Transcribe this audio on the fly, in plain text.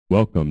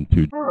Welcome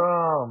to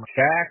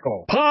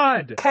Shackle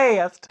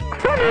Podcast.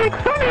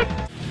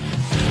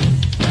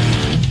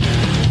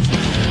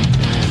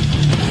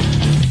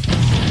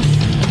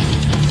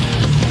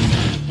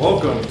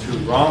 Welcome to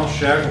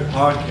Shackle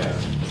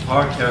Podcast, a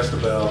podcast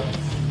about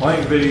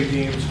playing video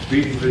games,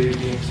 beating video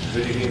games,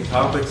 video game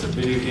topics, and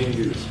video game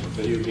news. A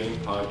video game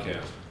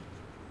podcast.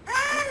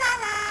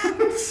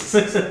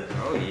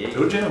 Oh yeah.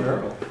 Go Jam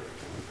Earl.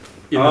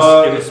 In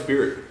the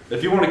spirit.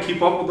 If you want to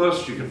keep up with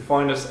us, you can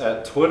find us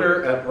at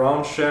Twitter at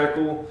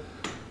Shackle.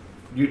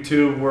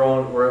 YouTube,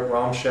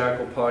 we're at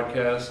Shackle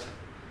Podcast.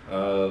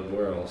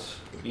 Where else?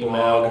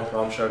 Email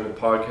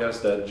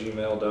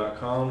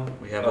romshacklepodcast@gmail.com.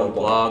 We have a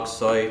blog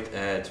site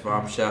at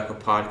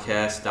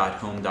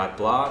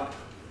romshacklepodcast.home.blog.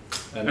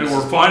 And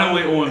we're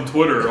finally on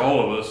Twitter,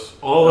 all of us.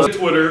 All of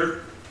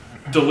Twitter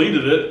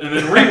deleted it and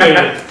then remade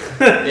it.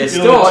 It's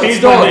still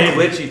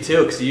glitchy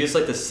too, because you use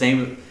like the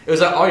same. It was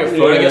like all your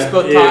phone, I guess,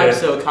 both times.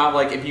 So kind of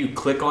like if you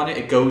click on it,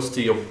 it goes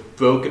to your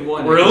broken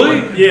one. Really?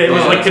 Yeah, it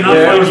was like cannot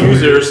find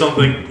user or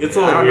something. It's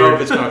all I don't weird. know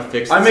if it's gonna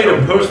fix it. I made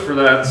a post for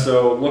that,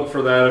 so look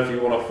for that if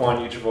you want to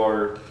find each of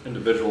our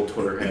individual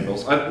Twitter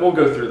handles. We'll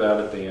go through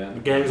that at the end. The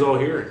gang's all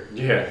here.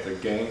 Yeah, the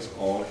gang's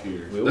all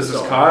here. We'll This is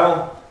start.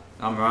 Kyle.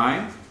 I'm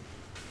Ryan.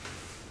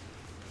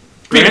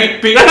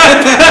 Beep, beep.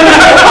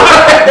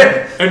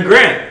 And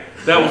Grant.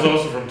 That was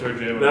also from Toe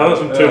Jam. That was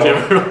from Toe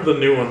Jam, the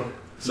new one.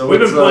 So We've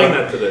been it's, playing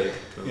that today.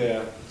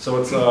 Yeah, so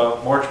it's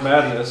March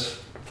Madness,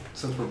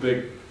 since we're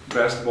big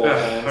basketball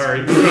fans. All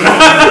right.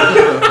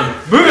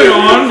 Moving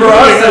on. For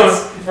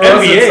us,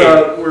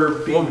 NBA. we're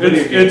beating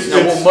video games. No,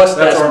 we'll mustache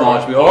That's our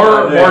launch. We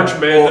Our Yeah. March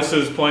Madness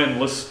is playing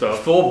list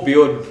stuff. full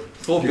build.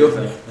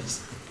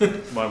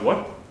 My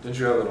what? Didn't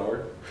you have an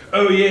art?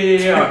 Oh,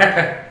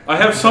 yeah. I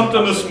have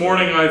something this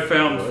morning I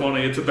found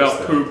funny. It's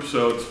about poop,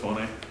 so it's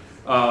funny.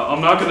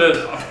 I'm not going to...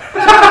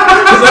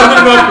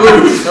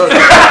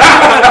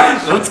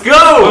 Let's go.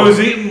 I was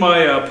eating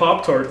my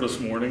Pop-Tart this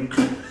morning,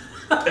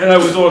 and I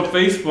was on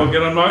Facebook,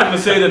 and I'm not going to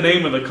say the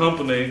name of the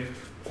company,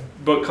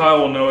 but Kyle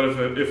will know it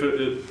if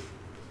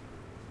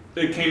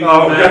it came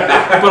from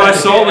that. But I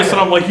saw this, and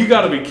I'm like, you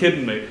got to be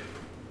kidding me.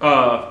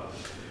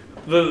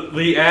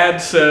 The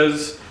ad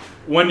says,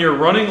 when you're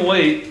running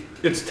late,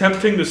 it's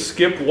tempting to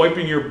skip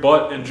wiping your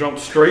butt and jump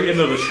straight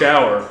into the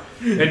shower.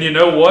 And you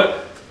know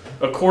what?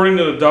 According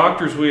to the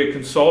doctors we had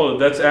consulted,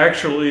 that's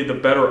actually the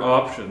better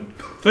option.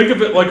 Think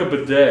of it like a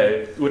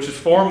bidet, which is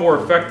far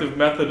more effective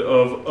method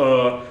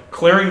of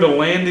clearing the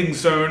landing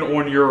zone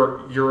on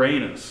your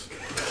Uranus.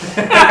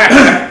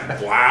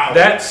 Wow.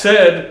 That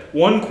said,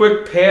 one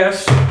quick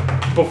pass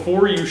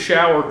before you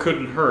shower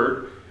couldn't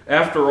hurt.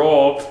 After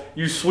all,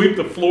 you sweep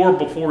the floor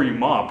before you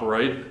mop,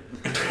 right?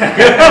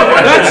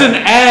 That's an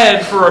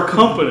ad for a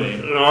company.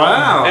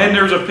 Wow. And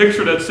there's a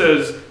picture that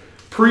says,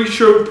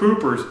 pre-show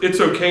poopers, it's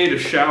okay to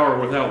shower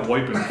without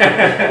wiping. What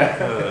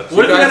if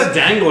you got a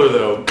dangler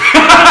though?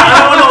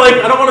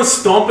 I don't want to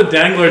stomp a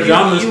dangler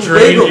down this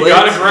drain. You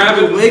gotta grab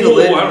it. Wiggle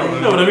it. I don't You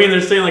know. know what I mean?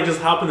 They're saying like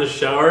just hop in the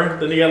shower.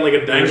 Then you got like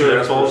a dangler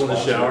that falls in the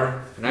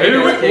shower. Maybe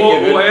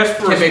we'll ask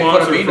for a Can't make fun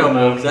of sponsor me no from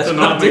more. them That's to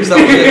not not big make- stuff.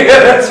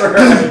 That's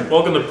right.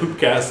 Welcome to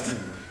Poopcast.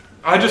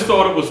 I just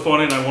thought it was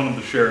funny and I wanted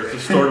to share it. To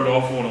start it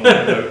off on a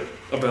little note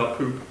about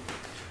poop.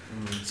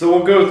 So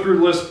we'll go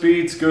through list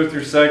beats, go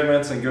through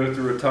segments, and go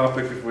through a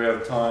topic if we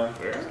have time.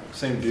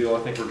 Same deal. I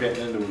think we're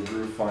getting into a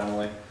groove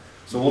finally.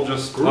 So we'll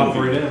just hop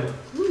right in.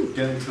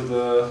 Get into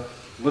the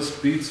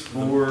list beats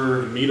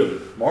for Meat of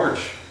it.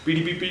 March.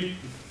 Beady beep beep.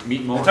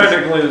 Meat March.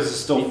 Technically, this is Meat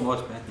still. March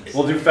Madness.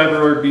 We'll do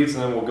February beats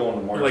and then we'll go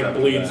into March. Like after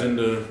bleeds that.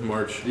 into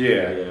March.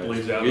 Yeah.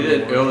 Bleeds out. We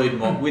did early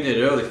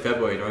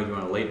February. Now we're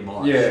doing a late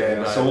March.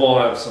 Yeah. So we'll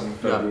have some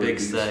we got a February big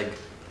beats. seg.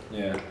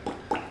 Yeah.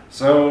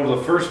 So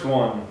the first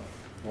one,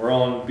 we're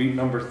on beat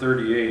number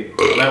 38.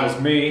 That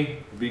was me.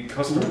 Beat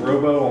Custom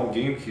Robo on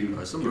GameCube.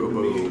 Custom Given to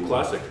Robo. me-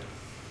 Classic.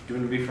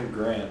 Given to me from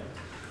Grant.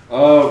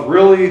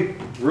 Really,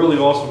 really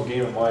awesome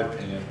game in my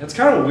opinion. It's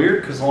kind of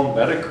weird because on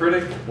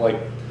Metacritic, like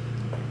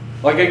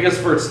I guess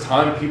for its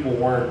time, people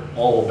weren't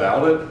all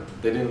about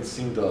it. They didn't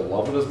seem to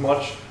love it as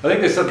much. I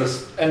think they said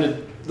this,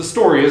 and the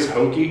story is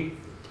hokey.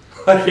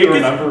 I can't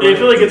remember. I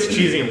feel like it's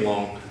cheesy and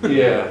long.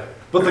 Yeah,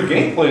 but the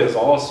gameplay is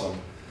awesome.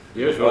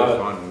 Yeah, it was really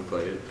fun when we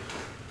played it.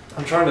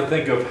 I'm trying to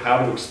think of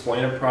how to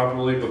explain it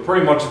properly, but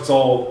pretty much it's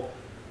all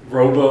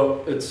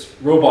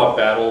robot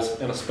battles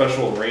in a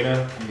special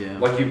arena. Yeah.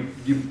 Like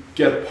you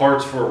get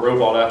parts for a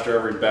robot after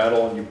every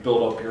battle, and you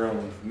build up your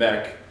own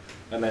mech,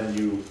 and then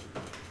you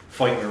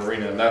fight in an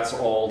arena, and that's how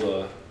all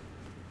the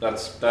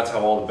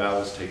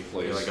battles take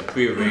place. Yeah, like a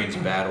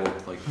pre-arranged battle,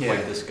 like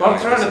fight this guy. But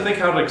I'm trying to think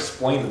how to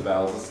explain the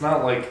battles. It's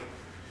not like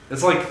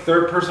it's like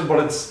third person,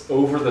 but it's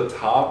over the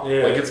top.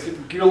 Yeah.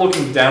 Like you're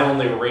looking down on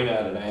the arena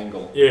at an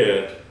angle.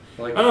 Yeah.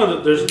 Like I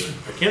don't know.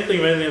 I can't think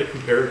of anything to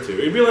compare it to.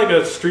 It'd be like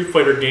a Street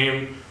Fighter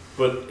game,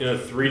 but in a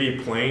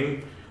 3D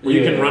plane where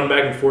you can Yeah. run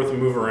back and forth and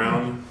move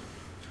around.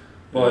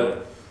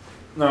 But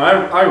no,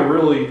 I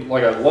really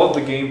like. I love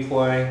the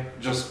gameplay.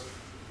 Just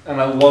and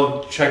I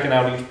love checking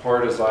out each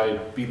part as I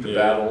beat the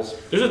battles.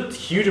 There's a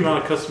huge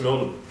amount of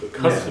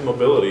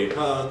customability,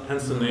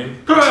 hence the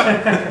name.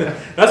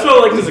 That's what I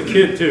liked as a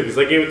kid too, because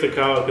I gave it to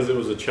Kyle because it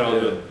was a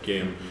childhood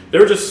game. There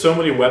were just so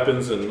many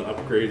weapons and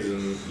upgrades,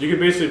 and you could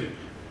basically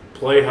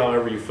play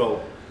however you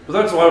felt. But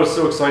that's why I was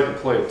so excited to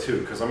play it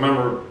too, because I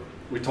remember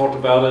we talked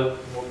about it.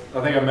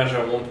 I think I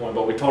mentioned it at one point,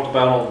 but we talked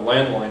about it on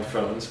landline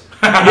phones.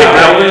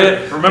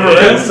 Remember I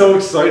that? was so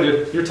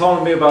excited. You're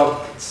telling me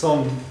about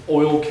some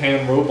oil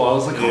can robot. I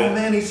was like, oh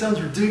man, he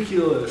sounds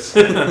ridiculous.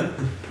 Which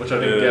I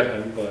didn't get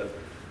him, but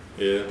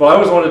I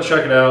always wanted to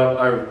check it out.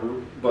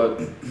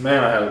 But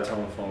man, I had a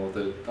ton of fun with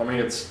it. I mean,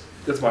 it's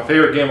my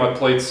favorite game I've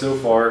played so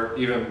far,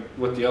 even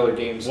with the other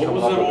games coming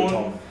up all the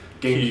time.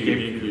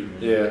 GameCube.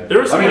 Yeah. There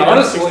were some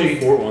honestly,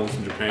 64 ones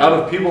in Japan. out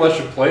of people that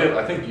should play it,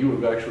 I think you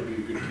would actually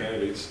be a good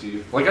candidate,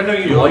 Steve. Like, I know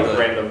you like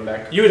random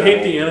mech. You would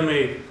hate the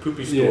anime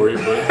poopy story,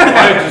 but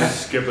I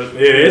just skip it.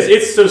 Yeah,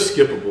 it's so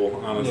skippable,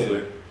 honestly.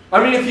 Yeah.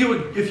 I mean,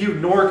 if you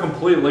ignore it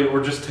completely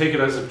or just take it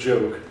as a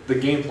joke, the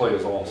gameplay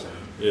is awesome.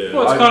 Yeah.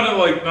 Well, it's kind of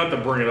like, not to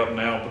bring it up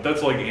now, but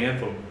that's like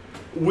Anthem.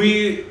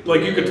 You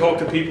could talk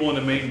to people in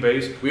the main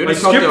base. We I only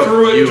skipped talked to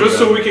through a it few just of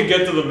so them. we could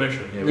get to the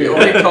mission. Yeah, we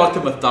only talked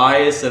to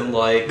Matthias and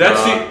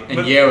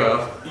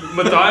Yero.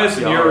 Matthias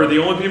and Yero are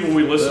the only people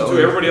we listen to.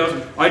 Yeah. Everybody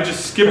else, I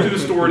just skipped through the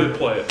story to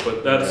play it.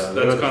 But that's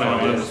they're kind of the how I am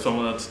funniest. with some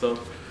of that stuff.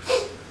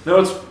 No,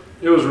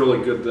 it was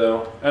really good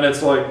though, and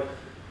it's like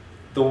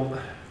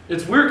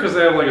it's weird because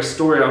they have like a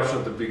story option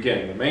at the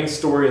beginning, the main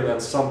story, and then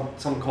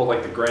something called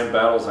like the grand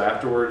battles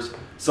afterwards.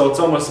 So it's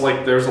almost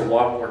like there's a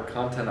lot more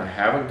content I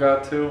haven't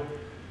got to,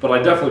 but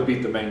I definitely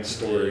beat the main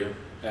story,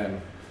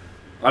 and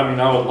I mean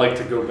I would like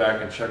to go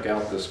back and check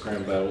out this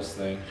grand battles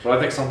thing. But I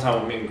think sometime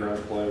with me and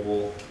Grant play,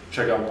 we'll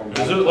check out more.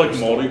 Is it like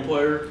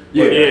multiplayer?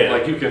 Yeah,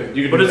 like you can. But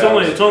do it's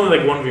battles. only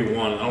like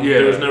 1v1.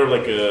 There was never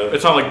like a.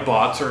 It's not like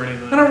bots or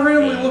anything. And I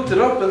randomly looked it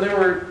up,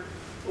 and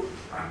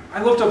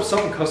I looked up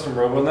some custom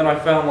robo, and then I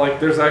found like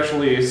there's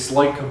actually a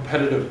slight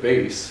competitive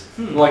base,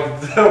 like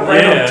a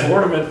random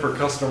tournament for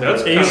custom.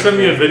 That's You sent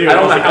me a video. I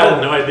don't know I how-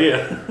 had no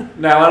idea.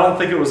 Now I don't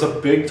think it was a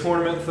big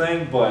tournament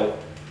thing, but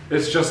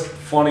it's just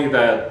funny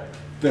that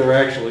there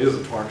actually is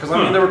a tournament. Because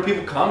I mean, there were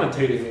people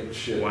commentating it and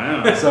shit.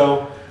 Wow.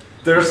 So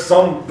there's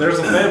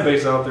a fan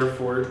base out there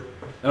for it.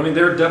 I mean,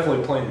 they're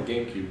definitely playing the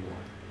GameCube one.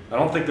 I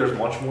don't think there's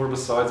much more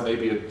besides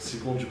maybe a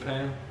sequel in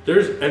Japan.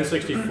 There's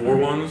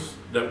N64 ones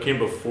that came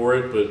before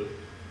it, but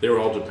they were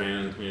all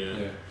Japan.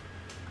 Yeah.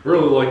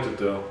 Really liked it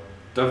though.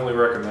 Definitely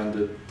recommend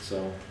it.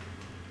 So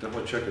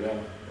definitely check it out.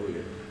 Oh,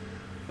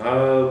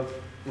 yeah.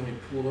 Let me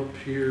pull it up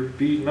here.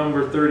 Beat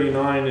number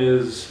 39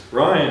 is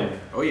Ryan.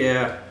 Oh,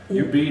 yeah.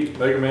 You beat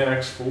Mega Man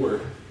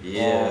X4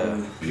 Yeah.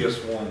 on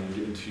PS1,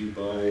 given to you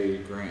by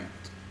Grant.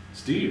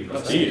 Steve.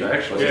 Steve.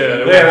 Actually.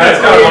 Yeah,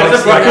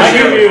 that's kind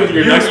of Because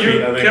your next You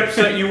beat, I think. kept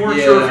saying you weren't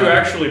sure if you Yeah.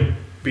 actually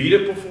beat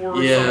it before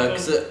or Yeah, something.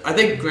 because I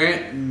think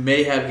Grant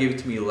may have given it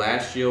to me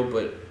last year,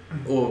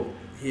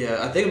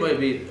 I think it might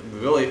be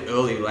really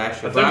early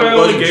last year. I but think I only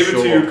wasn't gave it to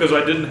sure. you because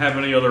I didn't have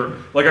any other.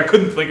 Like, I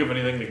couldn't think of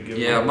anything to give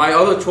Yeah, you. my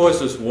other choice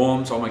was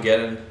Worms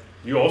Armageddon.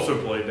 You also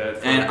played that.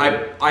 For And a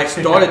bit. I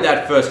started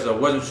that first because I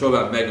wasn't sure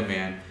about Mega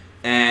Man.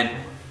 And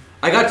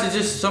I got to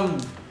just some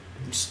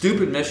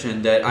stupid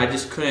mission that I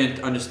just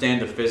couldn't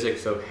understand the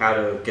physics of how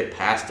to get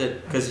past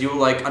it. Because you were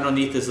like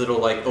underneath this little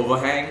like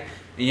overhang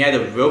and you had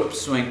a rope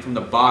swing from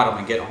the bottom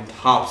and get on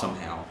top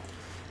somehow.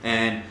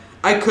 And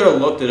I could have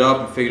looked it up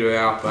and figured it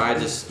out, but I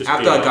just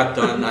after I got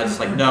done, I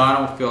just like no, I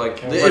don't feel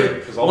like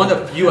one of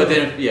the few I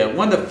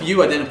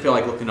didn't feel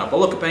like looking up. I'll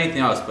look up anything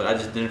else, but I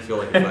just didn't feel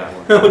like that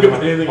one.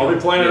 I'll be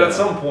playing it at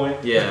some point.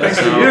 Yeah, Thanks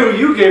so- to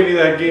you gave me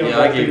that game. Yeah, of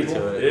I all gave it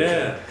people. to it.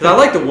 Yeah. Because I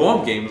like the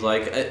Worm games.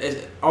 Like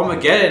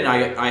Armageddon,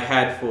 I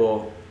had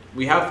for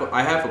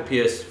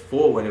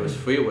PS4 when it was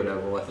free or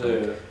whatever. I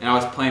think, Yeah. and I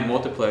was playing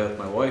multiplayer with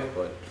my wife,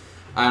 but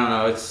I don't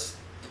know.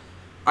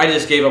 I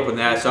just gave up on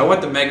that. So I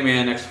went to Mega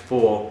Man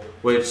X4,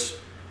 which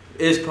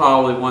is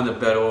probably one of the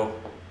better,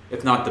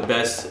 if not the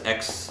best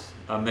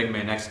Mega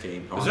Man X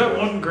game. Is that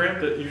one Grant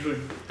that usually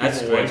That's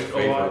people Grant's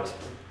like a lot?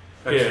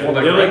 favorite. Yeah. Well,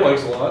 that They Greg like-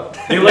 likes a lot.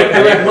 They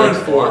like 1 and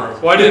 4.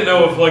 Well, I didn't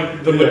know if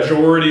like the Yeah.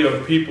 majority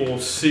of people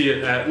see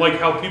it at like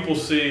how people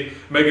see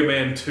Mega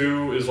Man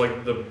 2 is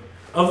like the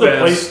Of the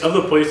best. of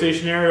the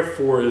PlayStation era,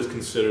 4 is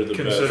considered the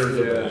Considered best.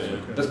 the Yeah. best. Okay.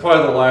 That's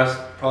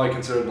probably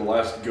considered the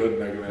last good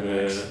Mega Man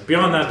Yeah. X.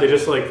 Beyond that, they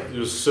just like there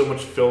was so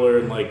much filler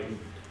and like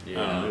I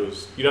don't Yeah. know,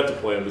 you'd have to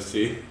play them to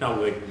see how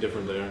like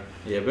different they are.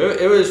 Yeah,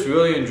 but it was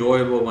really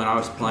enjoyable when I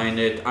was playing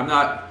it. I'm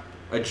not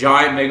a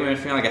giant Mega Man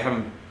fan. Like I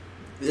haven't.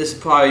 This is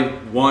probably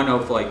one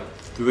of like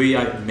 3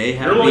 I may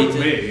have You're like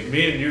beaten.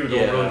 me and you don't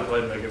Yeah. really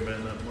play Mega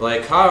Man that much.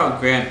 Like Kyle and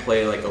Grant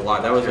play like a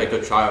lot. That was like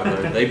their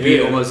childhood. They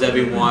beat almost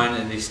every one,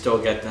 and they still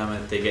get them,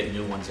 and they get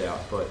new ones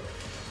out. But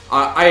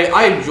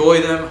I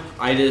enjoy them.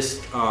 I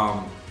just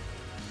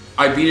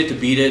I beat it to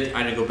beat it.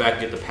 I didn't go back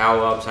and get the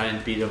power ups. I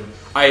didn't beat them.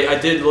 I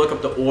did look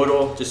up the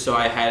order just so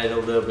I had it a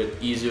little bit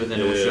easier than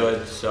it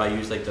should. So I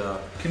used like the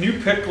Can you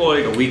pick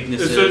like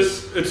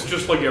weaknesses. It's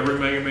just like every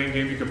Mega Man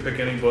game. You can pick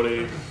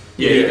anybody.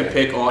 Yeah, you can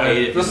pick all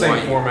 8 if The you same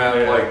want. format,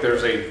 Yeah. like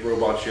there's 8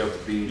 robots you have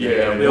to beat.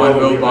 Yeah, they One all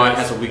robot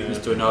weakness. has a weakness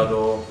to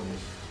another.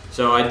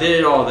 So I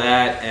did all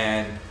that,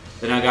 and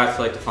then I got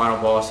to like the final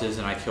bosses,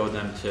 and I killed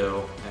them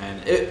too.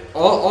 And it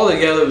all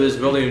together was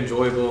really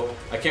enjoyable.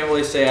 I can't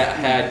really say I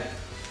had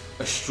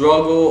a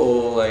struggle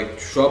or like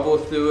trouble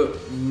through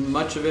it,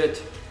 much of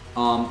it.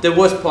 There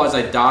was parts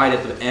I died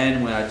at the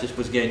end when I just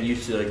was getting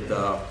used to like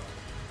the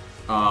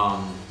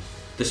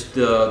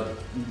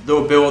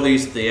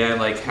abilities at the end,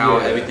 like how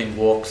Yeah. everything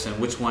works and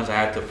which ones I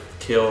have to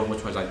kill and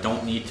which ones I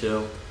don't need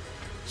to.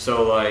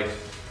 So like,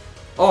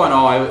 all in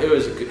all, it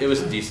was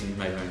a decent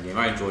Mega Man game.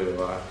 I enjoyed it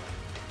a lot.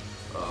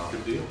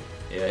 Good deal.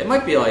 Yeah, it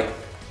might be like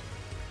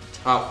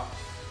top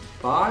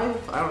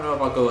 5. I don't know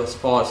if I'll go as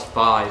far as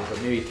 5,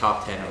 but maybe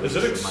top 10. At Is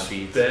least it for my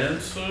beats.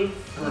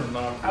 expensive or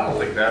not? I don't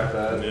think that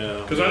bad.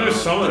 Yeah. Because I know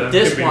some of them.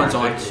 This can be one's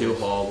aren't ridiculous.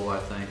 too horrible, I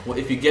think. Well,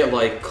 if you get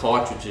like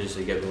cartridges,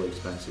 they get really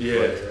expensive.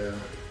 Yeah.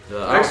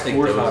 But, I don't think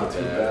X4's those not are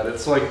too bad. bad.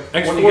 It's like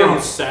X4 when you on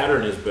get,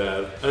 Saturn is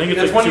bad. I think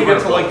it's it's like when you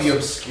get to like $200. the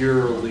obscure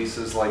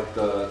releases, like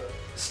the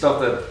stuff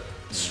that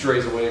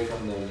strays away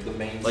from the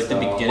main Like the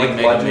style. beginning like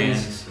Mega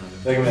Legends. Mans.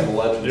 Mega Man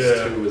Legends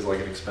Yeah. 2 is like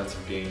an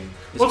expensive game.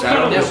 Is What's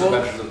Battle kind of- Network?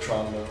 Adventures of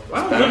Tron though. I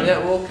don't Battle think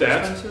Network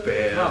that's expensive?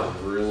 bad.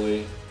 Not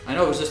really. I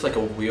know it was just like a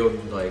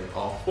weird, like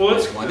off. Well,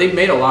 it's- one. They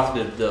made a lot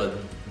for the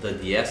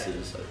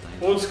DSs, I think.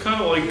 Well, it's kind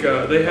of like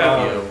they have.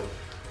 Yeah.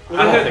 Well,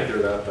 I they don't had- think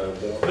they're that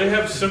bad though. They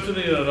have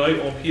Symphony of the Night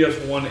on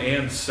PS1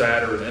 and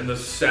Saturn, and the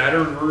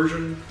Saturn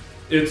version,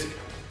 it's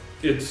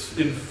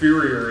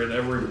inferior in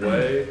every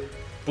way,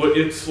 but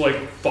it's like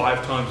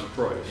 5 times the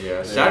price.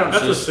 Yeah, Saturn's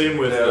That's the just same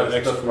with Yeah, the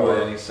that's probably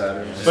X4. any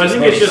Saturn. But I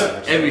think it's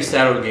just every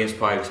Saturn game's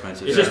probably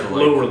expensive. It's just except for,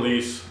 low like,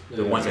 release.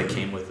 the ones that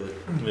came with it.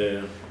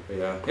 Yeah. But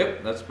yeah.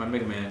 Yep, that's my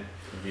Mega Man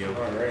review.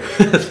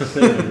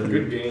 Alright.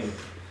 Good game.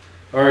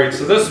 Alright,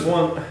 so this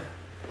one,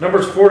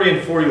 numbers 40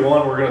 and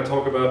 41, we're going to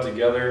talk about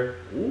together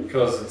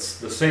because it's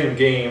the same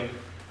game,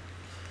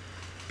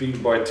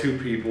 beat by 2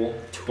 people,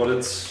 but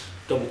it's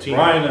Double team.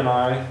 Ryan and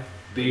I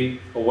beat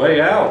A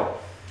Way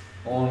Out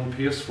on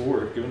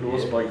PS4, given to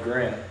us by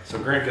Grant. So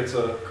Grant gets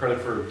a credit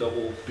for a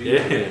double beat.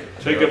 Yeah.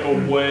 Take it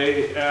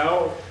away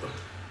out.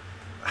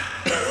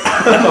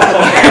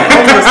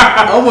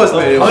 Almost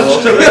made it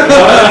Punch to the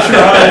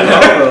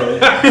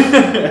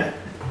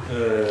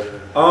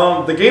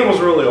gut. The game was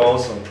really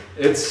awesome.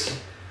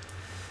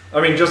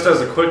 Just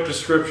as a quick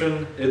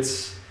description,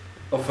 it's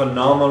a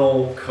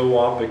phenomenal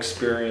co-op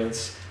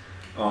experience.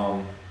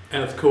 And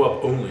it's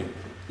co-op only.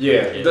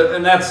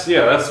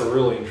 That's a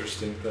really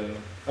interesting thing.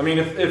 I mean,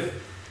 if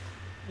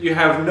you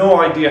have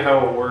no idea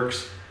how it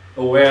works,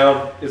 A Way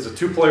Out is a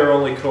 2-player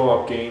only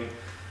co-op game.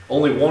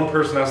 Only one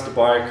person has to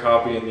buy a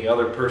copy, and the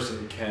other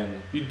person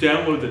can. You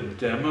download the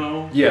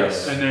demo,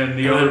 Yes. and then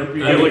the And other then-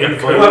 you and get like the a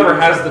invite- Whoever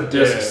has the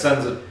disc Yeah.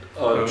 sends a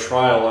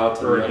trial out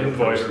to Or the an other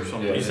invite or person.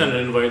 something. Yeah. You send an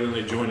invite and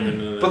then they join you. And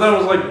then But then it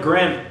was like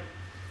Grant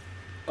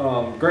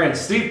and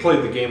Steve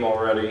played the game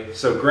already,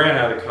 so Grant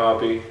had a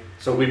copy,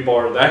 so we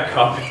borrowed that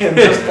copy and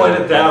just played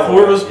it that way.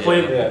 4 of us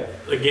played Yeah.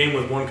 a game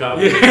with 1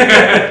 copy.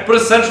 But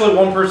essentially,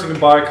 one person can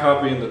buy a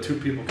copy, and the 2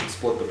 people can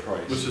split the price.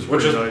 Which is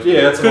pretty nice.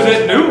 Yeah, it's Because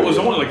awesome. it knew it was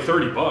only like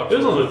 $30. It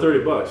was only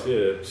 $30,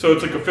 yeah. So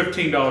it's like a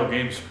 $15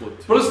 game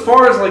split. But as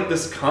far as like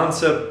this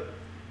concept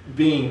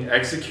being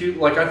executed,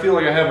 like I feel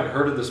like I haven't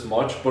heard of this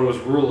much, but it was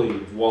really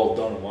well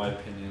done in my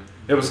opinion.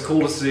 It was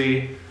cool to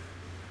see.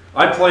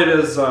 I played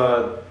as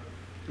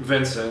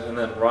Vincent, and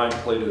then Ryan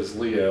played as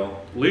Leo.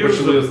 Leo's Which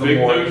the Leo's big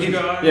more- nose he's-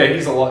 guy? Yeah,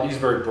 he's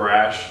very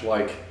brash,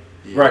 like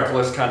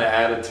reckless kind of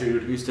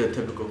attitude. Used to a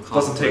typical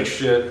Doesn't take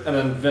shit. And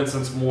then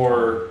Vincent's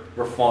more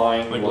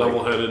refined, Like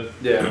level-headed.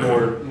 Yeah,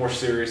 more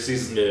serious.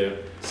 Sees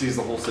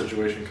the whole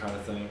situation kind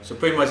of thing. So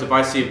pretty much, if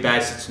I see a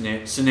bad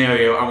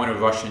scenario, I want to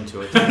rush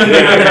into it.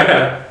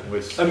 Yeah.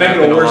 Which And make it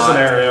happened a worse lot.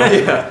 scenario.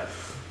 Yeah,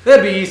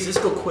 that'd be easy.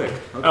 Just go quick.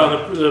 Okay.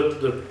 Oh,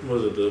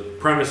 the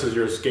premise is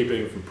you're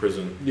escaping from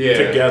prison.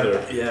 Yeah.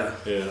 Together. yeah.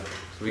 Yeah.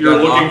 We You're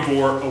got looking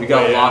locked- for a we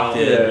got way locked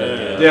out. in.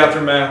 Yeah. The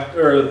aftermath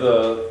or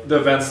the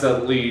events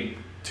that lead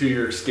to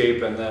your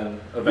escape, and then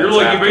events. You're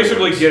like, you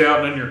basically afterwards. get out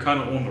and then you're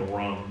kind of on the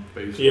run,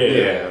 basically.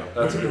 Yeah.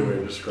 That's a good way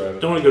to describe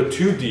it. Don't want to go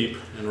too deep.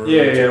 And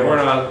Yeah, ruin too we're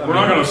much. not. We're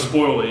not going to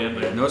spoil the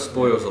ending. No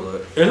spoilers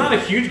alert. It's not a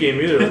huge game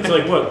either. It's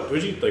like what?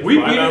 Was you like We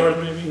 5 beat hours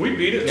it. maybe? We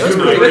beat it. Yeah, it's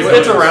two pretty nights. quick.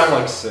 It's around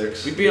like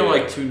 6. We beat it in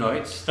like 2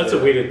 nights. That's a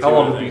weighted. How too,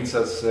 long I the think. beat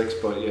says 6,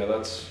 but yeah,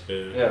 that's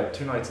Yeah.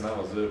 2 nights and that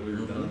was it. We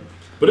were done.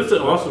 But it's an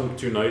awesome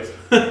 2 nights.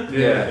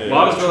 Yeah. A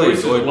lot of It's really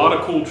choices, a enjoyable. lot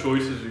of cool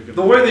choices you can.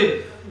 The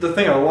way the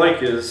thing I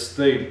like is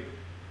they,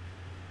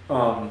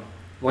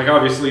 like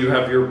obviously you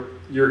have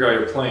your guy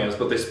you're playing as,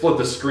 but they split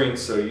the screen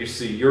so you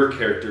see your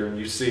character and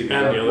you see And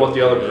the other what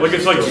the other player. like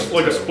it's like person's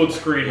doing, like a too. split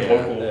screen Yeah.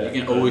 local. Yeah.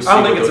 You can always see I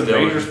don't think what it's a they're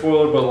major doing.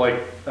 spoiler, but like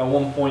at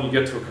one point you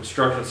get to a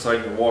construction site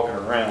and you're walking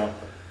around,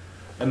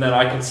 and then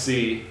I can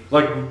see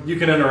like you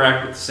can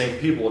interact with the same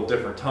people at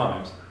different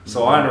times.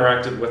 So I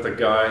interacted with a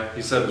guy.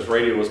 He said his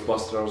radio was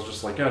busted. I was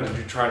just like, "Yeah, did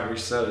you try and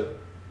reset it?"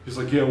 He's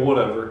like, "Yeah,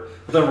 whatever."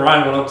 But then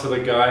Ryan went up to the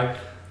guy,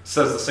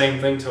 says the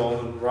same thing to him,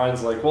 and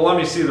Ryan's like, "Well, let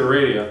me see the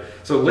radio."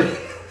 So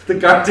The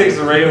guy takes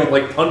the radio and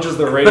like punches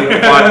the radio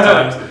 5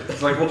 times.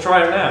 It's like, we'll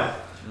try it now.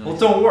 Well, it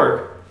don't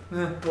work.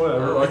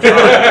 Whatever.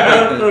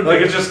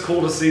 Like it's just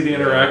cool to see the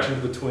interaction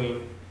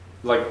between,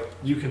 like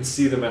you can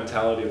see the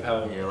mentality of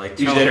how like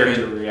each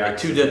character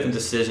reacts. Two different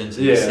decisions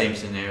in the same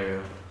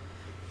scenario.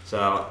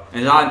 So,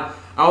 and I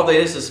don't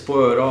think this is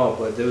spoiled at all,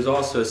 but there was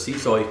also a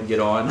seesaw you can get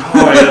on.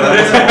 Oh,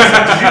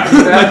 yeah,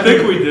 I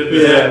think we did.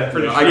 Yeah,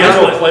 pretty sure. I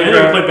guess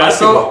playground. I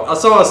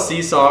saw a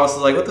seesaw. I was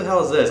like, "What the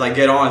hell is this?" I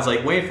get on. It's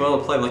like waiting for them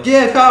to play. I'm like,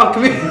 "Yeah, pal,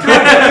 come here,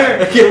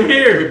 come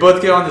here." We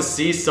both get on the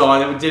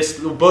seesaw, and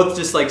we're both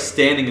just like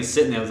standing and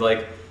sitting there. It was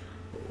like,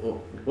 "Well,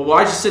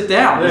 why'd you sit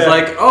down?" It's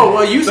like, "Oh,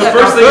 well, you sat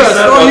down first.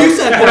 You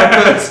sat down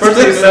first." First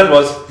thing he said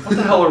was, "What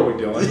the hell are we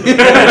doing?"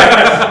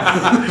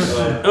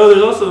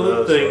 There's also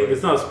another thing.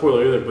 It's not a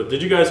spoiler either, but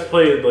did you guys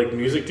play like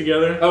music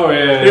together? Oh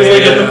yeah.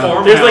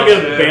 There's like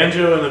a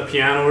banjo and a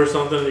piano or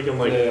something. You can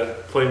like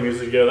play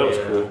music together. That was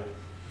cool.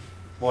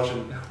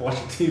 Watching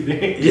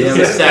TV. Yeah,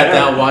 we sat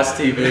down, watched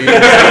TV. Like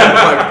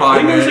 5 I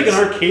think it was like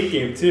minutes. an arcade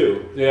game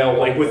too. Yeah,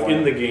 like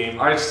within the game.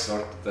 I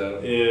sucked at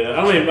that. Yeah,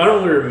 I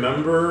don't really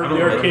remember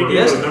the arcade game.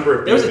 I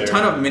remember it there was being a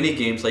ton of mini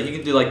games. Like you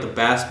can do like the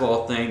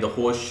basketball thing, the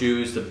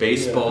horseshoes, the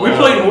baseball. We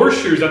played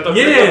horseshoes at the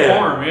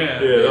farm. Yeah,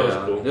 that was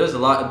cool. There was a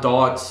lot of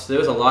darts. There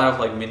was a lot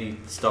of like mini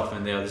stuff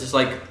in there. There's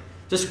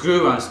just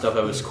grew around stuff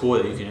that was cool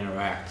that you can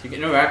interact. You can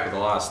interact with a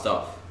lot of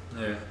stuff.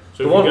 Yeah.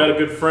 So if you got a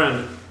good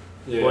friend,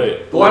 play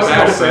it. The last thing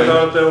I'll say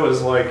about it though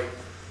is like,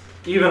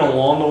 even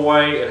along the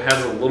way, it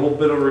has a little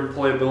bit of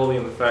replayability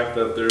in the fact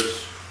that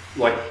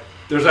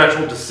there's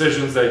actual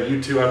decisions that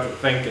you two have to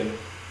think and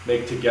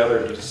make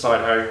together to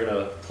decide how you're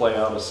gonna play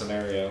out a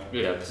scenario.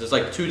 Yeah, because there's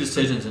like 2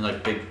 decisions and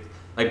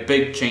like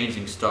big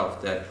changing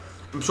stuff that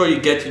I'm sure you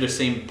get to the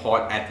same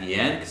part at the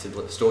end because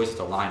the stories have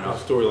to line up.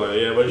 Storyline,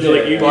 yeah, but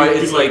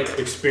you like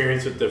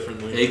experience it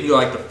differently. Yeah, you can go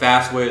like the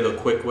fast way, the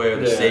quick way, or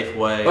the safe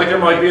way. Like there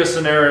might be a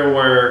scenario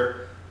where,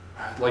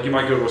 like you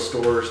might go to a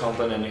store or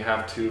something and you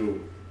have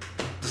to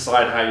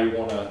decide how you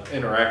want to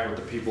interact with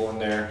the people in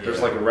there. Yeah.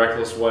 There's like a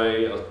reckless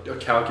way, a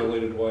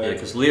calculated way. Yeah,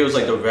 because Leo's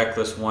like the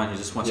reckless one who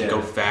just wants to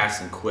go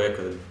fast and quick.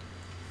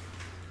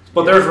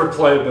 But there's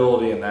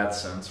replayability in that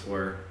sense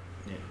where...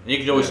 Yeah. And you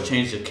can always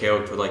change the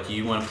character. Like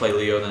you want to play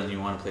Leo, then you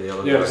want to play the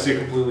other guy. Yeah, to see a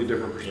completely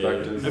different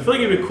perspective. Yeah. I feel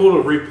like it'd be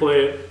cool to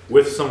replay it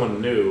with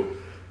someone new.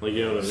 Like,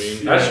 you know what I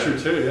mean? That's true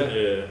too,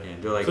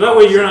 yeah. Like so that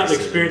way you're not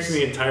experiencing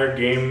the entire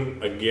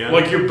game again.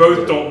 Like you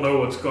both don't know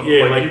what's going on.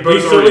 Yeah, like at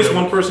least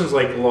one person's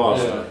like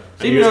lost. Yeah.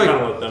 So even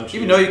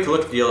though you can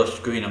look at the other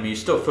screen, I mean, you're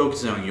still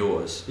focusing on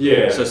yours.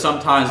 Yeah. So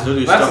sometimes they'll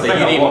do stuff that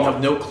you even have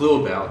no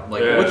clue about.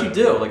 Like, what'd you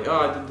do? Like,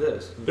 oh, I did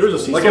this. There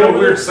was a like in a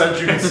weird sense,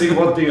 you can see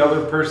what the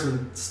other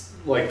person's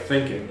like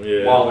thinking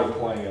while they're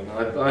playing it.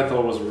 I thought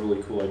it was a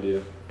really cool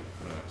idea.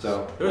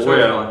 So it was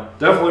really fun.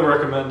 Definitely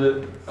recommend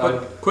it.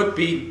 Quick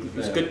beat.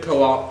 It's good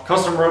co-op.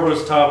 Custom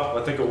Robo's top.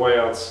 I think A Way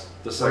Out's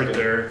the second. Right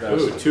there.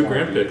 Ooh, 2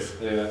 grand picks.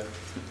 Yeah.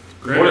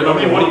 What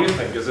do you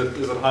think? Is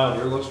it high on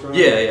your list, right?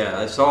 Yeah.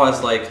 I saw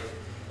it's like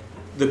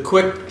the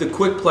quick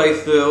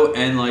playthrough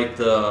and like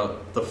the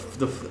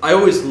I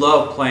always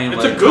love playing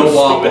like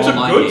co-op. It's a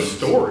good games.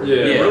 story. Yeah,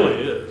 it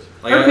really is.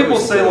 Like, I heard people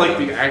say like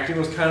the acting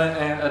was kind of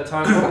at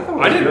times.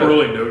 But I didn't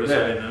really notice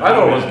anything. I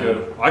thought it was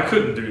good. I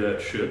couldn't do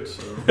that shit.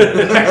 So.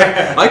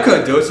 I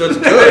couldn't do it, so it's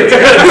good.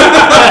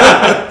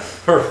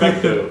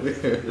 Perfecto.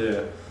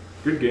 Yeah.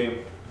 Good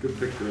game. Good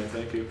pick, Grant.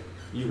 Thank you.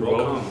 You're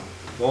welcome.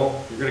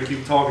 Well, you're gonna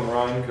keep talking,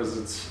 Ryan, because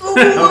it's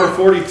number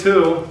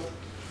 42.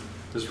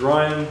 Is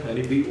Ryan, and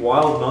he beat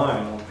Wild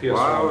 9 on PS1.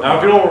 Wow. Now,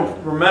 if you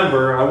don't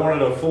remember, I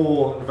wanted a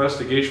full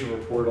investigation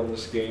report on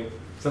this game.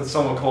 Since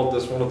someone called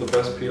this one of the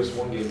best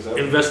PS1 games ever.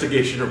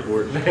 Investigation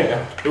report.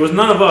 Yeah. It was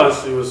none of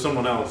us. It was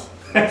someone else.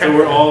 So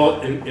we're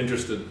all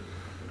interested.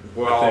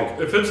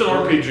 Well, if it's an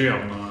RPG,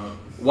 I'm not.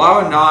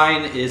 WoW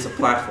 9 is a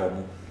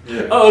platformer.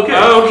 Yeah. Oh, okay.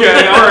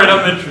 Okay, alright,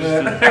 I'm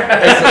interested.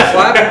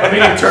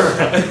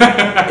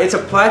 It's a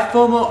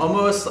platformer.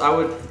 Almost, I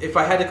would, if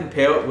I had to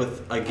compare it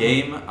with a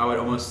game, I would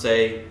almost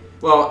say,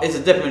 well, it's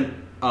a different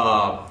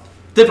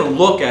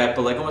look at it,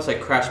 but like almost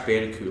like Crash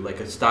Bandicoot, like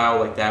a style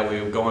like that where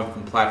you're going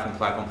from platform to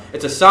platform.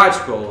 It's a side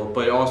scroller,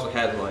 but it also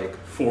has like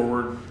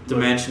forward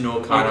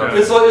dimensional kind of.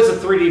 It's a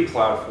 3D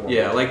platform.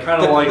 Yeah, like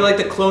kind of like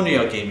the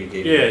Colonial game you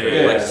gave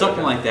me. Like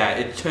something like that.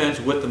 It turns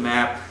with the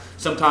map.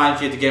 Sometimes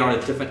you have to get on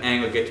a different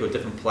angle to get to a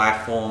different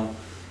platform.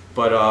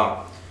 But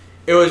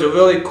it was a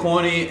really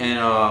corny and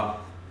well,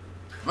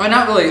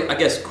 not really, I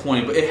guess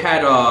corny, but it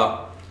had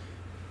a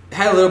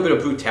little bit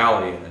of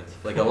brutality in it.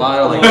 Like a lot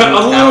of like a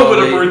little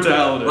bit of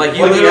brutality. Like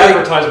the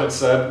advertisement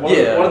said. What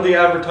did the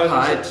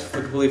advertisement say?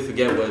 I completely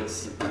forget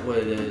what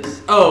it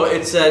is. Oh,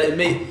 it said it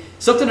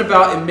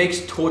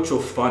makes torture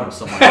fun or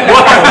something like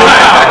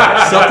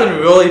that. Something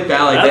really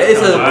bad like that.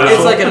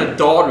 It's like an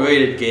adult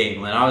rated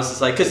game, and I was just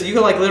like, because you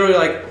can like literally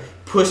like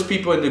push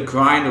people into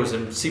grinders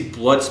and see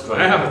blood spray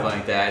and everything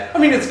like that. I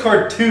mean, it's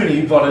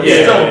cartoony, but it's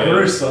Yeah. still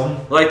gruesome.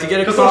 Like to get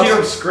Because across. don't you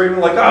hear them screaming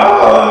like,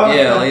 ah!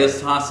 Yeah, like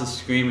it's constant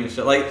screaming and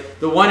shit. Like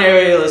the one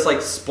area there's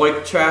like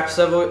spike traps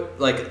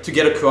like to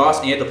get across,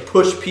 and you have to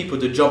push people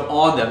to jump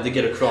on them to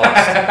get across.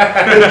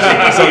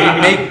 So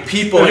you make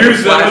people Use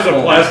into them as a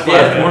platforms.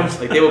 platform. Yeah,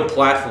 like they were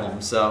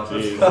platforms. So,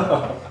 Jeez.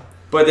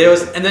 but there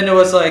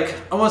was like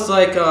almost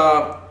like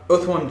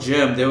Earthworm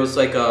Jim. There was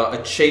like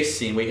a chase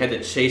scene where you had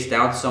to chase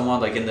down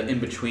someone like in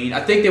between. I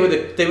think they were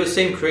the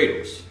same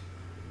creators.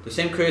 The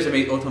same creators that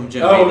made Earthworm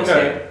Jim. Oh, made this game.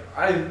 okay.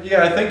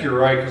 I think you're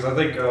right, because I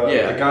think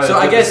the guy So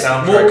that I did guess the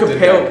soundtrack more did that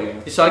game.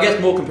 comparable. So I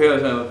guess more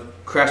comparison of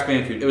Crash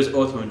Bandicoot. It was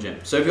Earthworm Jim.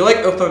 So if you like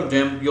Earthworm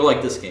Jim, you'll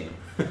like this game.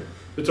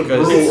 It's a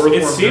Because brutal It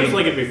Earthworm seems Jim.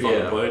 like it'd be fun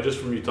Yeah. to play just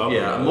from you talking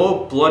Yeah, about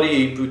more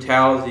bloody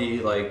brutality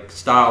like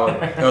style of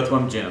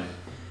Earthworm Jim,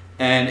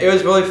 and it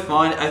was really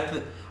fun.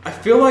 I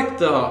feel like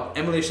the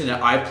emulation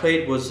that I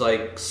played was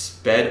like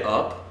sped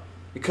up.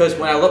 Because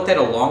when I looked at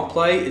a long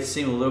play, it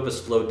seemed a little bit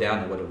slowed down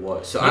than what it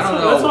was. So I don't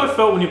know. That's how I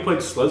felt when you played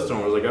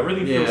Sledstorm. I was like,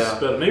 everything feels Yeah.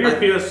 sped. Maybe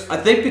your PS. I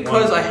think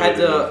because One I had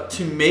maybe.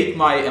 to make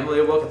my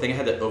emulator work, I think I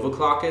had to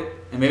overclock it,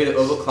 and maybe the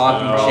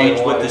overclocking Oh,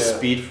 changed with yeah. the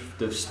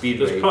speed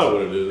That's rate.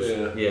 probably what it is.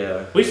 Yeah. Yeah,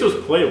 At least it was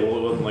playable.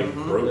 It wasn't like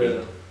Mhm.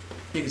 broken.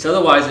 because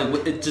otherwise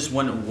it just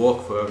wouldn't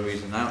work for whatever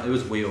reason. It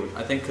was weird.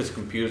 I think because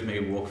computers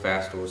maybe work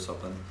faster or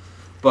something.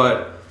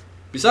 But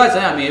besides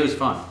that, I mean, it was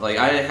fun. Like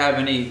I didn't have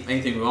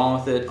anything wrong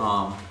with it.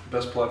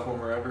 Best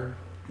platformer ever.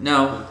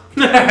 No,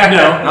 No.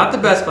 not the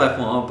best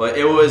platform, but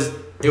it was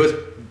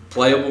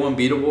playable and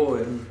beatable,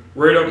 and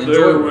Right up there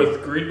Enjoyable.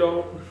 with Green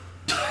Dog.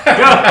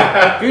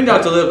 Green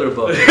Dog's a little bit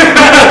above.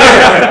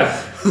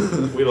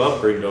 We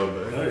love Green Dog,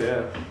 though. Oh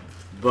yeah.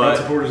 But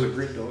supporters of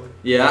Green Dog.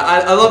 yeah,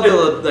 I love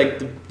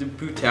the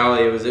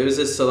brutality. It was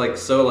just so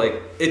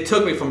it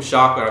took me from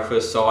shock when I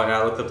first saw it, and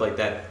I looked up like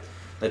that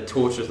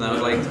torture, and I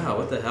was like, oh,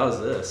 what the hell is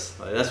this?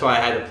 Like, that's why I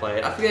had to play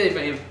it. I forget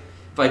if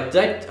I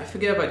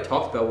forget if I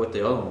talked about what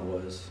the other one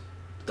was.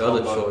 The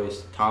other Tomba.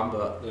 choice,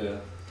 Tomba. Yeah.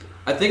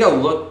 I think I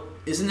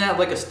looked. Isn't that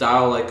like a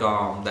style like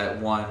that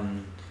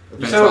one?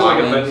 You said it was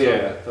like Adventure Island?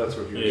 yeah, that's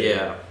what you're.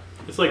 Yeah.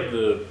 It's like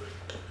the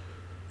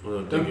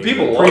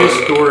people love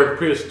it.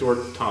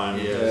 prehistoric time.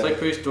 Yeah, it's like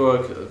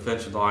prehistoric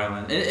Adventure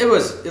Island, and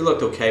it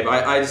looked okay,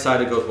 but I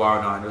decided to go with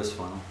Wild 9. It was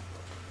fun,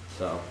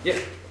 so yeah,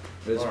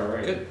 it was All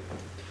right. good.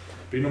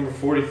 Beat number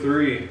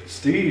 43,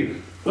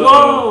 Steve.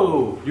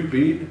 Whoa! You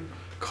beat.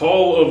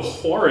 Call of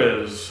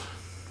Juarez.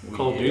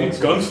 Call of Yeah. Duty.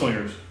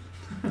 Gunslingers.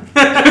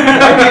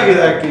 I gave you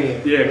that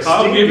game. Yeah, The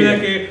Kyle Steam gave me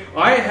that game.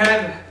 I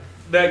had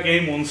that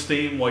game on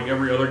Steam like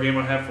every other game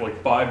I had for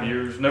like 5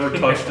 years. Never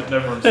touched it,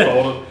 never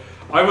installed it.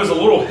 I was a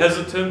little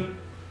hesitant.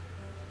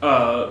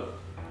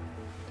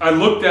 I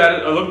looked at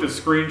it, I looked at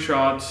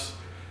screenshots,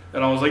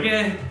 and I was like,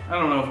 I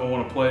don't know if I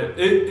want to play it.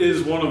 It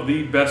is one of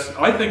the best,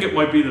 I think it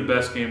might be the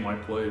best game I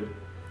played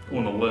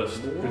on the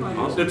list.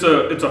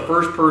 It's a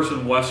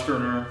first-person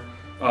Westerner.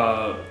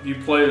 You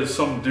play as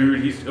some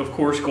dude, he's of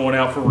course going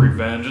out for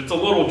revenge. It's a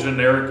little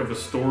generic of a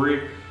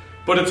story,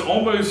 but it's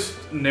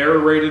almost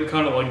narrated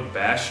kind of like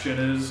Bastion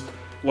is.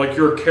 Like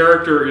your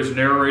character is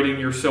narrating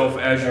yourself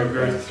as you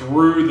go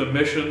through the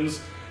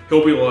missions.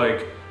 He'll be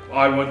like,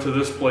 I went to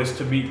this place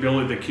to meet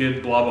Billy the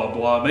Kid, blah, blah,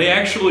 blah. And they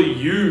actually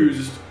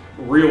used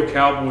real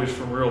cowboys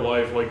from real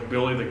life, like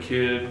Billy the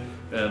Kid,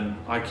 and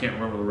I can't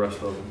remember the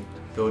rest of them.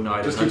 Bill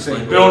Nye, Just the keep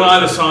saying Gunslinger. Bill Nye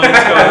the Science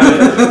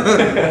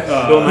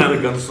Guy. Bill Nye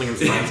the Gunslinger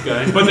Science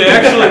Guy. But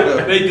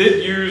they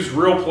did use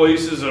real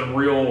places and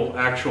real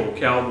actual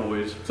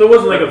cowboys. So it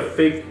wasn't like a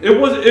fake. It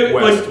was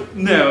West. like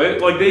no,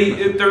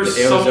 there's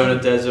The some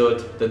Arizona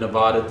desert, the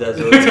Nevada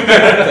desert,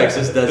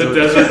 Texas desert. the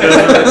desert.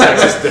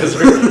 Texas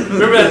desert.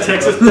 Remember that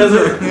Texas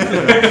desert?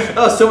 That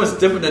was so much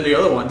different than the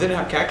other one. It didn't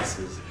have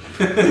cactuses.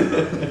 So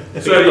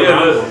the yeah,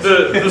 round ones.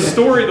 the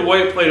story, the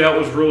way it played out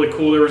was really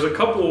cool. There was a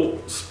couple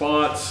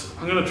spots.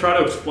 I'm gonna try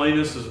to explain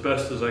this as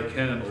best as I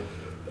can.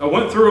 I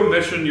went through a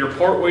mission. You're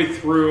partway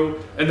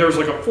through, and there's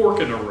like a fork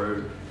in the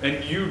road,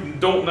 and you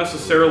don't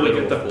necessarily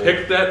get to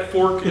pick that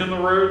fork in the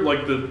road,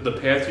 like the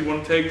path you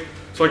want to take.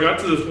 So I got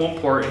to this one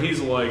part, and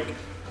he's like,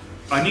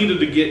 I needed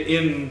to get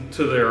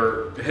into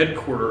their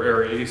headquarter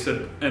area. He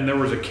said, and there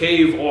was a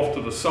cave off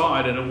to the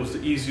side, and it was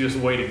the easiest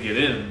way to get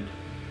in.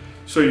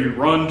 So you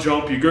run,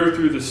 jump, you go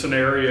through the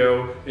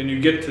scenario, and you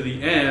get to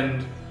the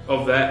end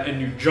of that, and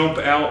you jump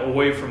out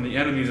away from the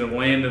enemies and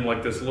land in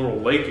like this little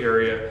lake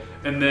area,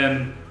 and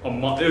then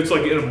it's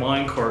like in a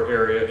minecart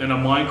area, and a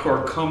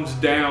minecart comes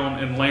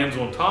down and lands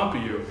on top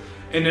of you,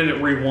 and then it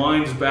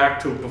rewinds back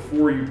to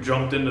before you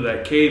jumped into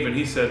that cave, and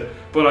he said,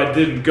 but I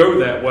didn't go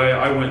that way,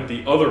 I went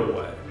the other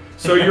way.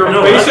 So you're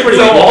No, that's basically,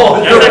 pretty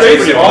cool. you're That's pretty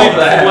basically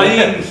cool.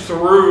 playing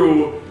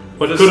through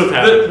What this- could have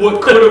happened.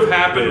 what could have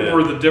happened Yeah.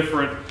 or the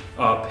different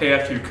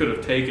path you could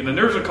have taken, and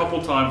there's a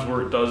couple times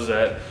where it does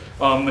that.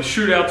 The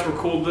shootouts were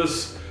cool.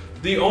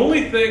 The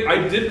only thing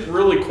I didn't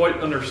really quite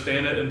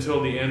understand it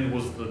until the end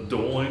was the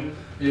dueling.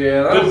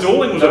 Yeah, The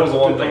dueling was that a was the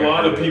one thing I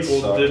lot of heard that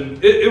people sucked.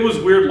 didn't. It was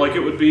weird. Like it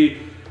would be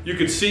you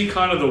could see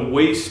kind of the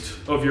waist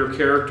of your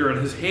character, and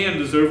his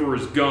hand is over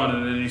his gun,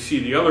 and then you see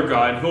the other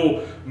guy, and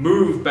he'll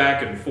move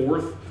back and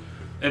forth.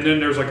 And then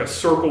there's like a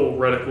circle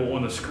reticle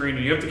on the screen,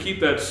 and you have to keep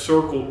that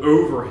circle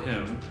over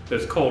him.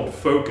 That's called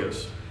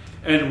focus.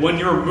 And when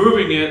you're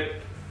moving it,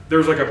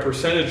 there's like a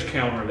percentage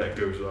counter that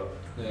goes up.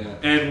 Yeah.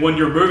 And when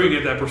you're moving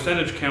it, that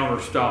percentage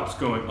counter stops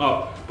going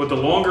up. But the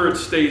longer it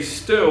stays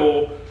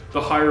still,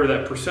 the higher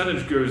that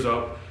percentage goes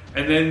up.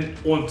 And then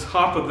on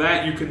top of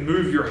that, you can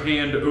move your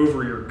hand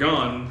over your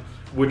gun,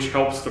 which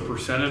helps the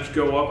percentage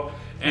go up.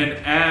 And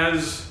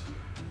as,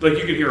 like,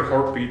 you can hear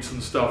heartbeats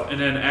and stuff. And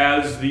then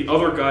as the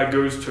other guy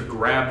goes to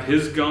grab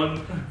his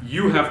gun,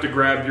 you have to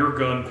grab your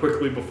gun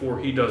quickly before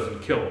he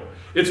doesn't kill him.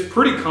 It's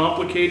pretty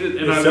complicated,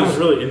 and It sounds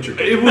really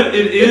intricate. It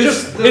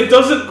is. It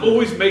doesn't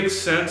always make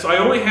sense. I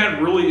only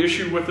had really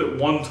issue with it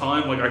one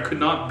time. Like, I could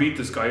not beat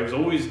this guy.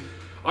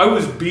 I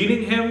was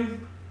beating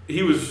him.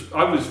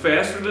 I was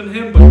faster than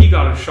him, but he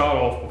got a shot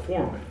off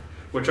before me,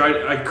 which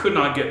I could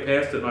not get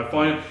past it. And I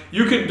find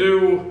you can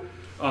do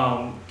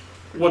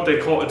what they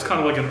call, it's kind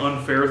of like an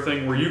unfair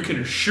thing where you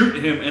can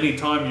shoot him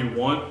anytime you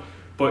want,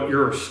 but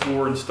your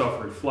score and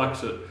stuff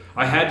reflects it.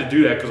 I had to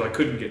do that because I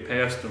couldn't get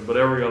past him, but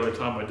every other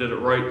time I did it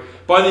right.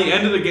 By the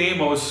end of the game,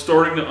 I was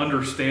starting to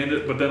understand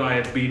it, but then I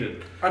had beat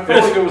it. I feel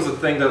like it was a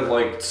thing that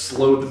like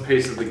slowed the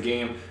pace of the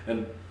game,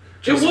 and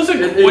it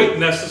wasn't quite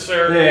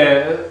necessary.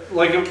 Yeah,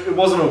 like it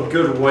wasn't a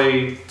good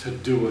way to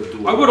do a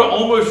duel. I would have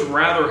almost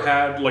rather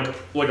had like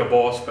a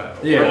boss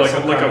battle, Yeah, or like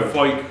some a kind of-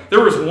 fight.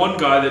 There was one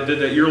guy that did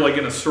that. You're like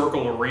in a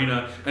circle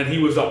arena, and he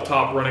was up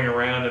top running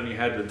around, and you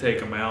had to take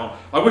him out.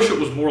 I wish it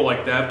was more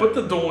like that, but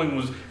the dueling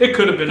was. It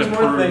could have been Because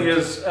improved. one thing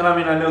is, and I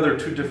mean, I know there are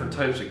two different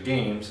types of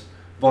games,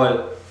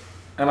 but,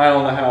 and I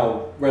don't know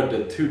how Red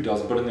Dead 2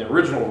 does it, but in the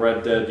original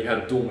Red Dead, you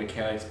had dual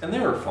mechanics, and they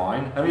were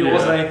fine. I mean, it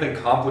wasn't anything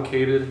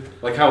complicated,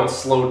 like how it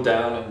slowed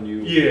down and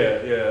you.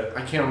 Yeah.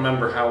 I can't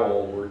remember how it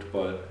all worked,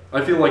 but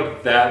I feel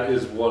like that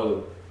is what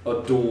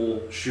a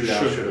dual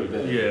shootout should have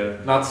been. Yeah.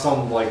 Not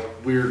some like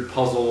weird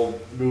puzzle.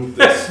 Move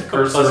this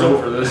cursor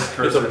over this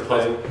cursor. It's a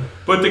puzzle. thing.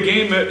 But the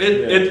game,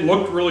 it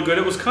looked really good.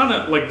 It was kind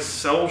of like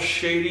cell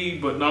shady,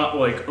 but not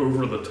like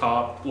over the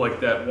top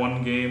like that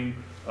one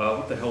game.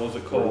 What the hell is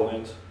it called?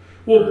 Borderlands.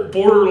 Well,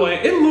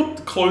 Borderlands. It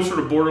looked closer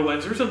to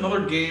Borderlands. There's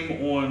another game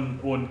on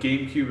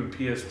GameCube and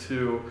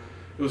PS2.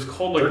 It was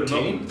called like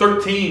 13?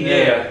 13.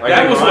 Yeah, I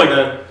that was like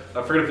that.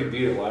 I forget if you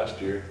beat it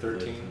last year.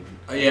 13.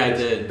 Yeah, I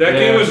did. that Yeah.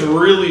 game was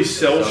really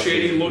cell Cell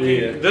shady shaded, looking.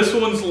 yeah. This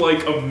one's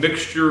like a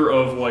mixture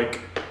of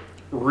like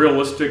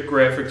realistic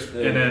graphics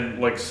Yeah. and then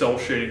like cell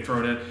shading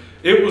thrown in.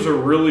 It was a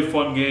really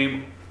fun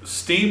game.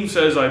 Steam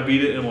says I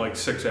beat it in like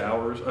 6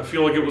 hours. I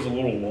feel like it was a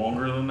little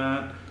longer than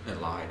that.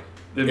 It lied.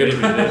 It maybe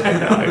did.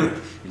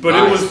 But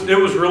it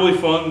was really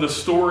fun. The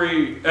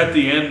story at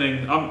the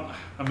ending,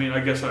 I mean, I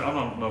guess I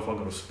don't know if I'm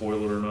going to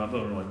spoil it or not. It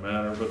doesn't really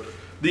matter. But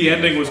the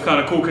ending was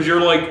kind of cool because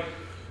you're like,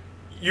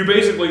 you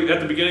basically at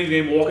the beginning of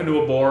the game walk into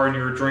a bar and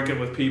you're drinking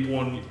with people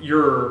and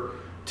you're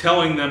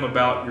telling them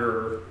about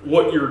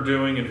what you're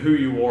doing and who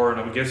you are. And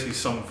I guess he's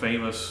some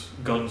famous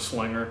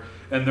gunslinger.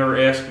 And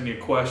they're asking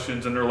you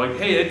questions and they're like,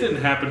 hey, it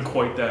didn't happen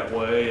quite that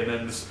way.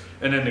 And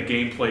then the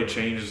gameplay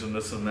changes and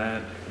this and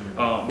that.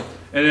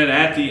 And then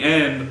at the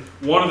end,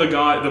 one of the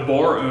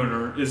bar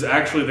owner is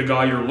actually the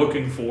guy you're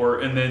looking for,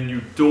 and then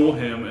you duel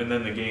him, and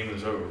then the game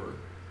is over.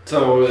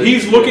 So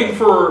He's looking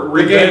for the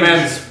revenge. game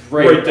ends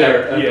right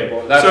there. At yeah. the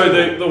bar. That's So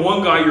cool. the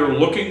one guy you're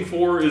looking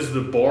for is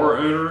the bar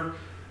owner,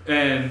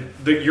 and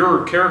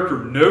your character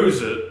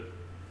knows it,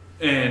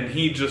 and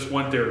he just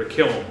went there to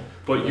kill him.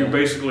 But you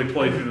basically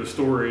play through the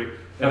story,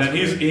 and then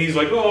he's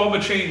like, oh, I'm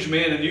a changed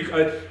man, and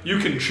you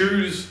can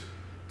choose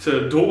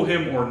to duel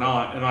him or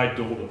not, and I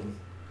dueled him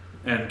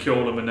and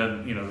killed him, and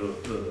then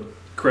the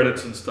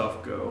credits and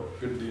stuff go.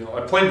 Good deal.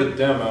 I played the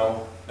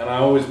demo, and I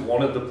always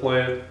wanted to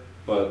play it,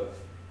 but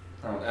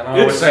and I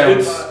always say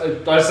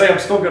I'm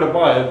still gonna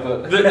buy it,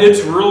 but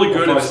It's really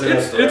good. I'll probably say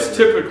It's that's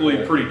typically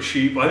yeah. pretty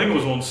cheap. I think it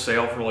was on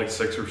sale for like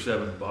 $6 or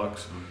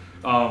 $7.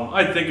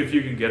 I think if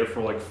you can get it for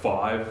like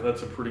 $5,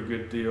 that's a pretty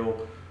good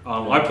deal.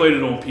 I played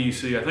it on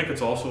PC. I think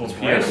it's also on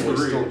randomly still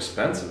PS3.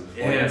 expensive.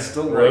 Yeah. Like, it's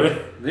still Really?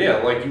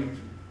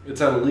 it's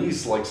at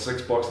least like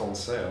 $6 on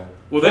sale.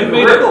 Well, they Like,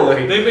 made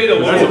really? they made a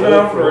It's little been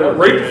out forever.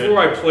 right before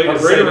I played I'm it.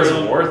 saying Right it's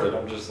around worth it.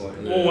 I'm just like,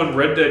 well, when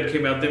Red Dead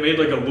came out, they made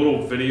like a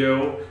little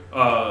video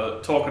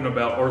talking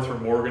about Arthur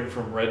Morgan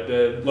from Red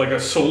Dead, like a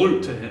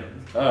salute to him.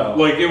 oh,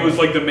 Like it was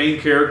like the main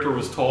character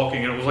was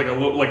talking, and it was like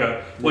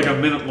a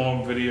minute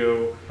long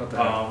video. What the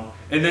heck?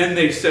 And then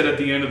they said at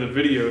the end of the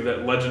video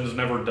that Legends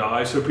never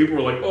die. So people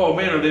were like, "Oh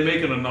man, are they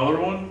making another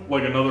one,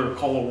 like another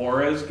Call of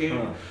Juarez game?"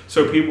 Huh.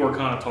 So people were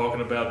kind of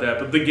talking about that.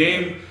 But the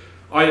game,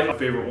 my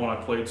favorite one I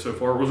played so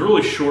far. It was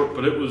really short,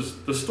 but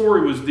the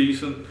story was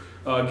decent.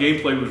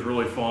 Gameplay was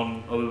really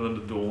fun, other than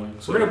the dueling.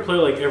 So. We're gonna play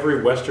like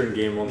every Western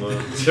game on the.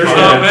 There's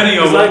not many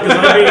of them.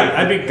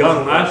 I beat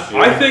Gun last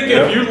year. I think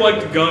Yeah. if you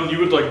liked Gun, you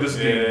would like this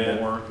Yeah. game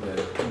more. Yeah.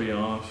 To be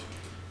honest.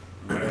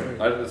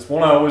 It's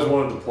one I always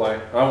wanted to play.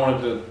 I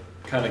wanted to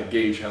kind of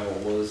gauge how it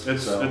was.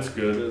 It's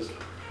good. It is.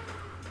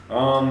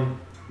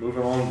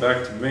 moving on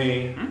back to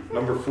me.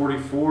 Number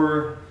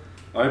 44,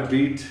 I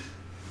beat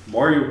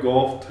Mario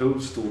Golf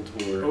Toadstool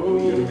Tour.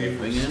 Oh, Gonna be from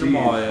bring in the Steve.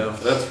 Mario.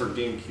 That's for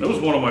GameCube. That was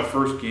one of my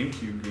first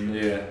GameCube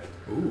games. Yeah.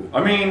 Ooh.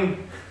 I mean,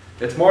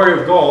 it's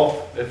Mario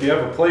Golf. If you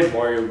ever played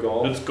Mario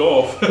Golf, It's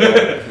golf. but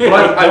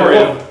I Mario.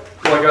 love,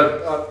 like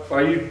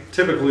I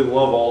typically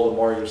love all the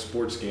Mario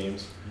sports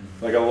games.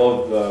 Like I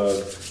love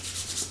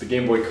the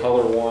Game Boy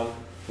Color one.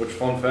 Which,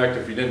 fun fact,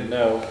 if you didn't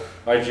know,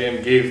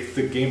 IGN gave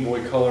the Game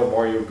Boy Color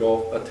Mario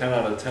Golf a 10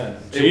 out of 10.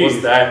 It was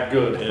Jeez. that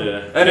good.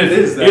 Yeah. And it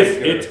is that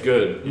good. It's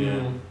good. Yeah.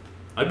 Mhm.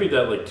 I beat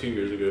that like 2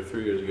 years ago,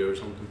 3 years ago or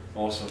something.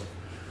 Awesome.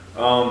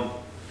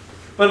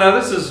 But now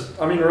this is,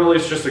 I mean, really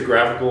it's just a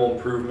graphical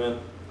improvement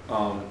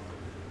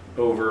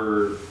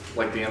over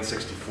like the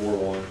N64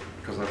 one,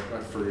 because I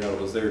forgot it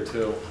was there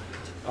too.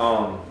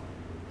 How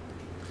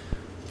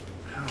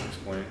do I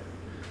explain it?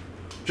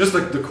 Just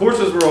like the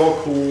courses were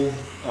all cool.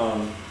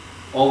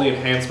 All the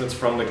enhancements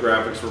from the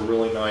graphics were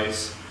really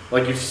nice.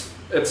 Like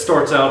it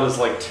starts out as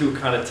like two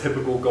kind of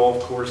typical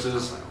golf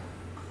courses.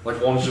 Like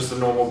one's just a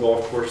normal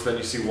golf course, then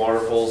you see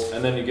waterfalls,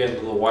 and then you get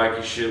into the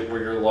wacky shit where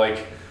you're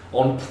like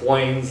on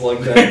planes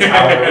like that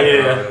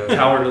tower,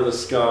 tower to the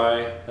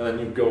sky, and then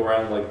you go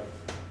around like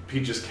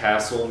Peach's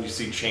Castle and you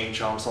see chain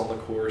chomps on the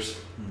course.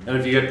 And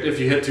if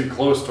you hit too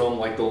close to them,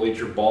 like they'll eat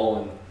your ball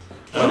and.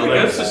 I think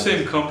that's the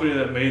same company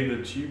that made the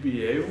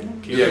GBA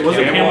one. Yeah, Was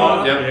it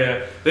Camelot? Yep.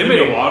 Yeah, they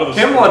made a lot of the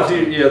Camelot,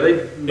 sports.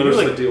 they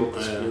mostly like- deal with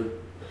the yeah. sport,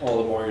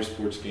 all the Mario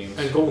sports games,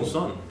 And Golden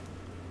Sun.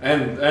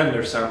 and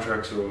their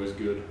soundtracks are always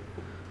good.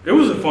 It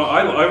was a fun.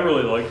 I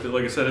really liked it.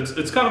 Like I said,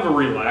 it's kind of a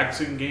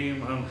relaxing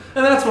game.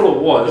 And that's what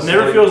it was. It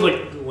never like, feels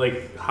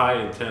like high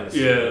intense.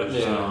 Yeah. It's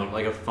just, Yeah.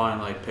 Like a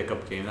fun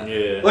pickup game.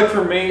 yeah. Like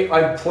for me,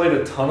 I played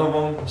a ton of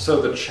them,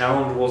 so the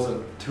challenge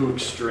wasn't too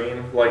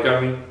extreme. Like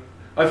I mean,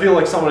 I feel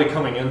like somebody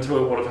coming into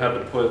it would have had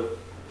to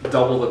put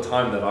double the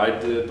time that I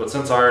did, but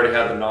since I already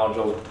had the knowledge,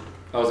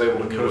 I was able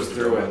to coast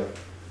through and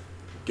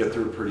get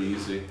through pretty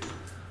easy.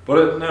 But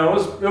it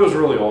was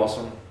really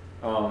awesome.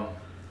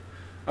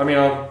 I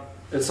mean,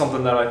 it's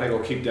something that I think I'll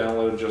keep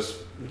downloaded just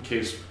in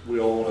case we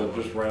all want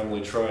to just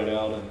randomly try it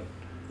out and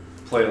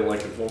play it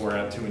like when we're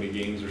at too many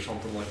games or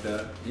something like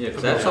that. Yeah,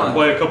 because that's on.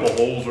 Play a couple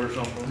holes or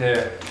something.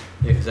 Yeah.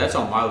 Yeah, 'cause that's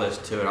on my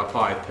list too, and I'll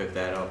probably pick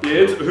that up.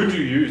 Yeah, who'd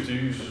you use? Do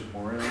you use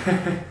Mario?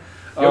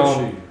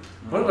 Yoshi.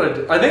 What did I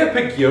do? I think I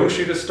picked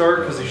Yoshi to start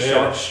because he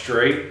shot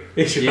straight.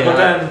 Yeah, But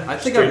then- I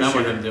think I remember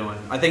Straight him doing.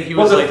 I think he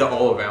Well, was the- like the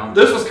all around.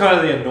 This was kind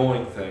of the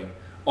annoying thing.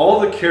 All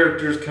the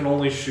characters can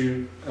only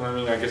shoot, and I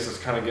mean, I guess it's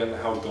kind of getting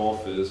how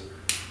golf is,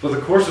 but the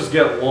courses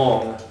get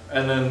long,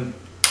 and then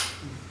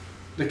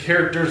the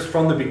characters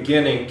from the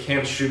beginning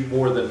can't shoot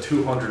more than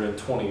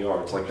 220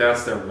 yards. Like,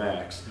 that's their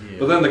max. Yeah.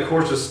 But then the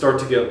courses start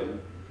to get,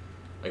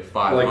 Like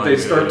 5. like, they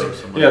start to,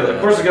 yeah, the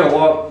courses get a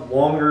lot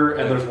longer,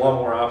 and Yeah. there's a lot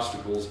more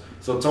obstacles.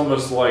 So it's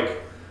almost like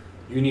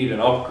you need an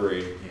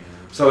upgrade. Yeah.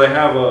 So they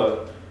have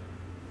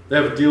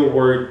a deal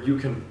where you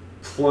can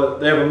play.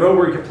 They have a mode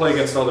where you can play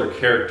against other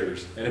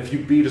characters, and if you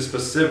beat a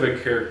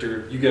specific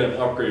character, you get an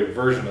upgraded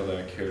version of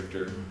that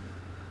character.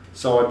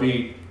 So I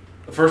beat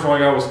the first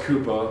one I got was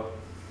Koopa,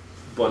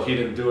 but he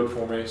didn't do it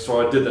for me.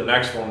 So I did the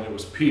next one. It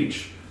was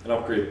Peach, and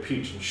upgraded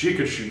Peach, and she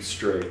could shoot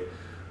straight.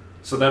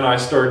 So then I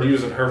started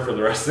using her for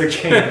the rest of the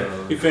game.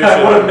 You finished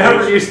I would have it.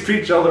 never used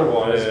Peach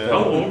otherwise. Yeah.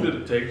 How long did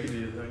it take you? Do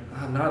you think?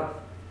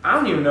 I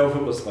don't even know if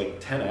it was like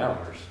 10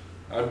 hours.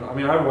 I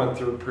mean, I went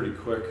through it pretty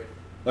quick.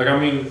 Like, I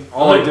mean,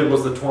 all I did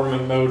was the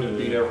tournament mode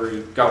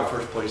and got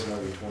first place in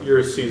every tournament. You're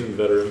a seasoned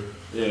veteran.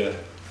 Yeah.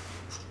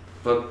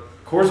 But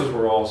courses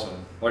were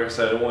awesome. Like I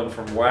said, it went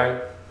from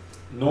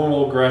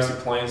normal grassy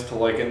plains to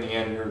like in the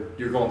end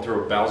you're going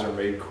through a Bowser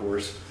made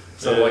course.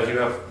 So Yeah. like you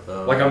have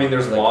like I mean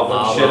there's Like lava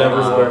and lava, shit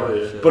lava,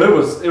 everywhere. shit. But it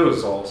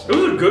was awesome. It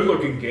was a good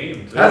looking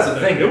game. Too. That's the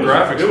thing, the It was,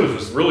 graphics It were was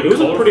just- really. It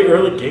was a colorful. pretty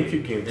early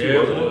GameCube game too, Yeah,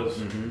 wasn't it it? was.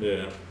 Mm-hmm.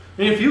 Yeah.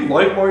 I mean, if you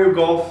like Mario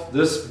Golf,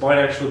 this might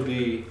actually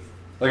be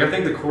like I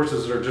think the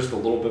courses are just a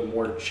little bit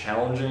more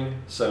challenging.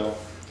 So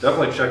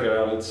definitely check it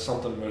out. It's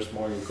something most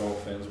Mario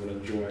Golf fans would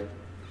enjoy.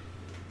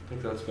 I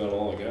think that's about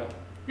all I got.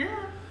 Yeah.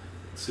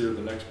 Let's see what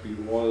the next beat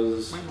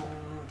was.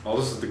 Oh,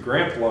 this is the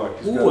Grant block.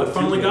 He's Ooh, I got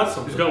finally two got games.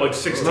 something. He's got like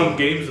 16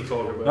 games to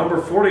talk about. Number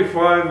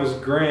 45 was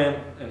Grant,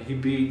 and he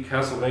beat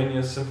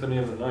Castlevania Symphony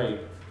of the Night.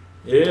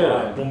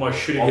 Yeah. One of my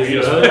shitty Oh,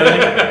 games.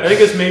 I think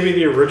it's maybe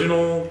the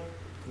original,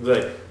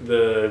 like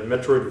the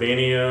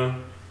Metroidvania.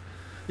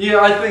 Yeah,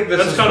 I think this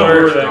That's is kinda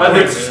where where that I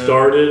think Yeah.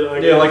 started. I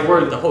yeah, guess. like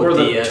where The whole where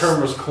the DS.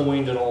 term was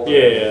coined and all that.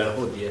 Yeah. The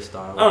whole DS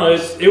style. I don't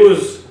know. It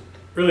was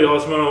really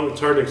awesome. I don't know,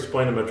 it's hard to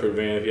explain a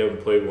Metroidvania if you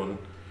haven't played one,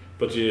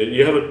 but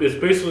you have it's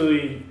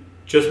basically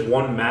just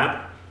one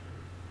map,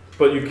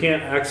 but you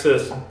can't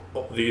access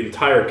the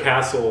entire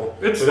castle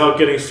without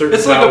getting certain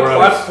It's like a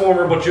power-ups.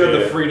 platformer, but you have the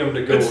Yeah. freedom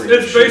to go. It's where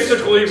you choose.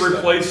 basically So-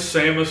 replace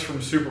Samus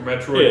from Super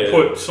Metroid. Yeah.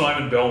 Put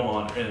Simon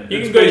Belmont in. You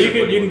It's can go. You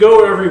basically can go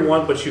wherever you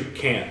want, but you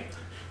can't.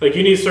 Like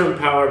you need certain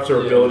power-ups or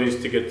Yeah.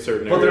 abilities to get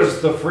certain But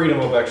areas. there's the freedom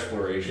of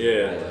exploration.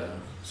 Yeah.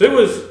 So it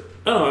was.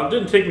 I don't know. It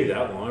didn't take me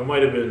that long. It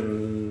might have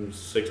been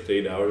 6 to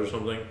 8 hours or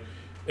something.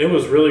 It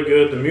was really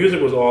good. The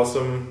music was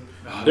awesome.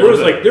 There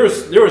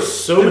was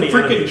so many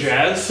freaking enemies.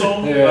 jazz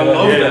song. Yeah. I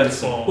love Yeah. that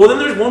song. Well, then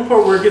there's one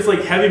part where it gets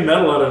like heavy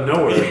metal out of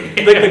nowhere,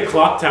 like the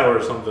clock tower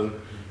or something.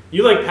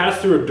 You like pass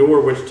through a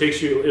door which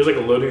takes you. There's like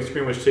a loading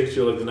screen which takes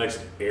you to like the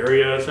next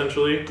area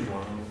essentially,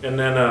 and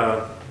then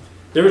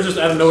there was just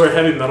out of nowhere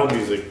heavy metal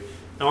music,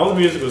 and all the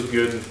music was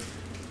good.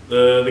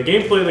 The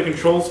gameplay, the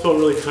controls felt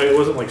really tight. It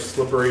wasn't like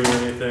slippery or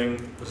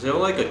anything. Was there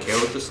like a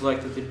character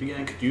select at the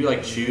beginning? Could you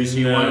like choose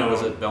who you No. wanted? Or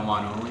was it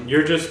Belmont only?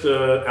 You're just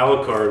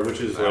Alucard, which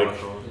is like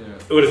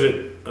what is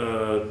it?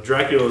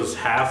 Dracula's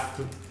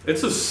half.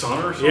 It's his son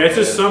or something. Yeah, it's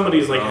just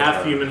somebody's like half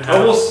Okay. human, I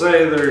will half.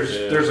 say there's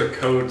Yeah. there's a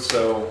code,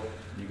 so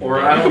or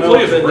You I can don't know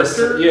play if as in the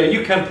Richter? yeah,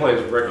 you can play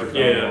as Richter.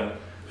 Yeah.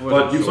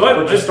 but you So I-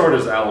 but just start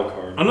as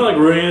Alucard. I'm not like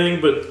ruining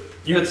anything, but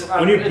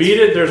when you beat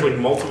it, there's like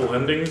multiple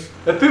endings.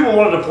 If people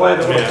wanted to play,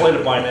 they would have Yeah. played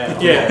it by now.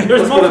 Yeah,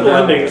 there's Let's put it multiple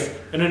that way. endings,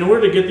 and in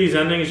order to get these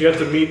endings, you have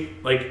to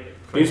meet like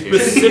these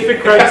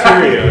specific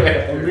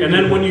criteria. And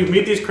then when you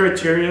meet these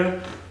criteria,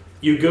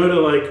 you go to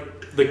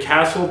like the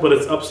castle, but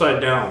it's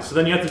upside down. So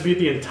then you have to beat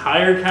the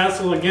entire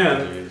castle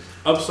again,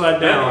 upside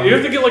down. You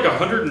have to get like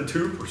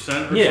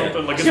 102% or Yeah.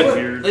 something. Like it's Yeah,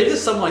 weird. They did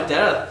something like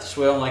that. I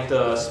swear on like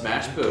the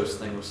Smash Bros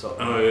thing or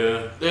something. Oh yeah,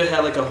 They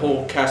had like a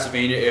whole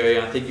Castlevania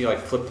area. I think you like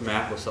flipped the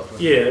map or something.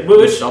 yeah. But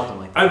Did it's, something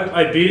like that.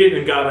 I beat it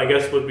and got I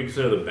guess what would be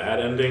considered the bad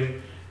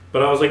ending.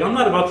 But I was like, I'm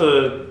not about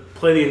to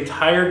play the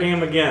entire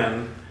game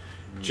again.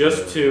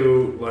 Just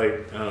to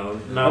like, I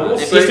don't know, I will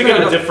not, If just to you get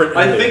got a different.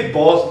 I ending.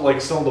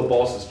 think some of the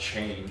bosses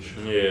change.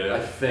 I Yeah.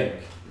 think.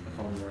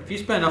 If you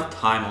spend enough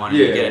time on it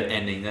Yeah. to get an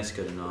ending, that's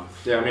good enough.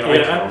 Yeah, I mean,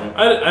 I count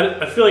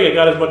it. I feel like I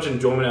got as much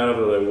enjoyment out of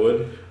it as I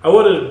would. I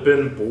would have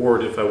been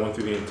bored if I went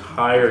through the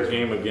entire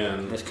game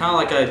again. It's kind of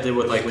like I did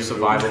with like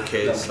Survival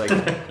Kids. Like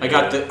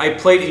I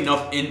played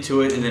enough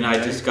into it, and then I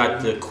just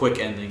got the quick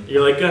ending.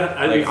 You're like, Like,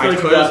 I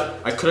feel like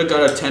I could have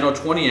got a 10 or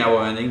 20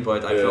 hour ending,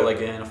 but I Yeah. felt like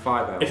getting a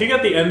 5 hour. if you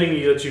got the ending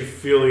that you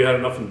feel you had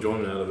enough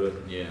enjoyment out of it.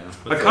 Yeah.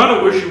 I kind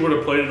of wish you would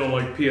have played it on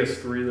like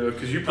PS3 though,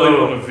 because you played it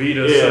on a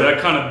Vita, yeah. so that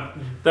kind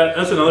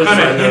That's another of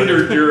side note.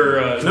 hindered your.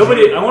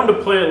 Nobody. I wanted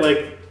to play it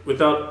like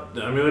without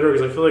the emulator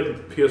because I feel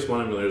like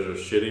PS1 emulators are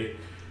shitty.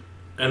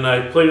 And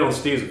I played it on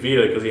Steve's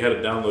Vita because he had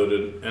it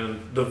downloaded. And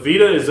the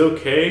Vita is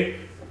okay,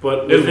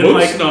 but It within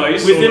looks like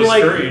nice within on the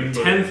like screen,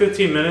 but-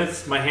 10-15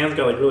 minutes, my hands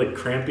got like really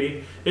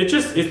crampy.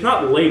 It's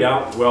not laid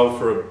out well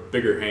for a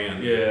bigger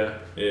hand. Yeah,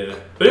 Yeah.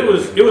 But it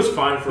was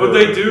fine for. but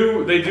they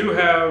do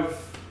have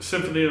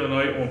Symphony of the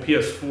Night on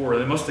PS4.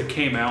 They must have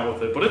came out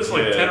with it, but it's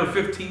like Yeah. 10 or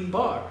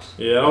 $15.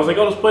 Yeah, and I was like,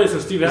 I'll just play it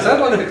since Steve Is has that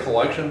it. like the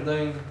collection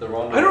thing? The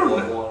Rondo I don't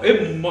Blood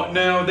know. one?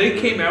 Now they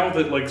came out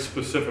with it like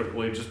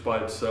specifically just by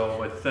itself.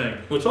 I think.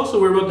 What's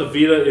also weird about the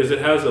Vita is it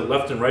has a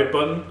left and right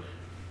button,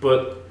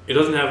 but it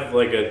doesn't have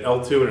like an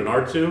L2 and an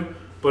R2.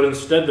 But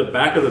instead, the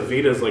back of the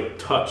Vita is like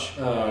touch.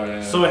 Oh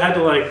yeah. So it had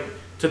to like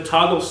to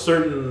toggle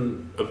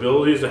certain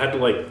abilities. I had to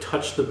like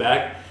touch the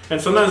back,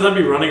 and sometimes I'd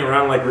be running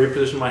around like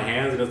reposition my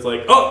hands, and it's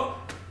like, oh,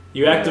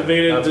 you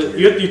activated. that's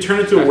You turn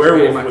into a Activated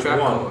werewolf my with track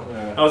one. code.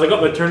 yeah. I was like,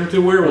 oh, I turned into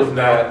a werewolf With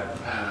now.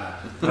 that.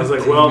 I was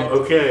like, well,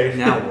 okay.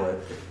 Now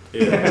what?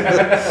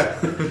 Yeah.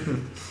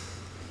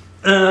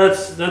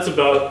 That's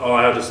about all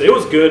I have to say. It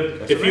was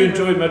good. If you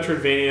enjoyed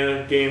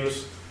Metroidvania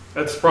games,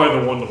 That's probably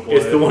the one to play.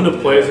 it's the one to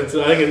play. Since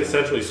I think it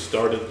essentially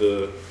started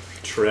the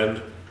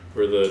trend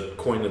or the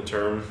coined the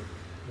term.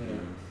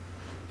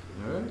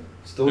 Alright.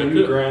 Still Yeah, you,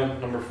 good.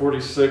 Grant. Number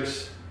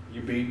 46.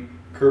 You beat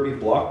Kirby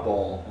Block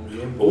Ball on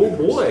Game Boy. Oh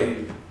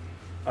boy.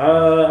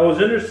 I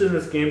was interested in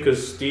this game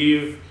because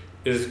Steve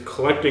is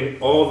collecting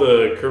all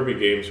the Kirby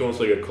games. He wants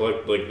like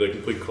the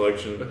complete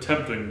collection.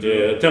 attempting to.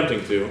 Yeah,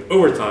 attempting to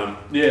over time.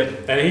 Yeah.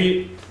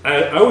 And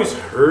I always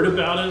heard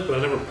about it, but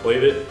I never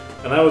played it.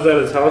 And I was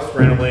at his house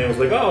randomly and was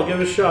like, oh, I'll give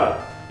it a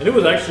shot. And it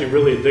was actually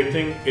really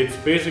addicting. It's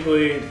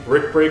basically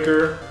Brick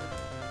Breaker,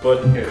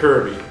 but Yeah.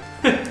 Kirby.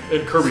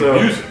 And Kirby So-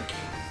 music.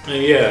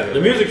 And yeah,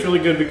 the music's really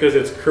good because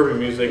it's Kirby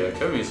music. Yeah,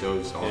 Kirby's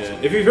always awesome. Yeah.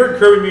 If you've heard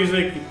Kirby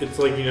music, it's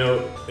like you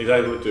know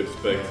exactly what to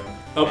expect.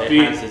 It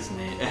Upbeat. has its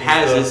name. It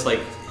has stuff. this like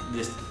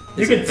this. You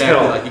this can effect tell.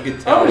 that, like you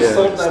could I tell. always it's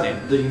thought that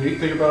standard. the unique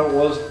thing about it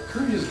was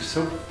Kirby is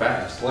so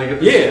fast. Like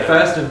it's Yeah.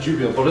 fast and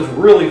jubilant, but it's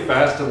really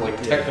fast and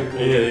like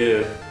technically,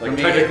 Yeah. like I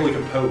mean, technically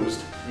composed.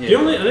 Yeah.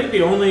 I think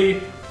the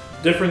only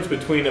difference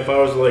between if I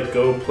was to like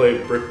go play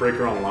Brick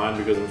Breaker online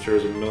because I'm sure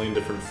there's a million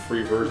different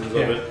free versions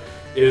Yeah. of it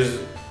is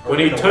when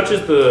he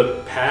touches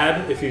the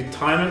pad, if you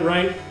time it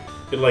right,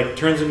 it like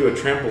turns into a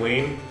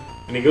trampoline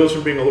and he goes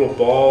from being a little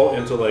ball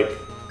into like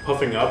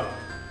puffing up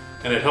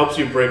and it helps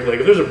you break like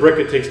if there's a brick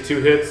it takes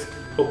 2 hits,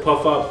 he'll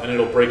puff up and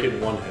it'll break it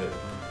in 1 hit.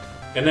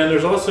 And then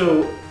there's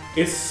also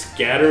it's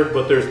scattered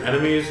but there's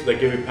enemies that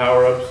give you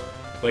power-ups.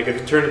 Like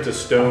if you turn into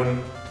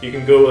stone, you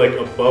can go like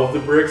above the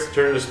bricks,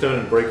 turn into stone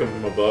and break them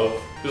from above.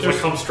 Just like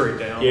come straight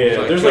down. Yeah, It's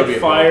like there's Kirby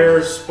like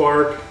fire,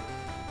 spark,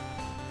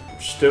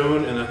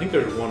 stone, and I think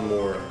there's one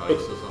more. Ice or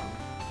something.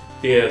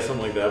 Yeah,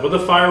 something like that. But the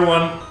fire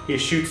one, he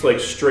shoots like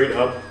straight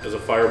up as a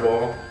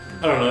fireball.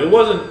 I don't know.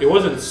 It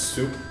wasn't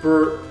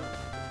super.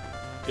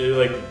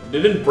 It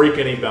didn't break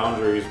any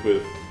boundaries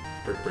with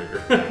Brick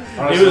Breaker.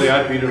 Honestly, was-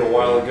 I beat it a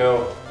while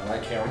ago, and I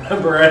can't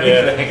remember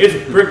anything.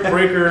 It's Brick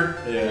Breaker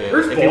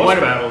There's If you boss want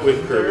to- battles with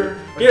isn't Kirby. there?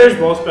 Yeah, there's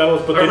boss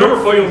battles, but I they remember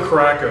don't fighting feel.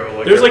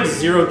 Krakow. There's like every-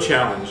 zero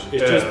challenge.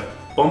 It's Yeah. just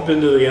bump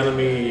into the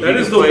enemy. That You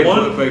is can the play one-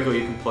 Blue Breaker,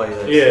 you can play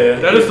this. Yeah.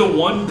 That is the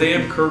one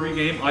damn Kirby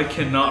game I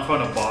cannot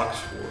find a box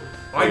for.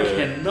 I Yeah.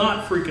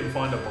 cannot freaking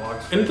find a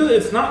box for. And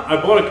it's not. I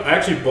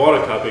actually bought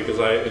a copy because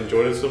I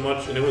enjoyed it so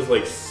much, and it was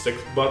like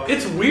 $6.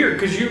 It's weird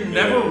because you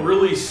never Yeah.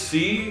 really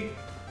see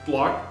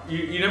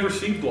you never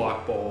see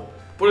Block Ball,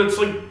 but it's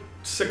like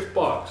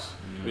 $6.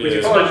 Yeah.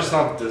 It's probably just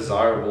not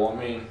desirable. I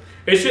mean,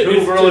 It should. who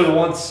it's really just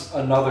wants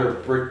another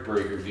Brick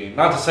Breaker game?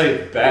 Not to say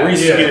it's bad.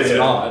 reskin it's it.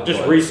 not. Just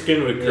but-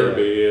 reskin with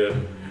Kirby. Yeah.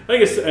 I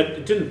guess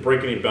it didn't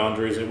break any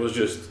boundaries. It was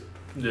just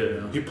Yeah,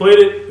 you played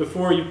it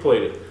before you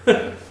played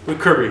it with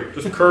Kirby.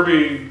 just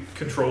Kirby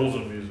controls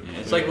and music.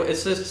 Yeah,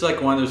 it's just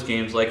like one of those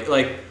games, like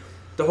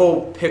the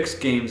whole Pix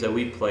games that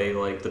we play,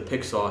 like the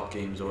Pixar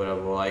games or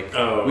whatever. Like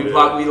Oh, we yeah.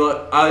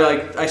 plot,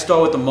 I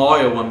started with the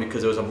Mario one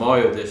because it was a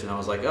Mario edition. I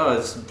was like, oh,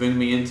 it's bringing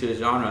me into the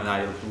genre,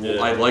 and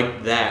Yeah. I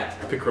liked that.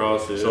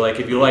 Picross. Yeah. So like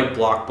if you like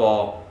Block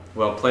Ball,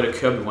 well, play the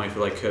Kirby one if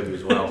you like Kirby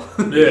as well.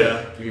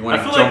 Yeah, If you want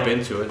I to feel jump like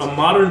into it. a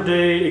modern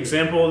day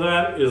example of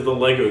that is the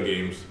Lego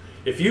games.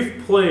 If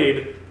you've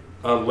played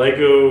a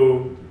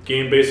Lego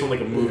game based on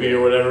like a movie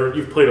or whatever,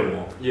 you've played them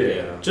all.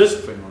 Yeah.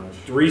 Just pretty much.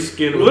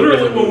 reskin.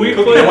 Literally, within the when we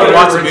movie. played- I want to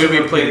watch the Whatever,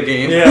 movie, play the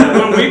game. Yeah.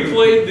 when we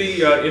played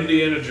the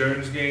Indiana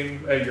Jones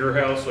game at your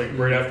house, like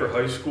right after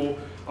high school,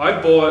 I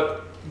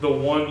bought the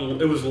one.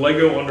 It was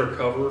Lego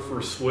Undercover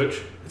for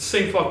Switch. It's the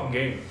same fucking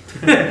game.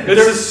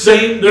 It's the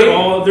same. They're game.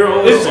 all.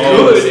 It's all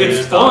good. the same.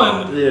 It's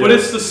fun, Yeah. but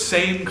it's the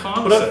same But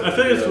concept. I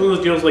feel like it's one of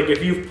those deals. Like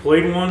if you've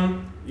played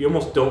one, you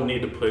almost don't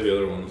need to play the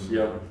other ones.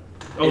 Yeah.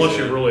 Unless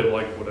you really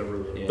like whatever.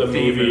 Yeah. The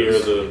theme movie or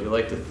is. If you the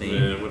like the theme.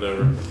 yeah,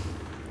 whatever.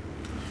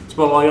 It's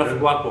about all I got for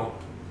Block Ball.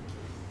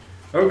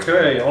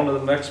 Okay, on to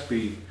the next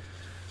beat.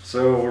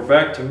 So we're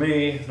back to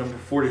me, number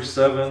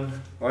 47.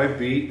 I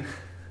beat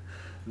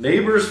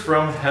Neighbors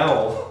from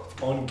Hell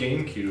on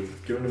GameCube,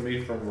 given to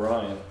me from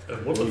Ryan.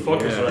 And what the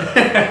fuck is Yeah.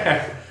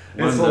 that?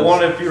 It's the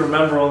one, if you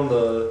remember, on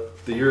the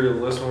year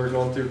list when we were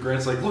going through,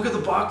 Grant's like, look at the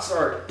box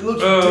art. It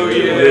looks Oh,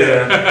 ridiculous.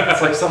 yeah.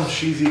 It's like some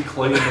cheesy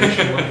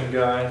claymation looking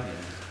guy.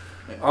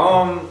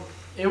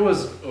 It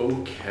was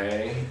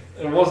okay.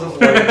 It wasn't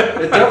like,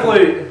 it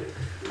definitely,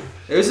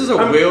 This is a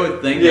I'm-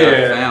 weird thing that I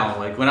yeah. found.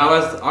 Like when I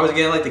was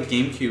getting like the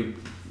GameCube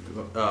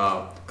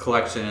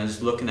collection and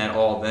just looking at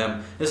all of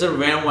them. This is a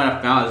random one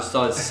I found. I just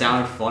thought it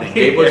sounded funny.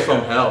 Neighbors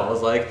from Hell. I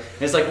was like,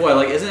 it's like what?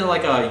 Like isn't it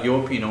like a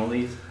European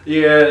only?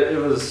 yeah, it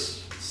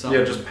was,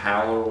 Something? just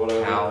PAL or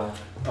whatever. Hell.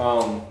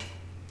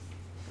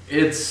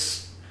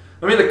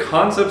 I mean, the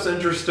concept's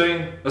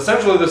interesting.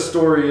 Essentially, the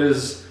story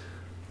is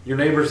your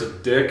neighbor's a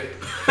dick.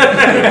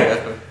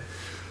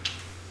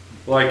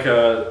 Like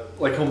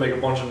he'll make a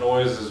bunch of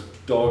noise. His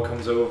dog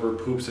comes over,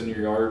 poops in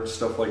your yard,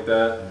 stuff like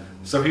that.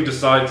 So he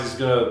decides he's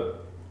gonna.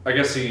 I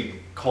guess he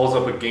calls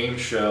up a game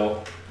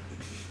show.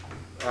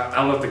 I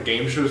don't know if the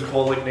game show is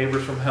called like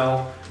Neighbors from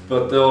Hell,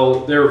 but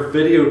they're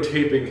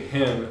videotaping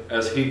him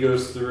as he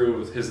goes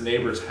through his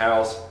neighbor's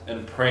house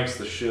and pranks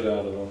the shit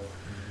out of him.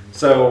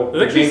 So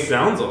It actually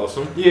sounds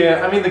awesome.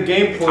 yeah, I mean the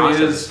gameplay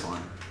Concept is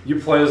fun. you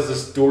play as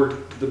this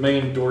the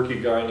main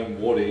dorky guy named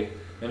Woody,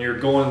 and you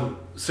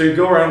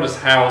go around his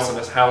house, and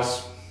his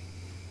house,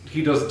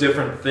 he does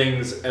different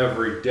things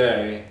every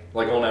day,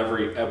 like on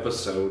every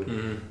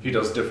episode, he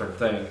does different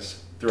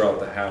things throughout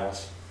the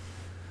house.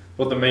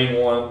 But the main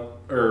one,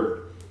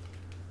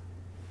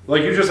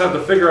 like you just have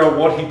to figure out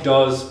what he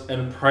does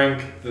and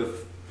prank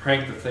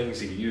the things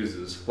he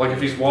uses. Like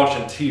if he's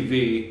watching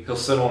TV, he'll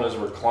sit on his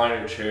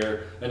recliner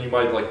chair, and you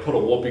might like put a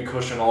whoopee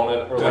cushion on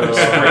it, or like a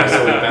spring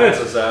so he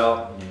bounces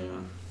out. Yeah.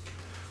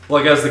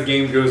 Like as the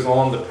game goes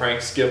on, the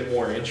pranks get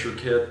more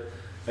intricate,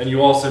 and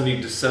you also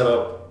need to set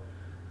up.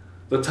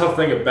 The tough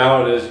thing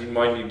about it is you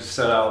might need to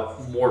set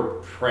out more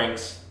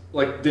pranks.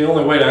 Like the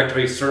only way to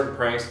activate certain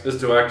pranks is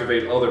to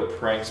activate other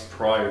pranks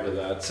prior to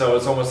that. So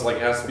it's almost like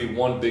it has to be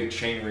one big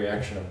chain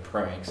reaction of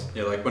pranks.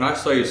 Yeah, like when I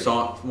saw you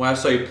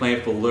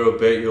playing for a little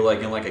bit, you were like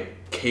in like a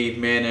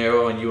caveman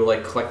era, and you were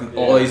like collecting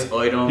all Yeah. these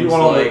items. He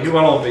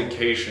went on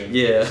vacation.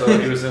 Yeah. So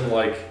he was in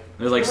like.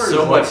 There's like Where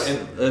so is, much,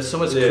 like, there's so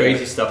much yeah.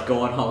 crazy stuff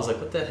going on. I was like,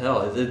 what the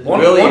hell? Is it One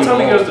really time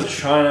he goes evolved? to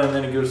China and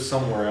then he goes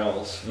somewhere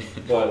else.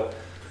 But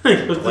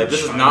Like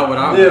this is not what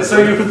I. yeah,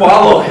 so you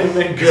follow him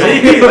and go.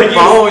 Like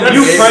following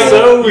you the prank,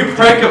 game. you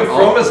prank him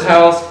from his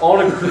house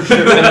on a cruise ship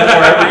and then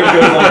wherever he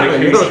goes on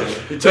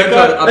vacation. You turn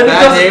a And he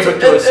bad does- neighbor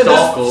to a and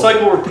stalker. this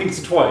cycle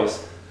repeats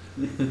twice.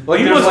 Like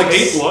He there's must like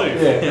hate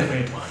life. Yeah.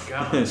 I mean, my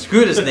God.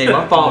 Screw this neighbor.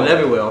 I'm following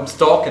everywhere. I'm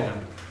stalking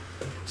him.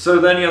 So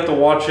then you have to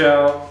watch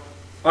out.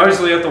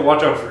 Obviously, you have to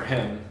watch out for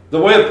him. The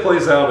way it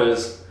plays out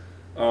is,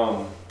 I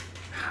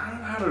don't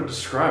know how to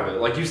describe it.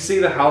 Like you see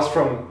the house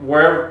from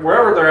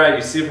wherever they're at.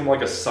 You see it from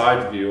like a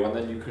side view, and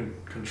then you can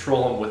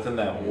control them within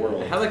that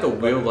world. It had like a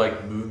weird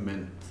like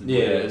movement. Yeah.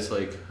 It's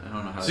like I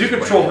don't know how. So you to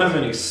control explain him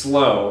and he's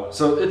slow.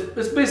 So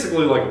it's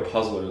basically like a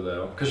puzzler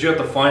though, because you have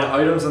to find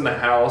items in the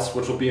house,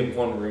 which will be in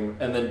one room,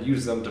 and then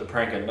use them to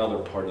prank another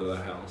part of the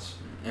house.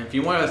 And if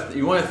you want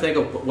to think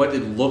of what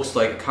it looks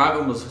like, it kind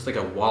of almost looks like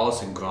a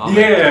Wallace and Gromit.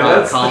 Yeah,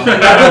 that's comic.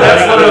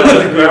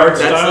 literally the art That's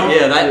style.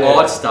 that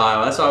art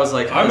style. That's why I was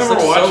like, I this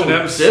remember looks watching so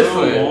them so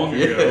different. long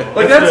ago.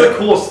 Like that's the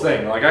coolest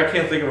thing. Like I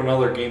can't think of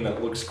another game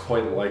that looks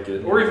quite like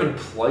it, or even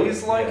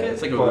plays like it.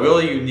 It's like a but-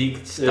 really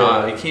unique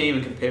style. Yeah. You can't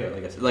even compare it.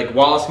 Like I said, like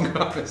Wallace and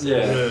Gromit. Yeah,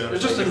 Yeah.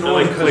 it's just Like,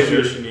 annoying like because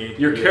claymation-y.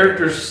 your Yeah.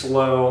 character's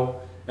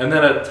slow, and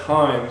then at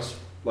times,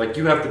 like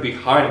you have to be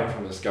hiding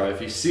from this guy. If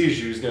he sees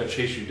you, he's gonna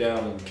chase you down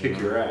and kick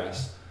your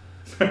ass.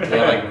 Yeah,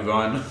 like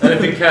run. And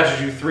if he catches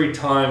you 3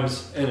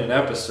 times in an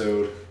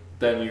episode,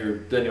 then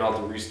you'll have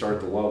to restart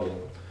the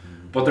level.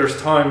 But there's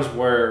times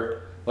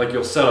where like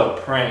you'll set up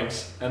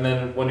pranks, and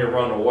then when you're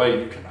running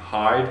away, you can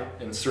hide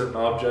in certain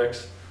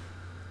objects.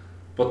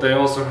 But they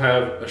also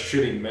have a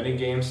shitty mini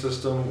game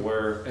system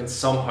where in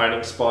some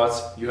hiding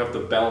spots you have to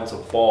balance a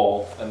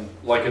ball, and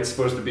like it's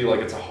supposed to be like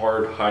it's a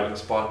hard hiding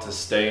spot to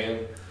stay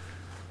in.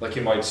 Like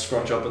you might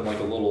scrunch up in like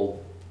a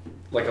little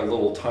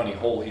tiny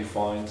hole he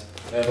finds.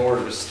 And in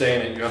order to stay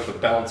in it, you have to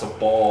balance a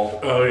ball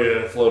Oh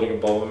yeah. floating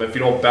above him. If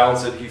you don't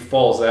balance it, he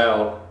falls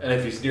out, and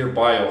if he's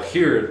nearby, he'll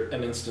hear it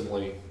and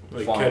instantly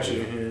Like find catching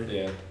you. you.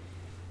 Yeah,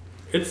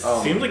 It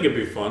Um, seemed like it'd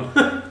be fun.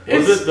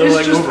 it's though,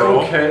 like, just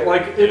overall? okay.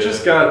 Like it Yeah.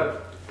 just got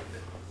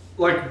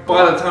like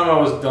by the time I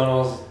was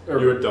done,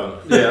 You were done.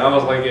 yeah, I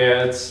was like,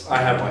 yeah, I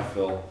have my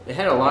fill. It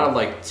had a lot of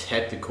like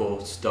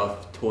technical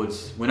stuff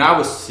towards when I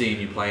was seeing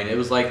you playing. It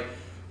was like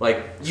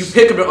you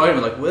pick up an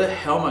item, like where the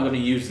hell am I going to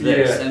use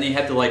this? Yeah. And you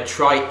have to like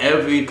try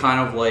every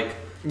kind of like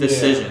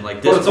decision.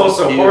 Like this. But it's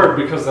also here. hard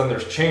because then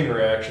there's chain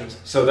reactions.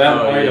 So that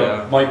Oh, item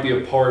yeah. might be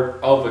a part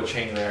of a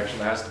chain reaction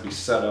that has to be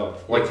set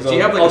up. Like So the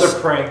you have, like, other a s-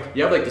 prank.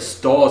 You have like the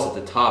stars at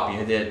the top.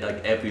 You did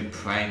like every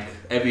prank,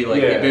 every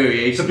like Yeah.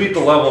 variation. To beat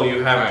the level,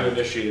 you have to Right.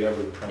 initiate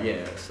every prank.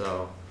 Yeah.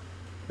 So.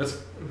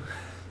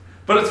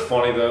 But it's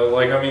funny though.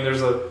 Like I mean,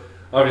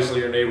 obviously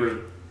your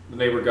the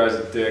neighbor guy's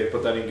a dick,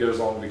 but then he goes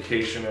on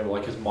vacation and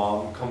like his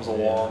mom comes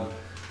along,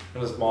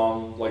 and his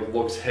mom like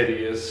looks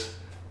hideous,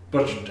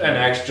 and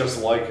acts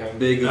just like him.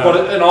 Big.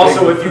 And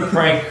also if you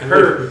prank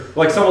her,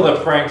 like some of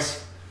the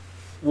pranks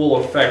will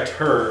affect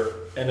her,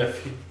 and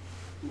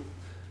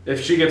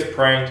if she gets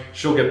pranked,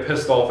 she'll get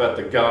pissed off at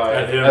the guy,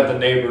 At him. at the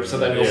neighbor, so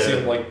then you'll Yeah. see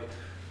him like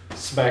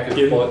smack his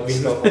Getting butt and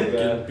stuff like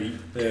that. Getting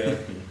beat. Yeah.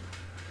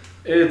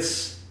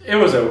 It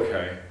was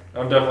okay.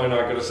 I'm definitely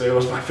not gonna say it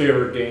was my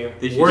favorite game.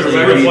 Did Worth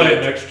We're it. gonna play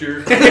it next year.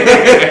 Worth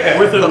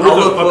it. I'll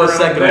look for a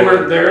second.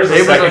 There's a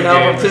Neighbors second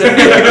are helping game. too.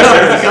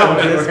 It's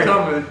coming. It's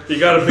coming. You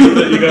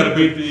gotta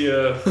beat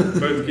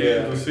both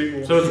Yeah. the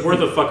sequel. So it's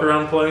worth a fuck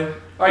around play.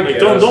 I Like,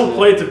 guess. don't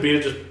play it to beat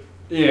it. Just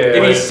Yeah.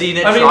 If you've seen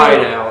it, I mean, try like,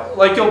 it out.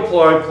 Like you'll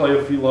play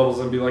a few levels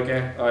and be like,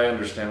 I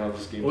understand how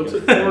this game. What's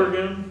goes. it for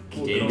again?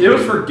 Game. It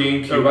was for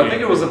GameCube. Oh, I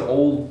think it was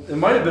it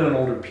might have been an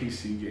older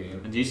PC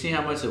game. Do you see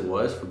how much it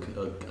was for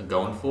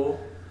going for?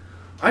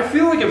 I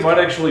feel like it might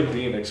actually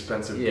be an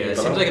expensive Yeah, game. it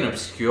but seems I like don't- an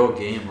obscure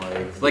game. Like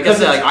I Because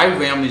said, like it's- I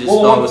randomly just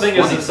Well, thought it one was thing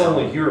funny. is it's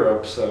only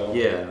Europe, so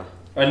Yeah.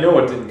 I know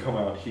it didn't come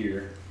out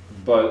here,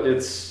 but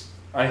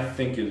I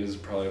think it is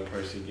probably a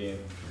pricey game.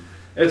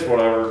 It's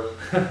whatever.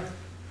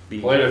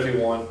 Play it if you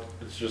want.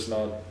 It's just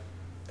not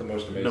the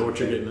most amazing. know what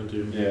you're game.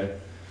 getting into. Yeah.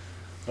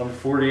 Number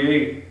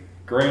 48,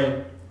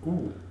 Grant.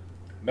 Ooh.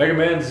 Mega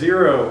Man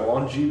Zero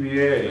on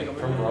GBA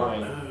from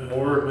Ryan.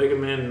 Or Mega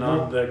Man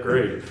not that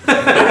great. Oh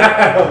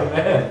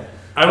man.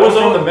 I was was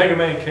on on the Mega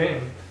Man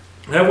King.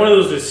 I have one of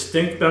those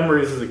distinct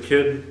memories as a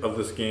kid of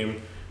this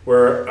game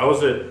where I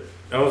was at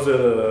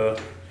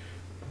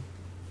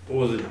what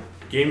was it,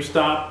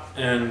 GameStop,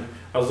 and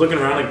I was looking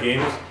around at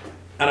games,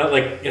 and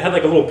it had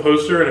like a little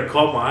poster, and it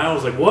caught my eye. I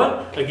was like,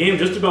 "What? A game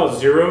just about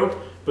Zero?"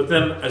 But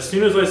then as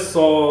soon as I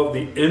saw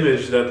the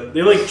image that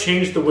they like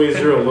changed the way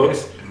Zero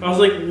looks, I was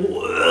like,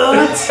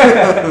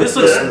 "What? This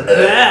looks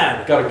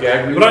bad." Got a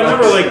gag But I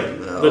remember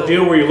reflex. like the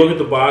deal where you look at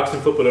the box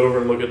and flip it over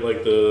and look at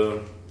like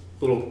the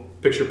little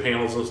picture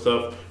panels and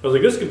stuff. I was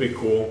like, this could be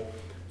cool.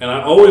 And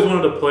I always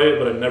wanted to play it,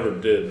 but I never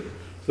did.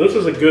 So this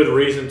was a good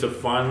reason to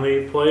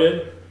finally play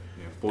it.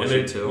 Force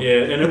And you to.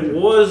 Yeah, and it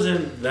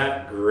wasn't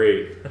that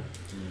great.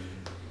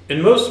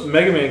 In most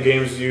Mega Man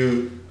games, I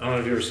don't know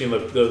if you've ever seen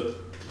the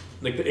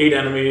 8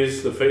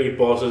 enemies, the 8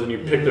 bosses, and you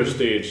pick their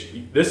stage.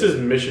 This is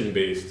mission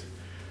based.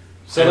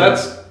 So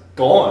that's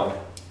gone.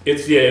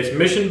 It's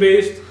mission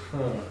based. Huh.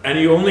 And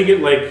you only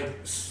get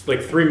like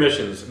 3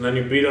 missions, and then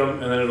you beat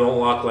them, and then it'll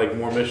unlock like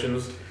more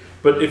missions.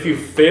 But if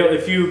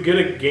you get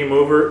a game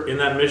over in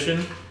that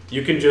mission,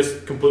 you can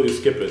just completely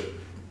skip it,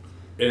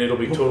 and it'll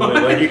be totally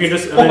like you can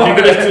just and then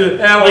you can just do,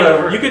 Yeah,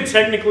 whatever. like, you could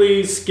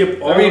technically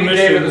skip all I mean, the you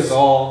gave it missions his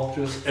all.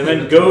 Just and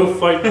then go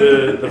fight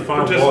the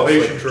final boss.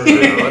 Participation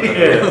Like, trophy.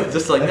 yeah.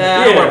 Just like, nah,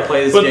 I don't want to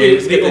play this but game.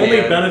 the Skip to only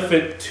end.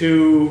 benefit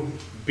to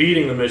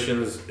beating the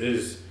missions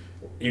is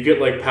you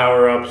get like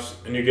power ups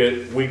and you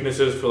get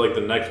weaknesses for like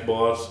the next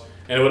boss,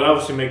 and it would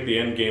obviously make the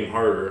end game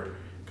harder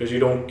because you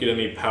don't get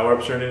any power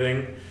ups or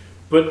anything.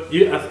 But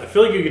I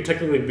feel like you could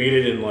technically beat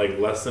it in like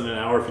less than an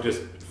hour if you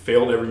just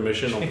failed every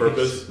mission on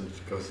purpose.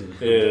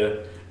 Yeah,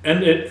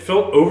 and it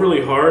felt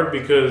overly hard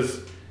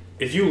because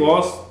if you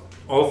lost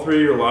all 3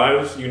 of your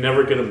lives, you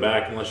never get them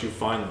back unless you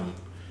find them.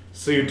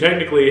 So you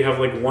technically have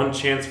like 1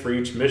 chance for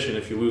each mission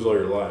if you lose all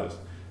your lives,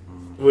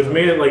 which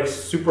made it like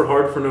super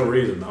hard for no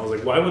reason. I was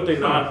like, why would they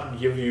not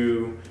give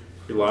you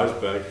your lives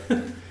back?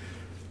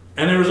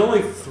 And there was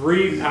only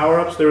 3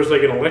 power-ups. There was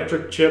like an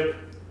electric chip,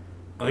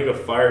 I think a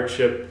fire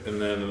chip,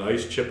 and then an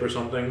ice chip or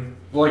something.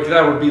 Like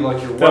that would be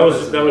like your That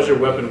weapons. was your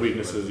weapon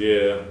weaknesses,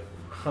 yeah.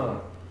 Huh.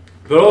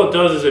 But all it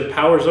does is it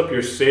powers up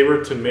your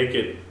saber to make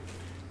it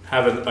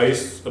have an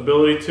ice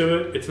ability to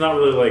it. It's not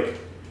really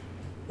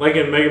like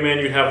in Mega Man,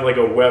 you have like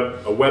a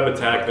web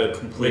attack that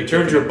Complete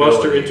turns your different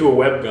Buster ability. into a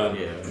web gun.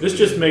 Yeah. This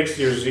just makes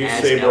your Z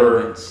Adds Saber.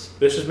 elements.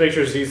 This just makes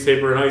your Z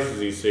Saber an ice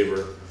Z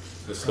Saber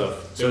and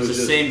stuff. So It it's was the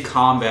just- same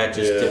combat,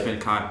 just Yeah. different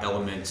kind of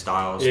element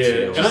styles. Yeah. Too.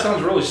 It just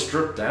sounds really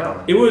stripped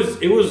down. It was.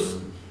 I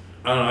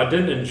don't know. I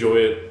didn't enjoy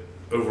it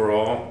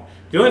overall.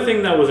 The only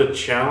thing that was a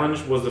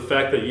challenge was the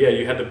fact that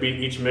you had to beat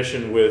each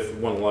mission with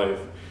 1 life,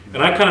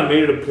 and I kind of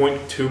made it a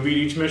point to beat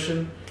each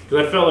mission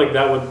because I felt like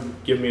that would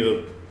give me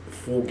the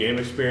full game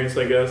experience,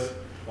 I guess.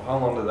 Well, how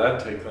long did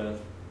that take then?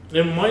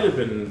 It might have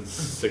been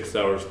 6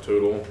 hours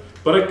total,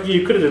 but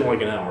you could have done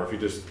like an hour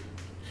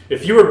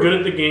if you were good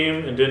at the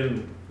game and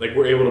didn't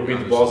were able to beat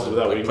the bosses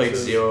without like played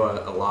weaknesses.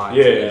 Zero a lot.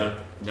 Yeah.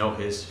 Know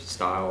his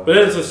style. But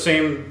it's the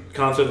same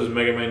concept as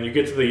Mega Man. You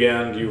get to the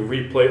end, you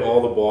replay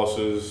all the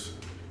bosses,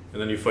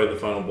 and then you fight the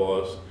final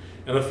boss.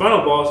 And the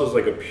final boss is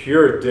like a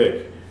pure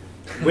dick.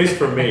 At least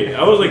for me.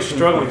 I was like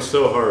struggling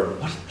so hard.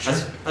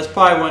 That's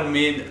probably when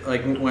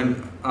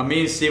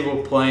me and Steve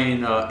were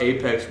playing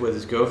Apex with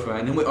his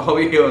girlfriend, and all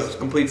we hear was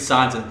complete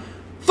silence and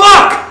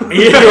fuck.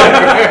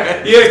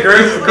 Yeah. Yeah,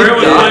 Graham was Got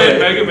playing it.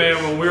 Mega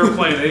Man when we were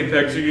playing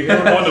Apex. You could hear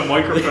him on the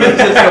microphone in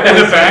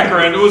the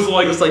background. It was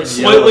like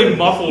slightly yelling.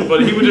 muffled,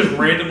 but he would just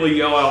randomly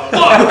yell out,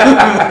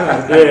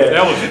 "Fuck!" Yeah.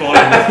 That was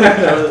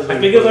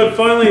fun. Because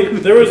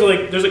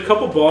there's a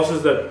couple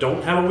bosses that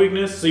don't have a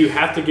weakness, so you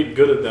have to get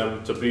good at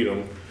them to beat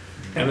them.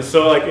 And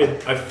so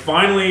I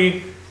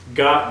finally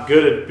got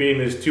good at beating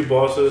these 2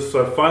 bosses,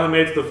 so I finally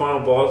made it to the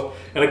final boss,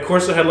 and of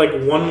course I had like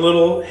 1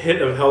 little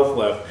hit of health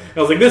left. I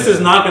was like, this is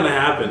not going to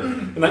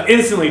happen, and I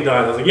instantly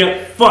died. I was like,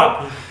 yeah,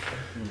 fuck.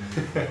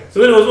 So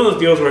then it was one of those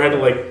deals where I had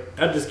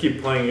to just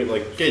keep playing it,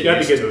 like Get you had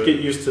used to to it. get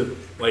used to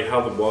like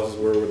how the bosses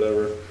were or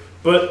whatever.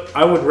 But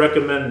I would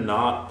recommend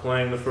not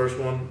playing the first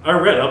one. I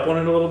read up on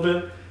it a little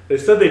bit. They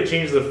said they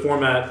changed the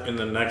format in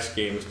the next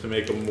games to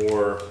make them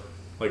more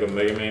like a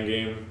Mega Man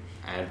game.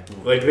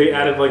 Like they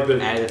added like the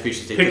Added the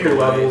features they pick took your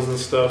away. levels and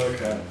stuff.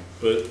 Okay.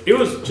 But it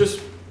was just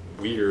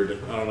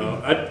weird. I don't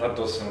know. That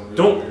does sound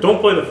really weird. Don't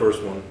play the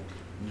first one.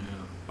 Yeah.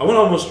 I want to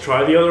almost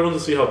try the other ones to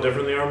see how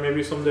different they are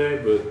maybe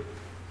someday. But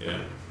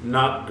yeah,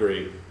 not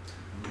great.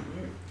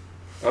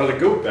 To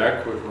go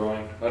back quick,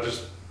 Ryan, I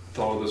just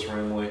thought of this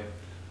randomly.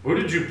 Who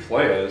did you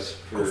play as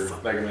for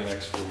Mega Man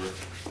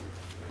X4?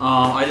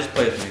 I just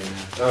played Mega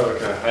Man. Oh,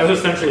 okay. That's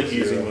essentially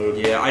easy mode.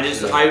 Yeah,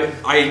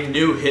 I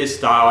knew his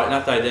style.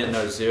 Not that I didn't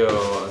know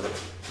Zero.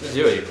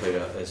 Zero you played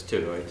as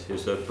too, right?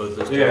 So both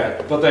those two.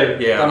 Yeah, but they.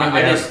 Yeah, I mean,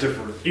 I they just- have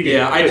different. You can-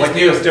 Yeah, I Like just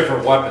he knew. has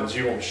different weapons.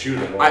 You won't shoot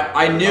it.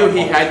 I knew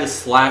he had the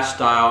slash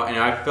style, and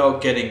I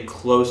felt getting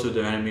closer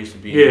to enemies to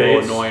be Yeah, more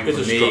it's- annoying it's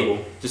for a me.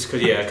 struggle. Just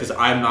because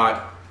I'm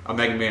not a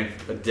Mega Man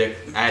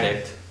addict.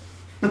 Addict.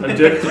 Mega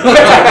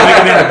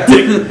Man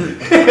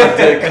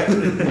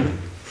dick.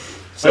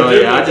 So I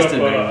did yeah, I look just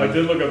up, didn't. I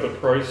did look up the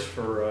price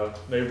for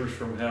Neighbors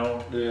from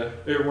Hell. Yeah.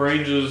 It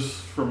ranges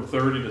from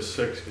 30 to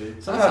 60,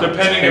 not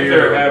depending if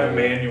they have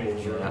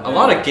manuals or A not.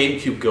 lot of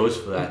GameCube goes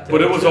for that.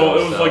 But it was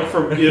so- like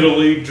from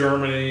Italy,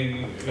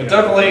 Germany. It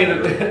definitely,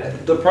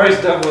 the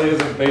price definitely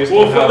isn't based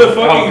Well, on how, the how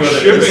fucking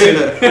good it is.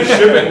 shipping, the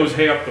shipping was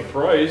half the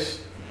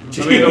price.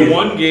 I mean, the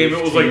one game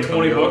it was like 15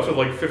 $20 from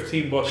with like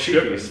 $15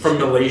 shipping. From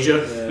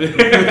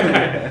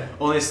Malaysia.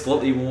 Only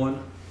slightly worn,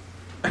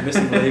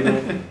 missing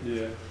label.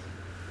 Yeah.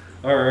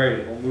 All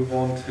right, we'll move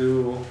on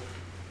to.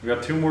 We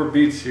got 2 more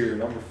beats here.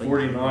 Number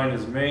 49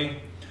 is me.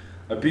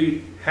 I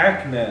beat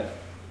Hacknet.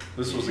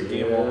 This was a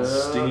game on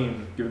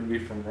Steam given to me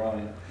from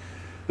Ryan.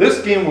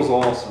 This game was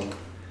awesome.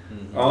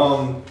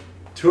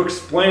 To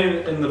explain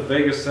it in the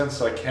vaguest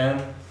sense I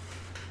can,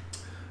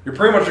 you're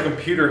pretty much a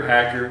computer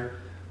hacker,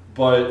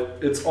 but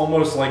it's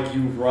almost like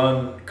you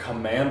run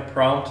command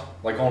prompt,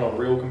 like on a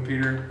real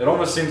computer. It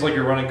almost seems like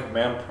you're running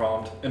command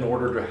prompt in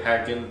order to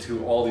hack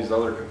into all these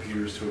other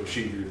computers to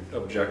achieve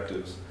your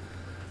objectives.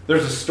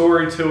 There's a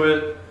story to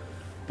it,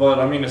 but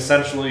I mean,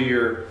 essentially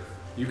you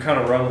kind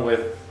of run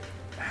with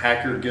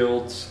hacker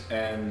guilds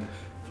and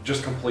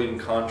just completing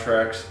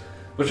contracts.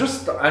 But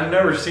I've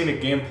never seen a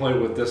gameplay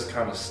with this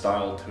kind of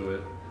style to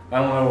it. I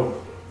don't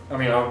know. I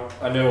mean,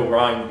 I know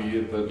Ryan beat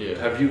it, but Yeah.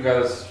 have you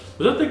guys?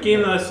 Was that the game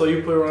that I saw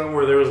you play around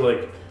where there was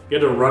like you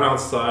had to run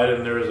outside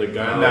and there was a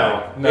guy?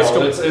 No, It's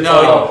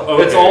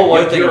okay. all You're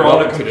like thinking you're on a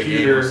welcome to the game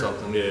or computer.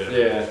 something. Yeah.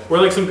 Yeah.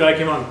 Where like some guy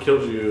came out and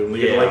killed you and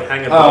you had to Yeah. like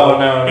hang a Oh, doll.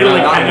 no, You had to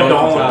like no, hang a not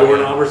doll on welcome a to-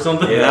 doorknob or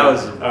something. Yeah, that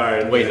was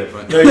Alright. way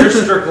different. No, you're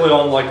strictly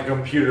on like a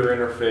computer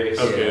interface.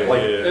 Okay,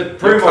 Like yeah. it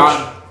pretty You're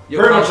much.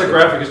 you're Pretty much the constantly-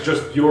 graphic is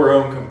just your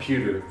own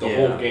computer, the Yeah.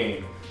 whole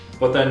game.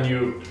 But then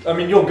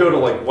you'll go to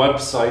like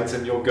websites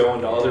and you'll go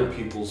into other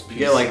people's PCs. You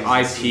get like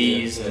and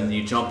see IPs it, and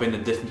you jump into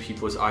different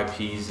people's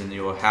IPs and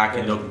you'll hack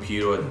into a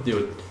computer,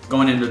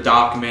 going into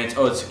documents,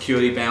 oh, it's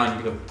security bound,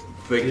 you can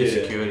break the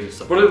security and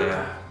stuff But like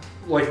that.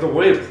 like the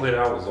way it played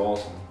out was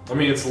awesome. I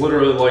mean, it's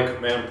literally like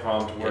command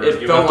prompt where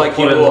It you felt have to like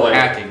put you in, were like,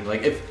 hacking.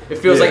 Like it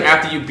feels like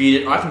after you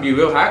beat it, I can be a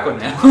real hacker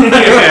now.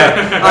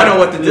 Yeah. I know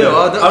what to do.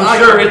 I'm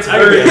sure it's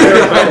very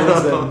bare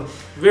bones and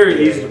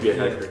Very easy to be a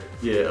hacker.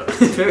 Yeah,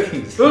 very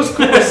easy. it was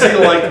cool to see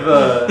like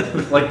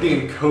the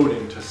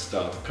encoding to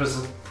stuff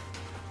because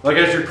like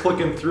as you're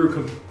clicking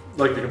through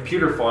like the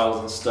computer files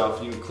and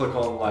stuff, you can click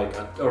on like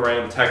a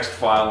random text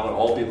file and it'll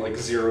all be like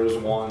zeros,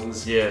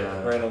 ones,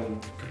 Yeah. random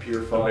computer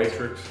The files.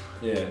 Matrix.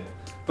 Yeah,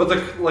 but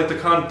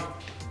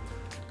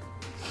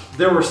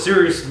there were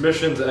serious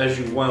missions as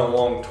you went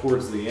along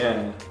towards the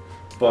end,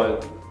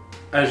 but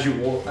as you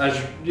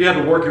had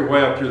to work your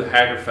way up through the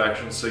hacker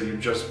faction, so you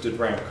just did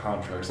random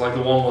contracts. Like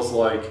the one was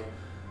like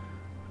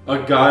a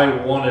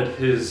guy wanted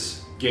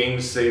his game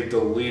save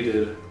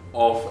deleted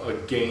off a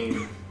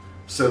game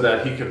so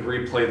that he could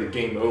replay the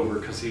game over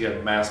because he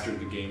had mastered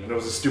the game. And it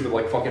was a stupid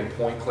like fucking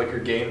point clicker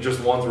game,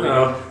 just ones where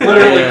you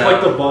literally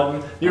click the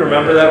button. You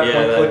remember that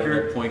point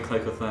clicker? That point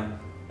clicker thing.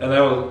 And that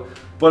was,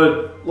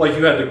 like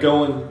you had to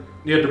go and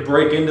you had to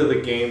break into the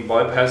game,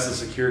 bypass the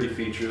security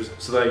features,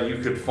 so that you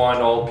could find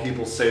all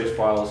people's save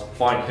files,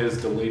 find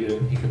his deleted,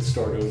 and he could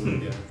start over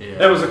again. Yeah.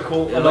 That was a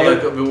cool. Yeah,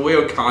 like a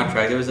weird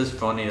contract. It was just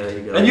funny that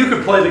you go. And you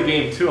could play the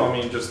game too. I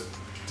mean, just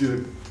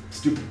do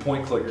stupid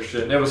point clicker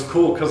shit. And it was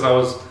cool because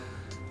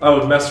I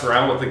would mess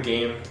around with the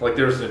game. Like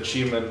there was an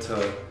achievement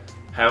to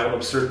have an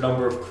absurd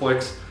number of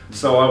clicks.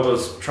 So I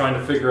was trying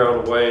to figure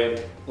out a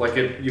way, like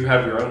you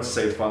have your own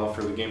save file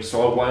for the game.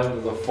 So I went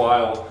into the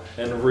file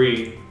and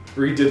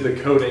redid the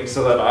coding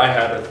so that I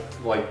had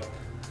like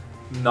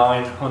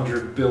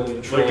 900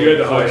 billion trillion. Like you had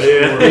the high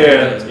score.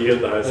 Yeah. You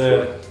had the high score.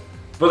 Yeah.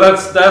 But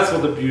that's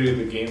what the beauty of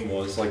the game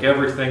was. Like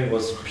everything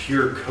was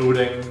pure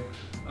coding,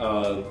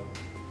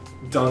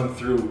 done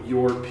through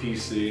your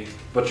PC,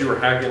 but you were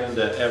hacking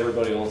into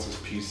everybody else's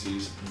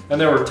PCs. And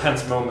there were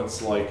tense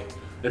moments, like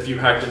if you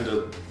hacked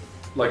into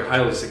like a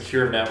highly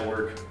secure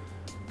network,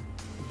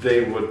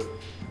 there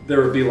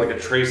would be like a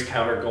trace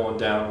counter going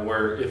down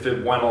where if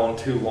it went on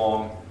too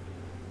long,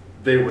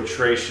 they would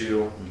trace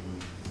you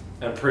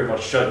and pretty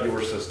much shut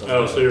your system Oh,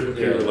 down. so your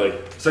computer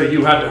So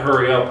you had to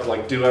hurry up,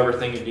 like do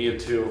everything you needed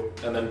to,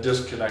 and then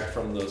disconnect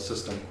from the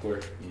system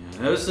quick. Yeah,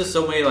 there was just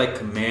so many like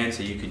commands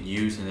that you could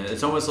use in it.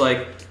 It's almost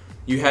like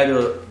you had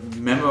to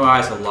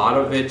memorize a lot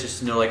of it just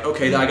to know, like,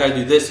 okay, I gotta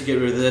do this to get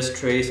rid of this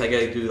trace. I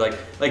gotta do like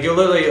you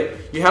literally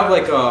you have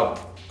like a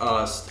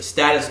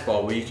status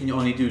bar where you can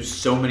only do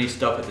so many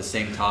stuff at the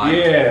same time.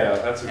 Yeah,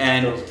 that's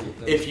And that was a cool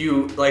thing. if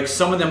you like,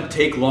 some of them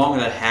take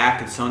longer to hack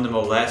and some of them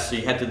are less, so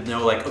you had to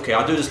know like, okay,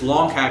 I'll do this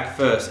long hack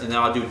first, and then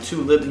I'll do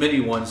two mini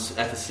ones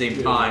at the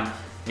same time.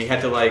 And you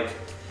had to like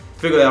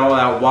figure that all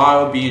out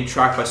while being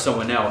tracked by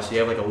someone else. You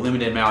have like a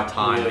limited amount of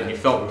time, and you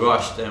felt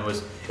rushed, and it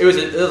was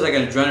like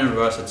an adrenaline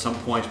rush at some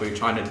points where you're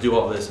trying to do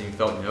all this and you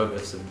felt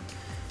nervous. And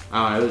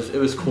I don't know, it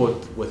was cool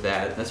with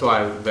that. That's why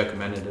I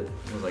recommended it.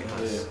 It was like, oh,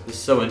 this is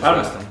so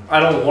interesting.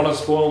 I don't want to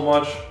spoil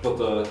much, but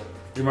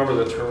you remember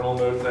the terminal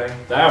mode thing?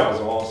 That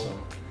was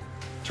awesome.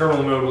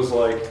 Terminal mode was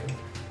like,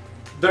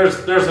 there's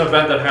an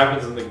event that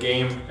happens in the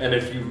game, and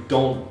if you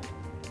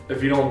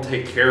don't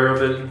take care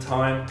of it in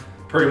time,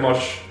 pretty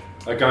much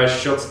a guy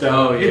shuts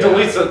down. Oh, He yeah.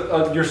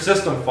 deletes your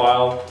system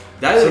file,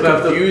 That so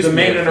that confused the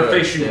main me at interface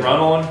first, you yeah. run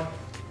on,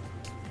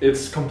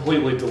 it's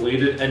completely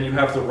deleted, and you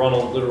have to run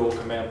on literal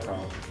command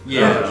prompt.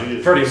 Yeah. Oh,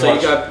 geez. Pretty So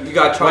much. you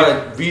got to try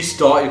to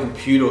restart your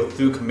computer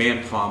through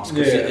command prompts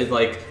because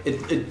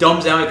it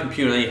dumbs down your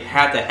computer and you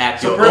have to hack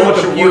So your pretty own much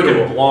you're computer.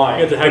 working blind.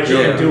 You have to hack but you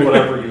your can own do computer.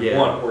 whatever you Yeah.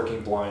 want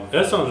working blind.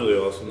 That sounds really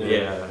awesome.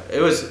 Yeah,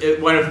 it was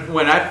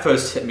when that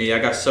first hit me, I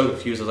got so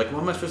confused. I was like,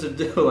 "What am I supposed to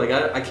do? Like,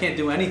 I can't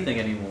do anything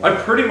anymore." I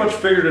pretty much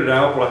figured it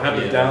out, but I had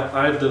to Yeah.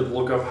 I had to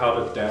look up how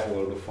to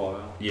download the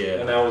file. Yeah.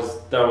 And that was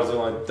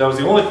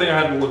the only thing I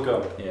had to look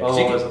up. Yeah,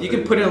 'cause you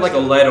can put in like a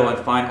letter and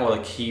find all the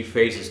key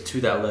phrases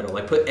to that letter.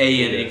 Like put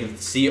A in it, you can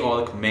see all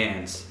the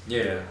commands.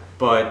 Yeah.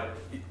 But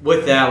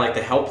with that, like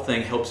the help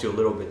thing helps you a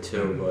little bit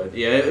too. But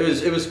yeah,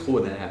 it was cool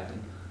when that happened.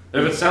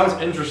 If it sounds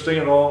interesting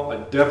at all, I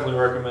definitely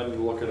recommend you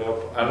look it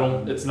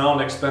up. It's not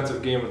an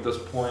expensive game at this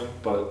point,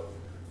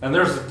 and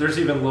there's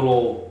even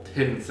little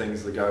hidden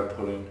things the guy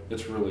put in.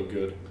 It's really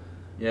good.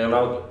 Yeah.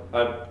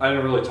 I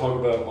didn't really talk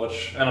about it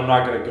much, and I'm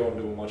not going to go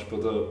into it much,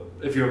 but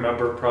if you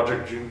remember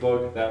Project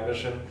Junebug, that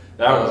mission,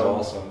 that was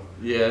awesome.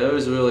 Yeah, that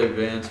was really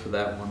advanced for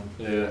that one.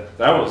 Yeah,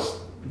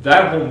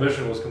 that whole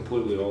mission was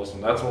completely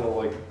awesome. That's one of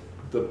like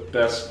the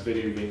best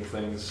video game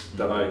things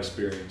that I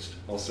experienced.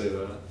 I'll say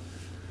that.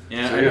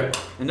 Yeah, So, yeah.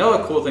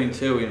 Another cool thing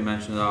too you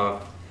mentioned,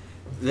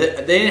 they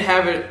didn't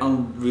have it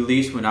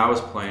released when I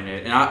was playing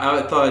it, and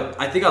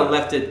I think I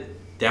left it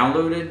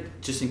downloaded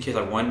just in case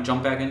I wanted to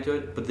jump back into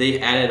it. But they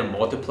added a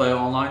multiplayer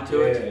online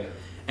to it,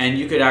 and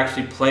you could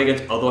actually play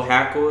against other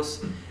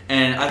hackers.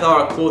 And I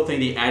thought a cool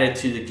thing they added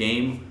to the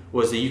game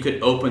was that you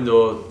could open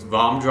the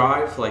ROM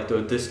drive, like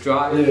the disk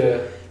drive. Yeah.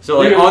 So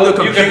like on the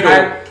You can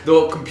computer,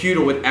 the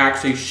computer would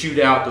actually shoot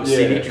out those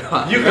CD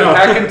drives. You can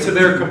hack into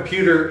their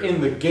computer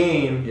in the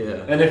game,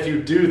 Yeah. and if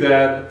you do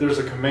that, there's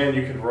a command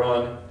you can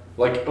run,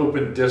 like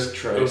open disk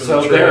tray. Open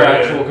so the tray, their yeah.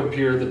 actual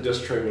computer, the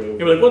disk tray would open.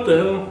 You're like, what the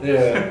hell?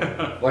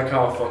 Yeah, like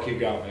how fuck you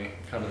got me,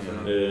 kind of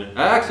thing. Yeah.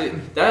 That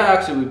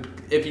actually, would,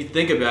 if you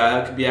think about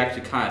it, it could be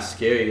actually kind of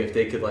scary if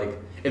they could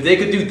if they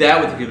could do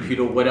that with the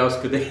computer. What else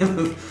could they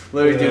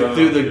literally do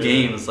through the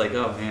game? It's like,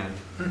 oh man,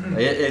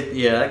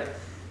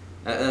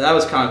 that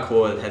was kind of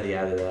cool. It had the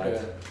added that.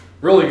 Yeah.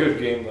 Really good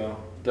game though.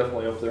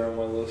 Definitely up there on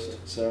my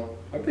list. So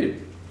I beat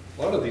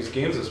a lot of these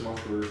games this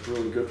month were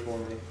really good for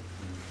me.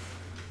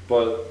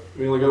 But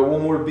we only got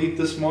one more beat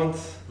this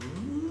month.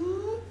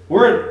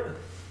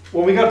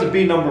 When we got to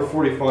beat number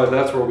 45,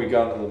 that's where we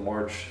got into the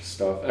March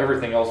stuff.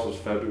 Everything else was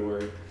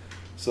February.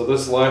 So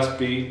this last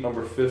beat,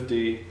 number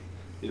 50,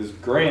 is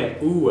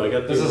Grant. Ooh, I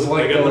got This is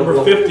like I got the,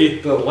 number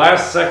 50. the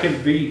last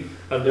second beat.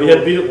 We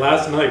had beat it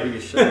last night.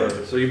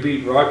 So you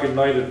beat Rocket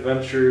Knight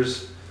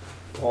Adventures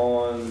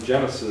on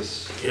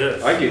Genesis.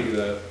 Yes. I gave you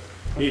that.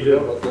 You I did.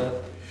 forgot about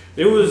that.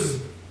 It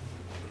was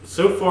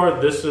so far.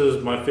 This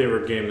is my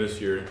favorite game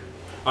this year.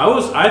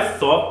 I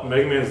thought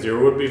Mega Man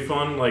Zero would be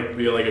fun,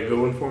 be like a good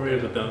one for me,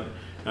 but then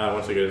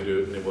once I got to do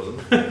it, it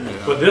wasn't.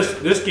 But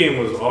this game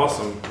was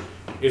awesome.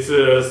 It's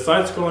a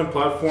side-scrolling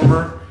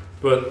platformer,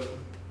 but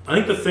I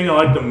think the thing I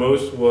liked the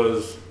most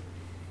was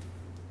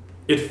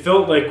it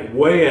felt like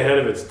way ahead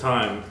of its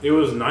time. It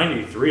was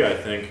 93, I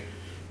think,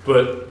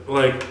 but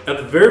like at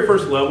the very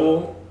first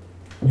level,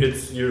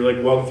 you're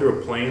like walking through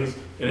a plains,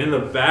 and in the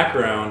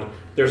background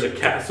there's a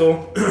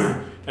castle,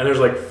 and there's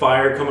like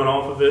fire coming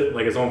off of it,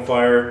 like it's on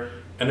fire,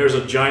 and there's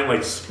a giant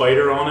like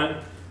spider on it,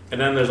 and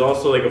then there's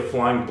also like a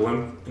flying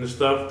blimp and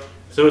stuff.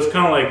 So it's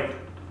kind of like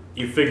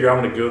you figure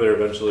I'm gonna go there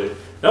eventually.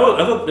 I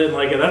thought that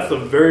that's the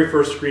very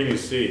first screen you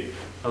see.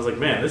 I was like,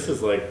 man, this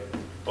is like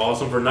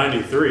awesome for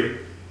 93.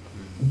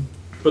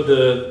 But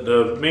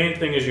the main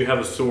thing is you have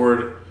a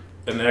sword,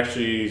 and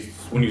actually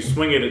when you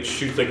swing it, it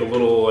shoots like a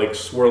little like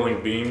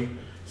swirling beam.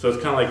 So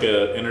it's kind of like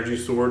an energy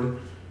sword.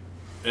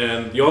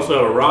 And you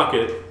also have a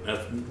rocket.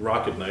 That's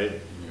Rocket Knight.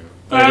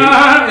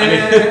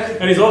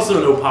 And he's also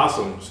an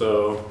opossum.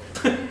 So,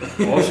 but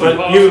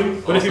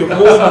if you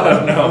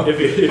hold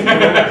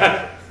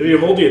if you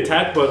hold the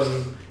attack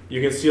button,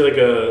 you can see like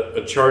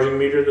a charging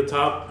meter at the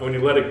top. And when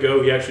you let it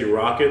go, he actually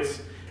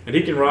rockets, and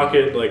he can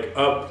rocket like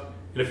up.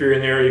 And if you're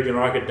in there, you can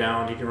rocket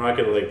down. You can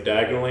rocket like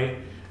diagonally.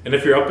 And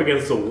if you're up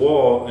against the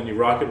wall and you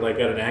rocket like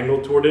at an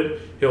angle toward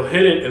it, he'll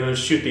hit it and then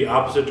shoot the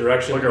opposite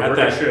direction Like a at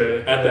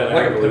ricochet. that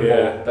Like angle. a Yeah.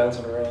 pinball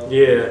bouncing around.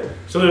 Yeah.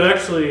 So there's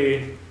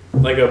actually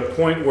like a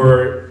point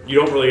where you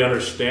don't really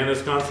understand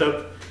this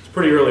concept. It's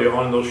pretty early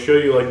on, and they'll show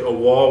you like a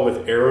wall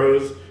with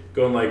arrows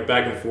going like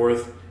back and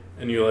forth,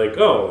 and you're like,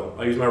 oh,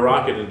 I use my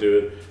rocket and do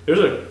it. There's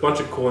a bunch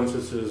of cool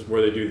instances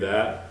where they do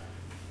that,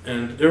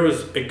 and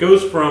it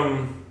goes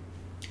from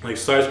like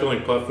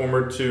side-scrolling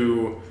platformer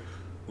to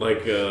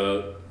like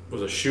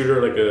was a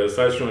shooter, like a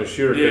side-scrolling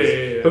shooter.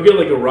 Yeah. He'll get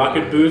like a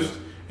rocket boost,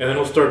 and then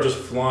he'll start just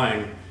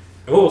flying.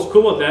 And what was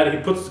cool about that, he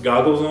puts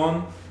goggles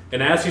on,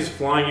 and as he's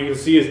flying, you can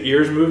see his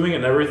ears moving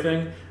and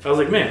everything. I was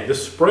like, man, the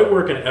sprite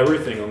work and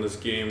everything on this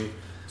game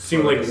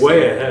seemed like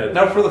way ahead.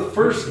 Now for the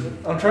first,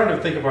 I'm trying to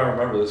think if I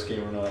remember this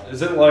game or not.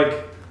 Is it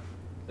like,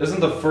 isn't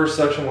the first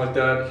section like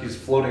that? He's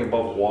floating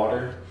above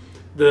water.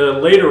 The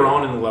later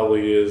on in the level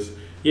he is,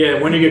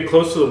 yeah. When you get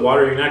close to the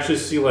water, you can actually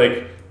see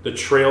like the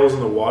trails in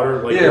the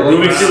water, like you're like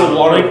moving you see the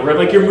water ripple.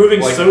 like you're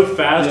moving Like, so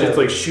fast, yeah. it's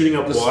like shooting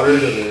up The water.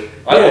 speed of it.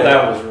 I thought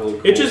that was really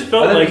cool. It just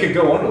felt and then like you could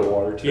go under the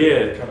water too.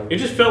 yeah. Kind of, It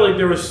just felt like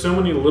there was so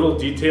many little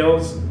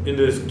details in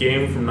this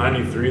game from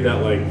 '93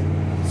 that like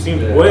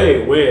seemed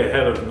way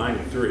ahead of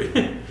 '93.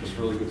 just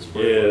really good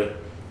sport. Yeah,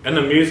 and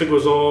the music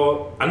was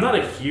all. I'm not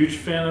a huge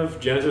fan of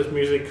Genesis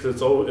music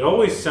because it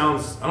always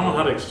sounds. I don't know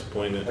how to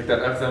explain it. Like that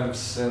FM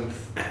synth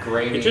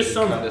grainy. It just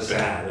sounds kind of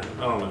bad.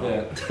 I don't know.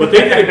 Yeah. But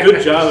they did a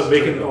good job of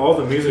making all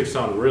the music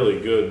sound really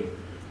good.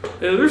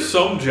 Yeah, there's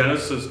some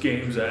Genesis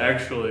games that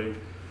actually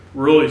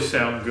really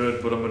sound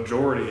good, but a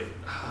majority,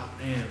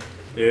 man.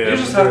 Yeah, You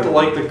just have to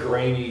like the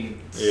grainy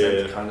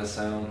synth Yeah. kind of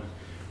sound.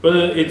 But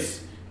It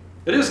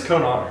is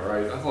Konami,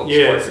 right? I thought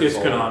Yeah, Spark it's was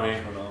all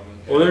Konami.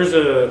 Konami. well, there's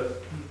a.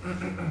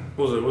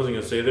 What was I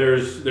gonna say?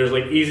 There's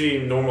like easy,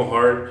 normal,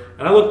 hard,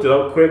 and I looked it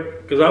up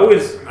quick because I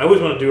always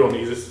want to do it on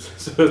easy,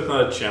 so it's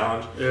not a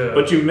challenge. Yeah.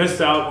 But you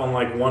miss out on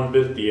like one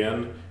bit at the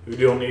end if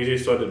you do it on easy,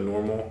 so I did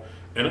normal.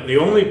 And the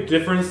only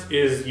difference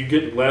is you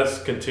get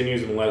less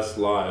continues and less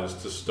lives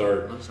to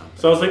start.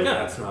 So I was like,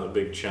 that's not a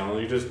big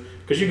challenge. You just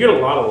because you get a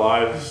lot of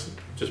lives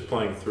just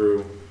playing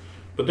through.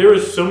 But there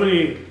was so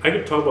many. I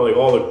could talk about like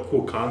all the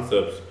cool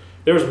concepts.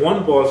 There was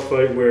one boss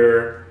fight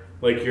where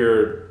like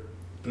your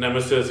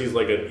nemesis, he's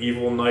like an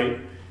evil knight.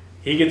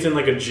 He gets in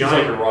like a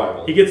giant. He's like a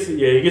rival. He gets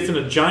in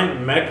a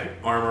giant mech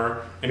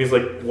armor, and he's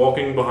like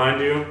walking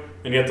behind you,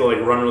 and you have to like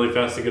run really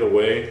fast to get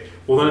away.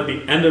 Well, then at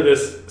the end of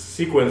this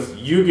sequence,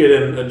 you get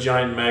in a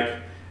giant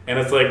mech, and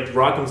it's like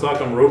Rock'em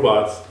Sock'em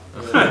robots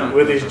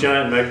with these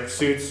giant mech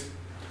suits.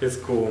 It's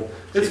cool.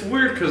 It's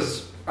weird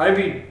because I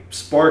beat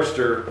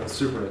Sparkster on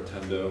Super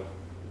Nintendo,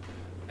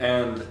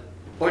 and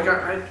like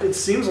it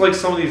seems like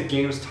some of these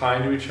games tie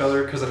into each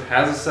other because it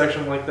has a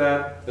section like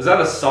that. Is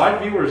that a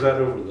side view or is that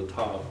over the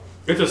top?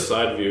 It's a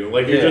side view.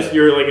 Like Yeah.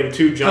 you're like in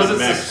two giant 'Cause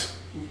mechs.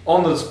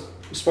 On the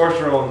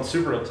Sparkster on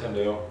Super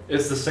Nintendo,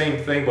 it's the same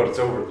thing, but it's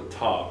over the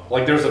top.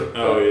 Like there's a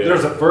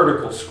there's a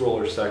vertical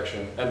scroller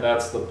section, and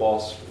that's the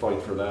boss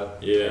fight for that.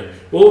 Yeah.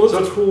 Well, what's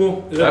So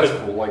cool is that That's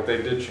cool. Like they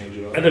did change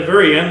it up. at the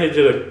very end, they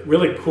did a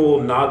really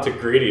cool nod to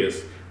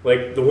Gradius.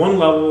 Like the one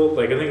level,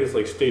 like I think it's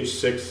like stage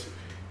 6,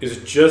 is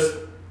just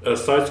a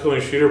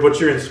side-scrolling shooter, but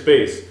you're in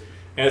space,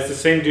 and it's the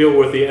same deal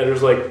with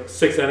there's like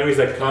 6 enemies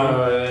that come,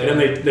 and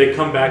then they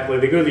come back.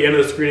 Like they go to the end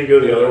of the screen and go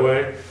the other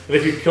way, and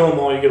if you kill them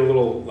all, you get a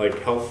little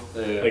like health,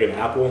 like an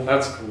apple.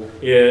 That's cool.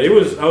 Yeah, it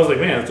was. I was like,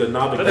 man, it's a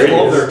nod to They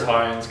love Gradius. their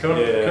tie-ins.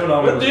 Yeah. Konami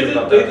But was they good did,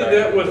 about they that did back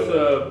that in the with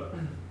day.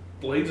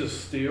 Blades of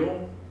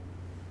Steel.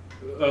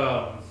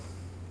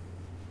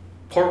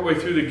 Partway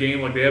through the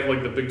game, like they have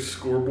like the big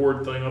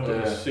scoreboard thing up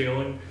in the Yeah.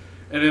 ceiling,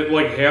 and at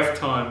like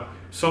halftime,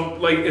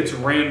 it's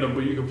random,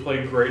 but you can play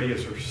Gradius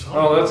or something.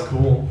 Oh, that's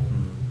cool.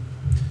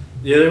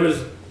 Yeah, it was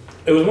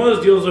one of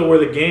those deals though where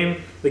the game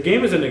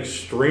isn't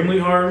extremely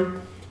hard,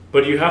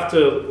 but you have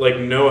to like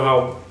know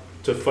how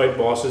to fight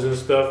bosses and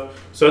stuff.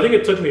 So I think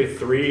it took me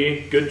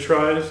 3 good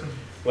tries.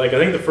 Like I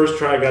think the first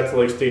try I got to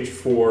like stage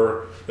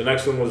 4, the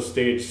next one was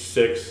stage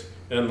 6,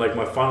 and like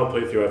my final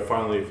playthrough I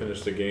finally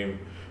finished the game.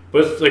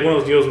 But it's like one of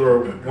those deals where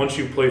once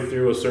you play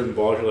through a certain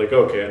boss, you're like,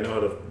 okay, I know how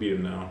to beat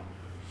him now.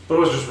 But it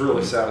was just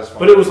really satisfying.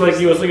 But it was like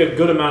a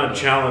good amount of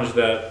challenge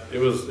that it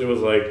was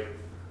like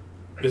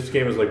this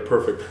game is like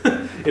perfect.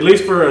 At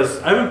least for us,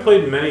 I haven't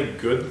played many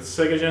good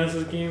Sega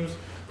Genesis games,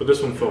 but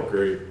this one felt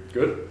great.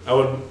 Good. I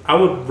would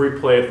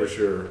replay it for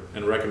sure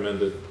and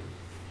recommend it.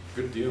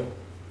 Good deal.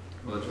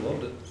 Glad you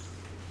loved it.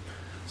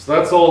 So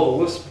that's all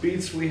the list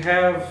beats we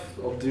have.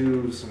 I'll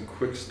do some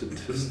quick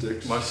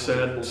statistics. My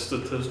sad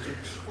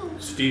statistics.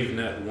 Steve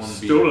Net 1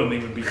 Still don't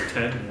even beat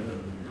 10 yet.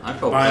 I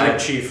felt Fine, bad.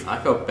 Chief. I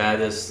felt bad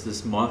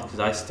this month because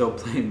I still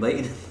playing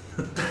Layton.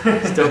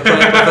 Still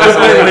playing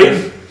Professor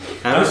Layton.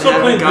 I'm still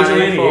playing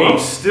Vigilante I'm 8.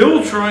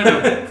 still trying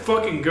to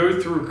fucking go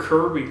through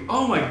Kirby.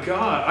 Oh my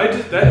god!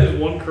 That is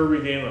one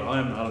Kirby game that I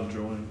am not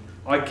enjoying.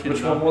 I cannot.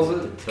 Which one was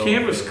it?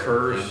 Canvas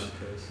Curse.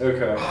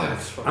 Okay. Oh,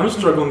 it's fucking I'm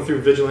struggling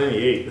through Vigilante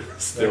 8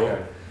 still.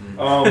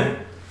 Okay.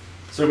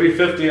 So we beat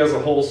 50 as a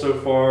whole so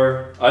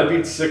far. I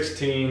beat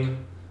 16.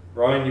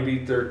 Ryan, you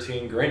beat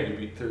 13. Grant, you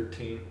beat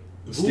 13.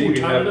 Steve,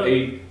 you tied have it up.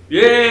 8.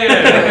 Yeah, You're not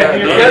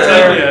getting done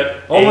there.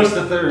 yet. Almost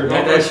a third.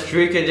 That, that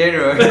streak in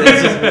January.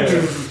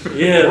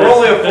 Yeah, We're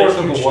only a that's fourth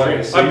of the huge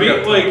way. streak. So I you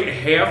beat got like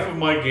half of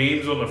my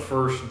games on the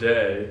first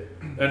day,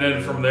 and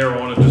then from there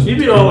on it just. You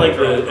beat all like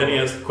the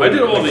NES. I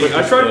did all quick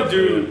I tried to stuff,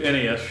 do yeah.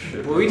 NES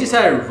shit. Well, we just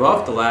had it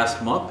rough the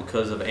last month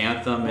because of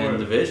Anthem and Right.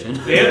 Division.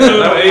 Anthem, I knew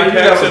that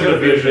Apex, was and gonna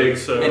be a Division. big-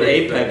 So And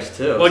Apex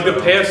too. like the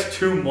so. past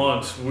 2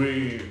 months,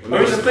 we. I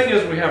mean, the thing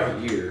is, we have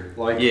a year.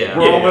 Like, Yeah.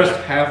 we're Yeah. almost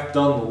half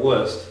done the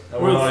list.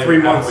 And We're not 3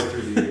 even months. halfway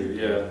through the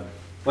year. Yeah.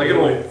 Like We're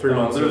it'll. like 3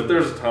 months in.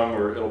 There's a time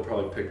where it'll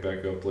probably pick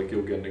back up. Like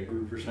you'll get in a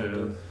group or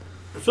something.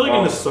 I feel like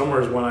in the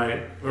summers when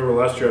I remember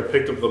last year I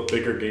picked up the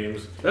bigger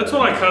games. That's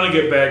when I kind of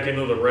get back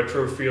into the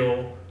retro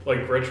feel,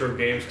 like retro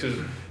games, because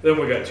then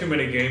we got too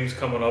many games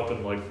coming up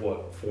in like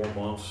what 4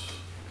 months,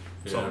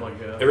 something Yeah. like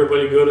that.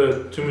 Everybody go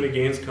to Too Many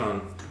Games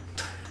Con.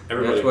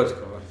 Everybody. That's what's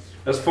called.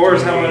 As far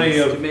as how many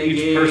of Too many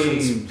each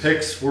person's games.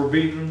 picks were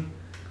beaten,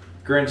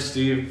 Grant,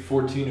 Steve,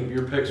 14 of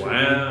your picks were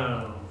beaten.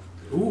 Wow.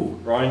 Ooh.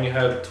 Ryan, you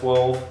had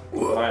 12.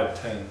 I had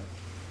 10.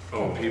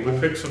 Oh, We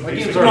picked some My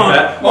decent games aren't Come on.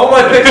 bad. All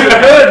my picks are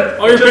good.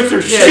 All your picks are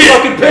Yeah, shit.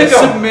 fucking pick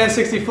 'em. Superman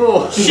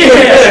 64.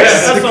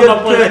 Yes, that's Good what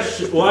I'm playing.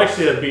 pick. Well,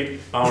 actually, I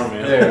beat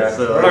Bomberman. Yeah,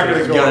 So, we're not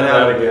going to go got on out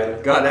that of again.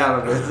 it. Got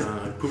out of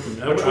it.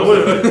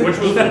 Pooping. Which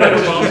was the better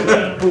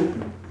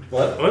Bomberman?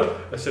 What?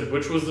 I said,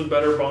 which was the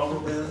better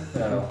Bomberman?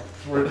 No.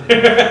 We're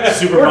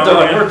Super done.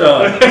 Bomberman. We're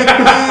done.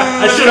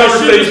 I should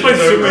have just played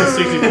Superman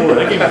 64.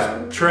 That game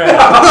was trash.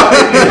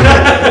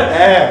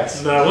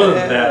 Ass. No, it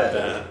wasn't that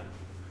bad.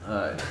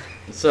 Alright.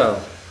 So,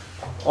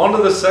 On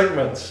to the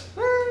segments.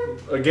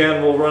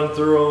 Again, we'll run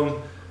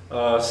through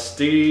them.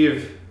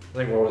 Steve, I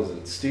think what was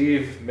it?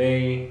 Steve,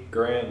 me,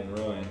 Grant, and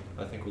Ryan.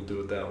 I think we'll do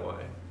it that way.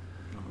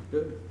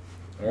 good.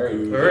 All right. All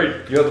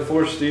right. You have the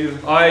floor,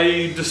 Steve.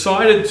 I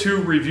decided to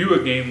review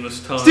a game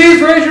this time.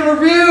 Steve's Raging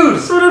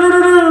Reviews!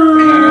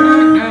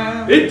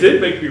 It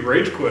did make me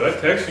rage quit. I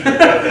texted you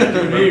about that. Do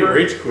you Me remember?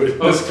 rage quit.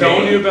 I was This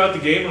telling game? you about the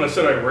game and I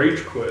said I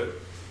rage quit.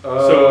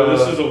 So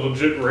this is a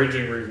legit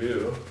raging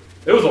review.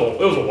 It was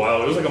a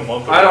while. It was like a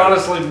month ago. I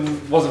honestly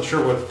wasn't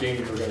sure what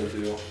game you were going to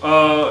do.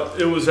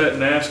 It was at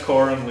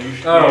NASCAR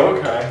Unleashed. Oh,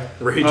 game. okay.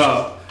 Rage.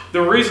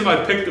 The reason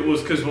I picked it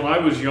was because when I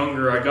was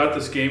younger, I got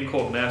this game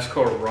called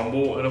NASCAR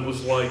Rumble, and it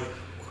was like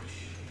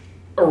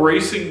a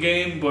racing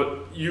game,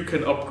 but you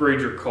can upgrade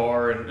your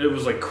car, and it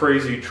was like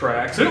crazy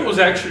tracks, and it was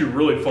actually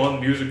really fun.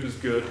 Music was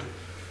good,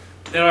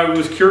 and I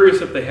was curious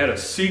if they had a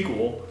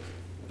sequel.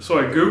 so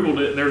I googled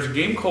it, and there's a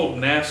game called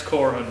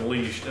NASCAR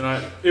Unleashed,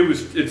 and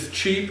it's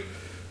cheap,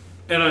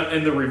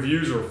 and the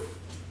reviews are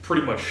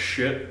pretty much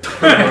shit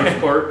for the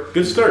most part.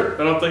 Good start.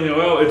 And I'm thinking,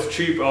 well, it's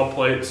cheap, I'll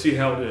play it, see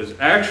how it is.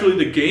 Actually,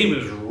 the game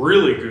is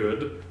really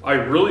good. I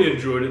really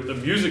enjoyed it. The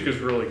music is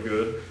really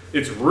good.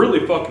 It's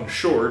really fucking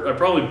short. I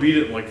probably beat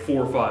it in like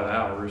 4 or 5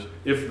 hours,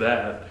 if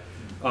that.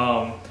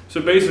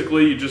 So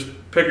basically, you just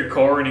pick a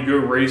car and you go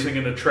racing,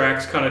 and the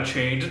tracks kind of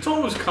change. It's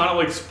almost kind of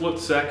like Split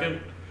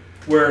Second,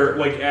 where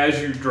like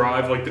as you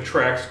drive, like the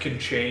tracks can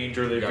change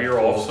or they veer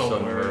off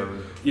somewhere.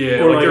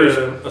 Yeah, or like there's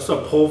there's a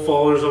pole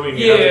fall or something.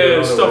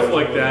 yeah, stuff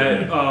like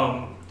that.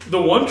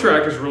 The one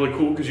track is really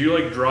cool because you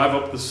like drive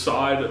up the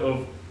side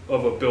of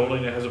a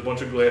building that has a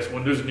bunch of glass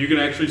windows, and you can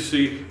actually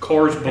see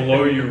cars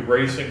below you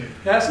racing,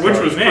 NASCAR. which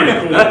was pretty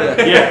cool.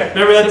 Yeah,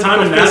 remember that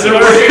time in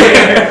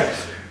NASCAR?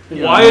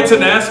 Why it's a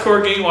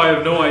NASCAR game, I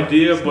have no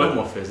idea. But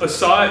normal physics.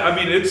 aside, I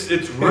mean, it's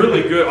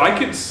really good. I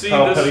could see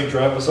How this. Petty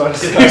drive beside a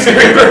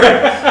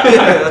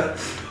skyscraper.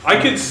 I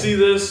could see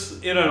this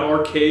in an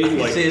arcade, You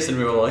like see this in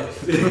real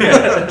life.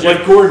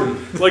 Like Gordon.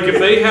 like if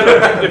they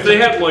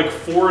had like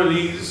 4 of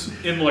these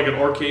in like an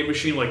arcade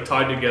machine, like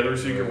tied together,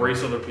 so you could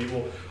race other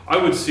people. I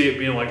would see it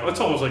being like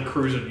it's almost like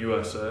Cruising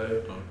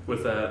USA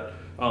with that.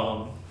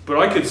 But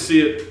I could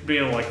see it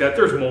being like that.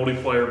 There's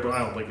multiplayer, but I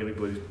don't think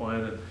anybody's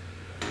playing it.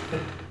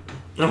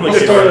 We'll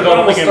start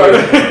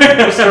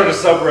a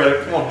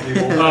subreddit. Come on,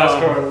 people.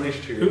 NASCAR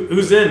Unleashed here.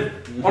 Who's in?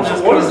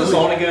 What is this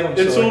on again? I'm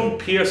It's sorry. on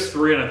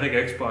PS3 and I think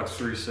Xbox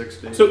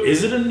 360. So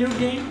is it a new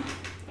game?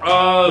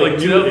 Like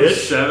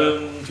new-ish?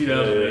 2007,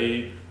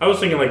 2008. I was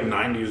thinking like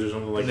 90s or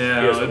something like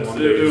No, PS1 it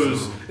days.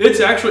 was. It's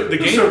actually the The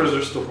game. servers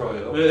are still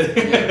probably up.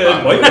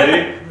 It might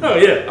be. Oh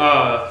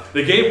yeah.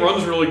 The game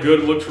runs really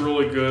good, looks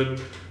really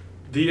good.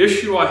 The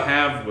issue I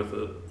have with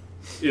it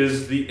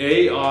is the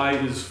AI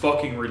is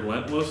fucking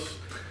relentless,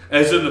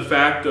 as in the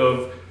fact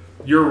of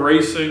you're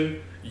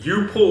racing,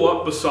 you pull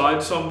up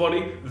beside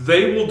somebody,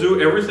 they will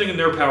do everything in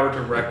their power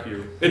to wreck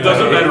you. It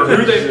doesn't matter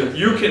who they.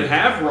 You can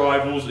have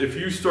rivals if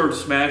you start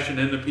smashing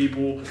into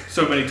people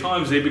so many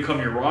times, they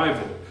become your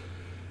rival.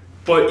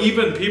 But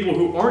even people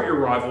who aren't your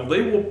rival,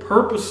 they will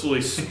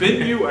purposely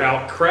spin you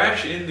out,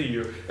 crash into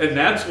you, and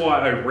that's why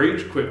I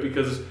rage quit,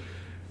 because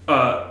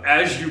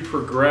as you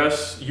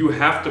progress, you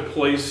have to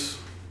place,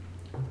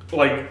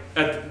 like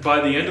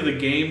by the end of the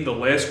game, the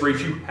last race,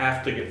 you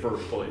have to get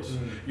first place.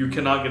 You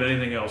cannot get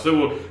anything else.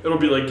 It'll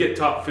be like get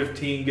top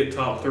 15, get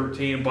top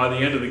 13. By the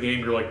end of the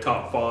game, you're like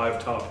top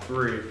 5, top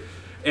 3,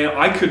 and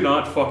I could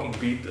not fucking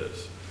beat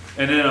this.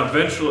 And then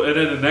eventually,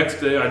 the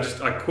next day, I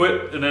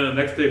quit, and then the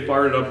next day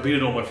fired it up, beat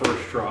it on my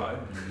first try.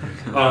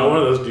 One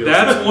of those deals.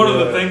 That's one of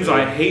the things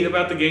I hate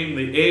about the game.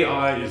 The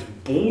AI is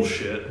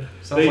bullshit.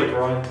 Sounds like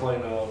Ryan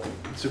playing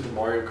Super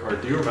Mario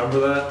Kart. Do you remember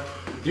that?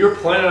 You were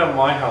playing it at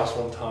my house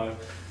one time.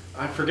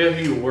 I forget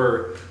who you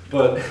were,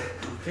 but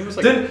It was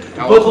like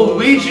but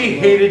Luigi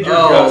hated your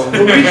guts.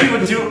 Luigi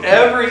would do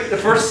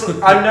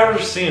I've never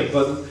seen it,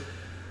 but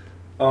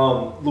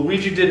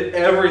Luigi did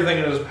everything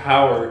in his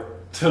power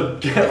to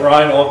get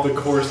Ryan off the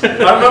course. I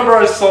remember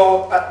I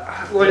saw,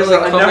 I never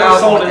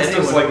saw an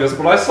instance like this,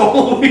 but I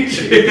saw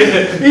Luigi.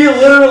 He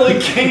literally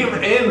came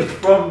in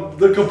from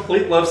the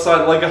complete left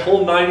side, like a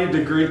whole 90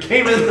 degree,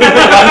 came in the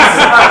left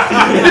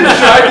side and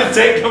tried to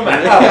take him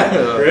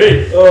out.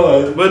 Great.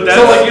 But that's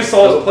so like you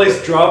saw his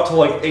place drop to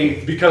like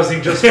 8th because he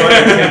just tried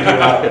to take you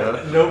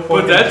out. No fucking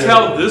But that's joke.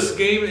 how this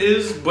game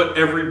is, but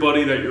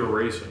everybody that you're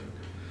racing.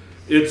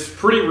 It's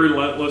pretty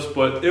relentless,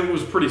 but it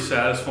was pretty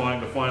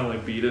satisfying to finally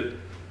beat it.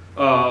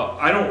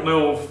 I don't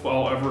know if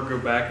I'll ever go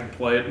back and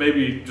play it.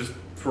 Maybe just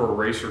for a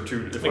race or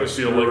two if Like I a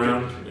feel screw like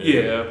around? it.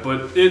 Yeah,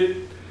 but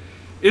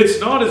it's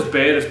not as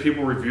bad as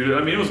people reviewed it.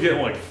 I mean, it was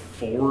getting like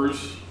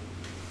 4s.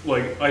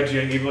 Like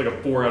IGN gave it like a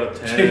 4 out of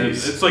 10.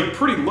 Jeez. It's like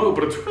pretty low,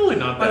 but it's really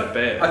not that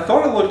bad. I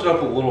thought I looked it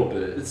up a little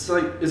bit. It's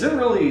like, is it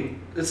really?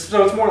 It's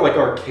more like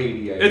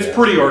arcadey. I It's guess.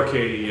 pretty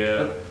arcadey,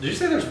 yeah. Did you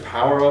say there's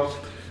power ups?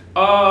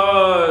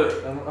 I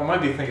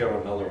might be thinking of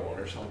another one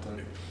or something.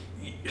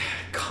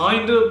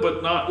 Kinda,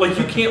 but not like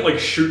you can't like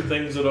shoot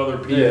things at other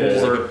people. Yeah.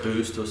 There's Or like a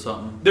boost or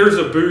something. there's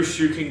a boost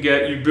you can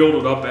get. You build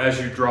it up as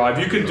you drive.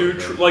 You can do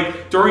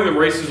like during the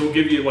races, we'll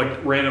give you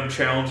like random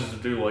challenges to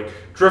do, like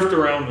drift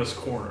around this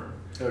corner.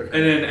 Okay.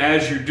 And then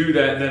as you do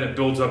that, then it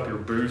builds up your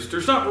boost.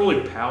 There's not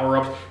really power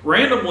ups.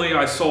 Randomly,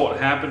 I saw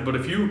it happen, but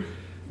if you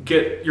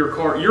get your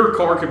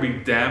car can be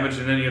damaged,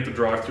 and then you have to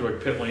drive through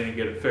like pit lane and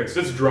get it fixed.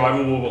 It's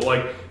drivable, but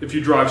like if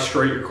you drive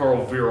straight, your car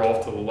will veer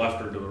off to the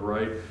left or to the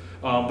right.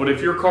 But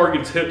if your car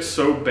gets hit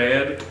so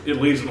bad, it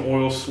leaves an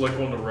oil slick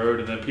on the road,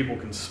 and then people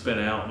can spin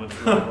out, and it's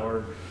really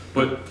hard.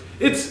 But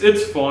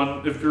it's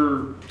fun if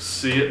you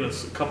see it, and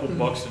it's a couple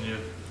bucks, and you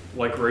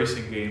like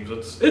racing games.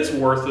 It's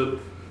worth it.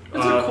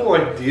 It's a cool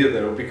idea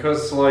though,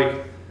 because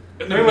like,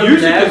 And the Remember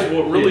music Nas- is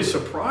what really yeah.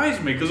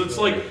 surprised me, because it's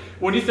like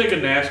when you think of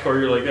NASCAR,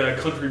 you're like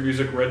country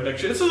music, redneck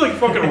shit. This is like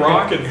fucking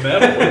rock and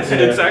metal.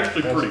 It's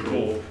actually pretty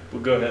cool.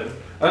 But go ahead.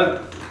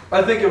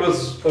 I think it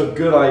was a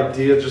good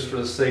idea just for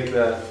the sake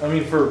that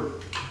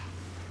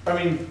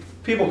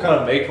people kind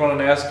of make fun of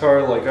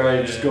NASCAR. Like,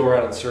 I just go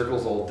around in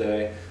circles all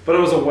day. But it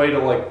was a way to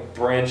like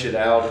branch it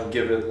out and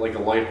give it like a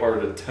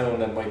lighthearted tone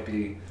that might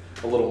be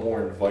a little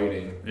more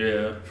inviting.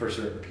 Yeah. For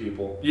certain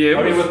people. Yeah.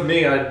 I mean, with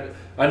me,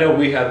 I know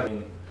we had.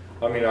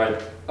 I mean,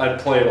 I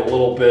played a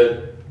little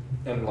bit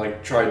and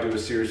like tried to do a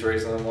series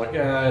race, and I'm like,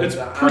 yeah, It's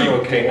pretty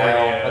I'm okay now,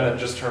 boring, and then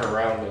just turn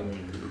around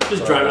and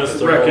Just driving us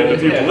wreck into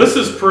people. Yeah. This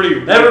is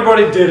pretty.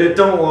 Everybody did it.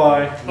 Don't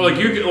lie. Like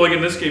you could, like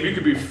in this game, you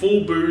could be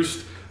full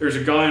boost. There's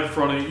a guy in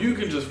front of you. You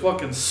can just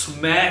fucking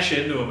smash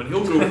into him, and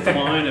he'll go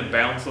flying and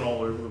bouncing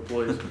all over the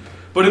place.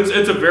 But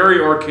it's a very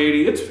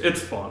arcadey.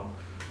 It's fun.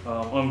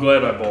 I'm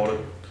glad I bought it.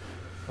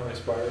 How many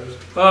spiders?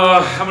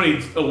 How many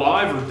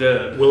alive or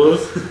dead?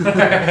 Willows.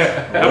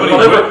 How many?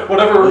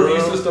 Whatever review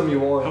system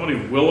you want. How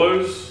many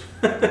willows?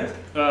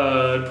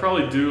 I'd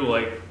probably do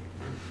like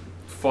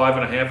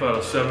 5.5 out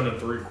of 7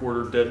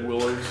 3/4 dead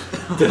willows.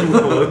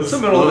 It's the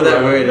middle of the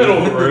that road. way. Middle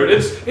of the road.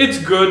 It's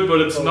good,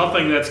 but it's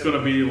nothing that's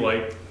gonna be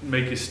like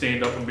make you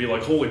stand up and be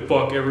like, holy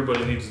fuck,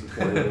 everybody needs to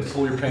play this.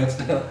 Pull your pants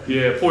down.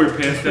 Yeah, pull your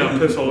pants down,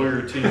 piss all over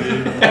your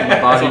TV.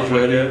 Body's something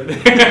like ready.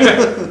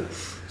 that.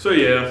 So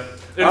yeah,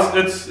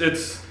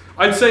 it's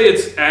I'd say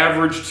it's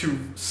average to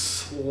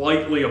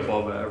slightly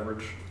above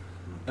average.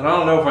 And I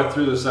don't know if I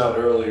threw this out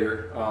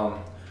earlier,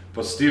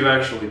 but Steve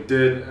actually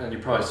did, and you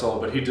probably saw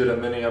it, but he did a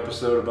mini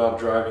episode about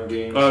driving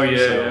games. Oh yeah,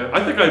 so, yeah.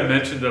 I think I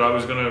mentioned that I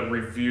was gonna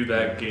review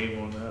that game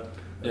on that.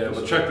 Yeah,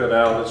 but check that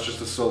out. It's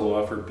just a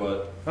solo effort,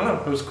 but I don't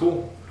know. It was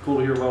cool. Cool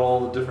to hear about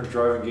all the different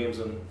driving games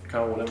and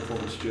kind of what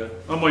influenced you.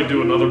 I might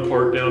do another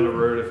part down the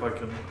road if I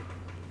can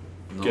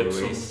Another get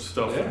some race.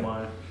 stuff Yeah. in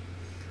my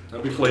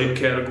That'd be played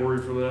category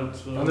for that.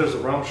 So. And there's a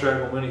Realm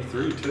Shackle Mini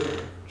 3 too,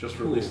 just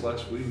released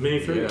last week. Mini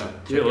 3? Yeah.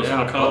 Yeah, listen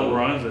Yeah, to Kyle Bubble.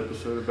 Ryan's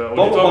episode about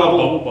Bubble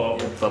Bubble Bobble.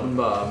 Bobble. Bub and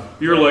Bob.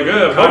 You're like,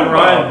 Kyle Bubble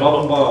Ryan,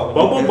 Bobble. Bubble Bob.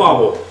 Bubble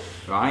Bobble.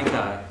 Ryan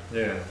Kai.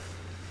 Yeah.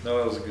 No,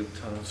 that was a good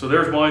time. So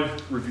there's my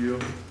review.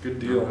 Good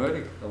deal.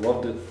 Alrighty. I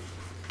loved it.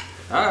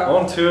 Alright.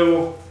 On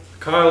to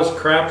Kyle's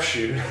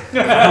crapshoot.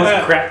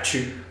 Crap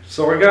shoot.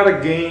 So I got a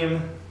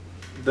game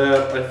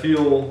that I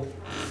feel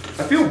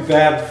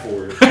bad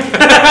for it.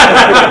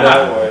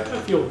 That way.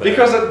 I feel bad.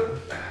 Because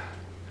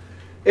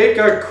it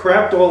got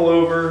crapped all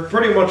over.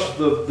 Pretty much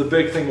the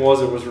big thing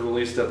was it was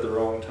released at the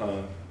wrong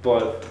time.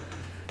 But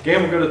the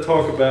game I'm going to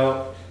talk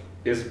about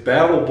is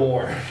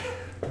Battleborn.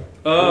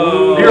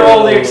 Oh. Hear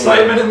all the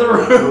excitement in the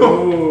room.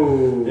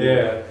 Ooh.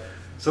 Yeah.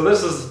 So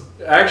this is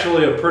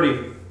actually a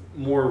pretty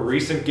more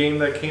recent game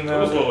that came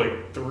That out. was what,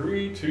 like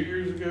 2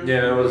 years ago?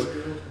 Yeah, it was.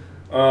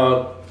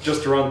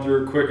 Just to run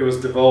through it quick, it was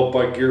developed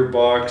by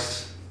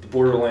Gearbox, the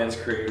Borderlands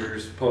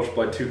creators, published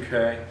by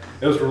 2K.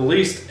 It was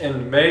released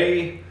in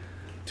May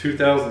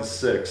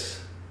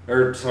 2006.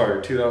 Or,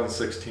 sorry,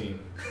 2016.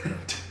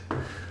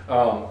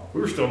 We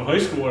were still in high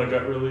school when it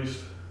got released.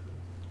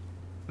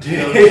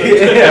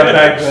 Yeah,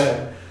 back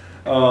then.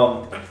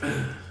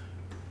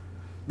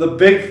 The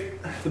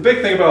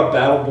big thing about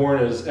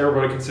Battleborn is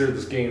everybody considered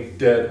this game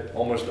dead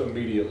almost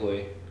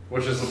immediately,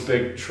 which is a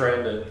big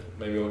trend, and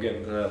maybe we'll get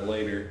into that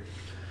later.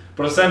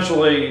 But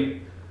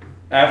essentially,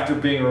 after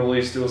being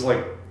released, it was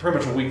like pretty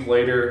much a week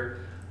later,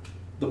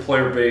 the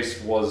player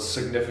base was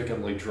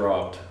significantly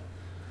dropped.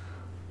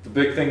 The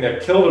big thing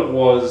that killed it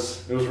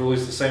was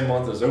released the same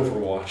month as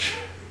Overwatch.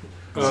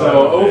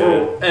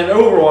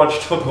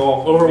 Overwatch took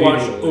off. Overwatch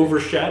immediately.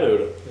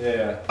 overshadowed.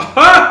 Yeah.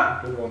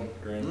 Good one,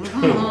 Grant.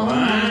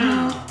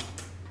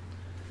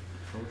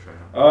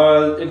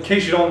 In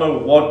case you don't know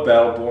what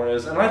Battleborn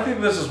is, and I think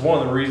this is one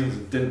of the reasons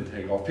it didn't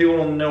take off. People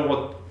don't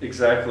know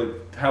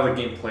how the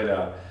game played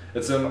out.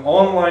 It's an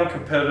online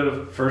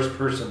competitive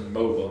first-person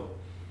MOBA.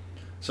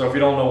 So if you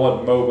don't know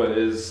what MOBA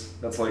is,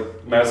 that's like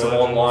massive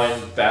Legends.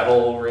 online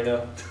battle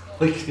arena.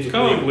 It's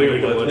kind of like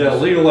League of Legends. Yeah,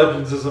 League of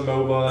Legends is a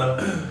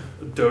MOBA.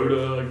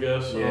 Dota, I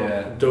guess.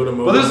 Yeah. Dota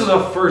mode. But this is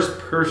a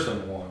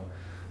first-person one.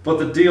 But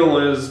the deal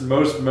is,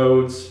 most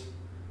modes,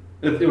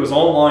 it was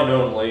online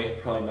only,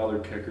 probably another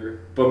kicker,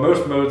 but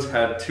most modes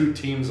had 2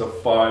 teams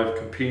of 5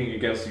 competing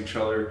against each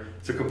other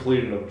to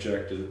complete an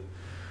objective.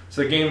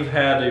 So the game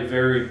had a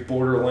very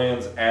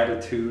Borderlands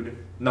attitude.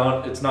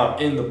 It's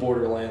not in the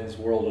Borderlands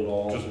world at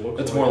all. Just looks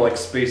It's like more it. like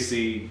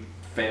spacey,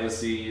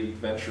 fantasy,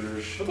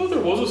 adventures. I thought there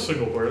was a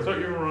single player. I thought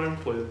you and Ryan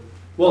played.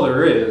 Well,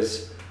 there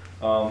is,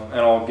 and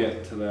I'll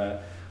get to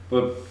that.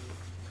 But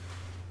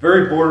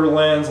very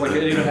Borderlands, like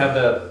it even had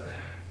that.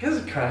 I guess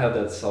it kind of had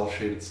that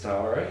cell-shaded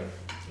style, right?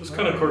 It was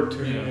kind of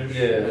cartoonish.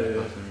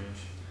 Yeah.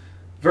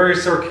 Very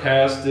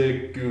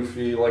sarcastic,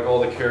 goofy. Like all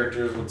the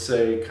characters would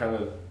say, kind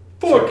of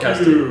Fuck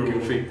sarcastic, you.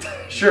 goofy.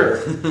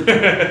 Sure,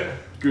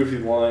 goofy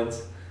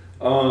lines.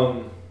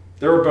 I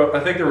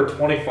think there were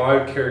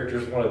 25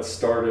 characters when it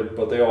started,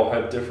 but they all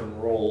had different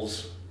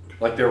roles.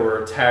 Like there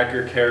were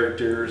attacker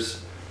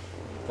characters.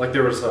 Like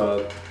there was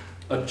a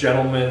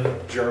gentleman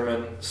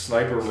German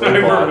sniper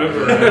robot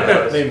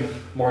remember. named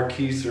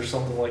Marquise or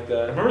something like I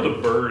that. remember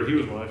the bird. He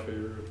was my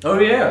favorite. Oh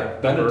yeah,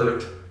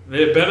 Benedict.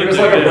 Yeah, Benedict. He was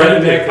like a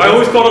redneck. I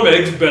always called him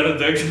Eggs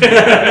Benedict.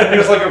 He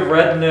was like a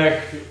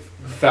redneck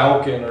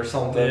Falcon or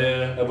something.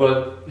 Yeah.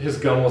 But his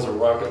gun was a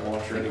rocket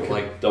launcher and he could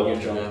like double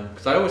jump.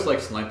 Because I always like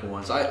sniper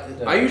ones.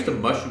 I used the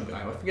mushroom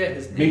guy. I forget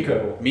his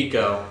name.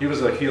 Miko. He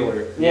was a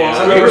healer. Yeah,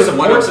 So I there were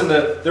remember supports in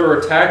there were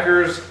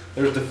attackers,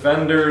 there's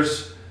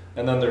defenders,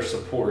 and then there's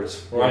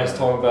supports. Ryan's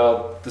talking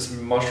about this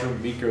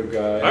mushroom Miko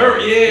guy. I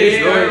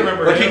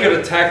remember. Like he him. could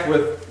attack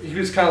with. He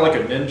was kind of like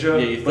a ninja.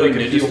 Yeah, you but he throw could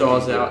ninja heal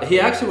stars people. out.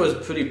 He actually was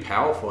pretty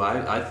powerful.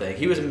 I think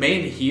he was a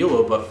main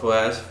healer, but for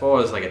as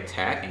far as like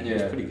attacking, he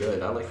was Yeah. pretty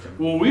good. I liked him.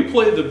 Well, we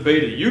played the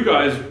beta. You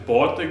guys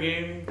bought the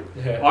game.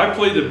 Yeah. I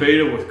played the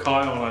beta with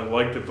Kyle and I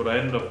liked it, but I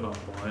ended up not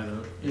buying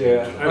it.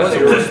 Yeah. I have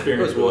zero It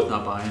experience was with worth it.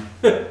 not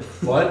buying.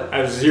 What? I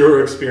have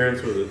zero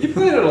experience with it. You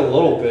played it a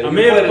little bit. I You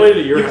may have played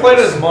it at your You played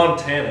house. as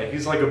Montana.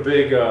 He's like a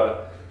big.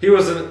 He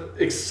was an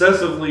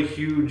excessively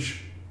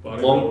huge.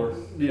 Bodybuilder.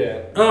 Yeah.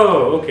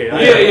 Oh, okay.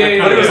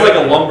 Yeah. But he was Yeah. like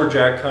a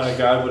lumberjack kind of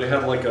guy, but he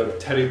had like a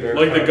teddy bear.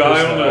 Like the kind of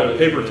guy on the personality.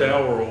 paper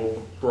towel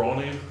roll,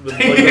 Brawny. Like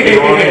the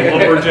Brawny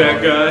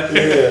lumberjack guy.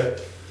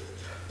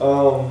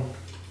 Yeah.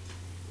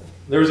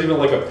 There was even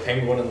like a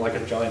penguin in like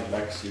a giant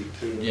mech suit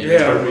too.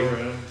 Yeah, I remember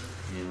him.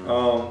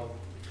 Yeah.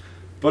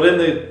 But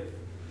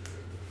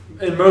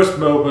in most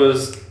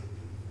MOBAs,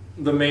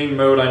 the main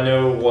mode I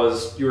know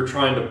was you were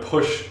trying to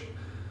push.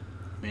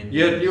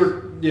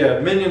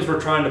 Minions were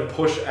trying to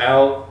push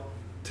out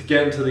to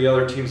get into the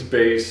other team's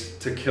base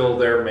to kill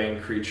their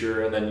main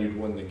creature, and then you'd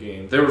win the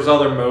game. There was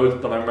other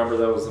modes, but I remember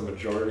that was the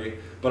majority.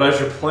 But as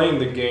you're playing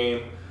the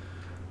game,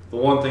 the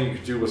one thing you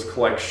could do was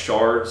collect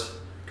shards,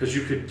 because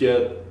you could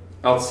get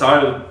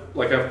outside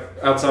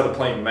of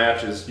playing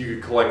matches, you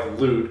could collect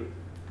loot.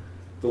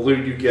 The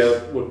loot you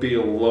get would be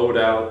a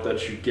loadout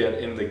that you get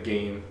in the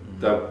game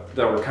that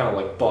were kind of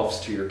like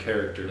buffs to your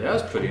character. That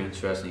was pretty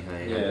interesting how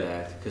you Yeah. had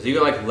that. Because you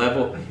could like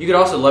level, you could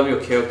also level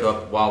your character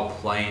up while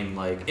playing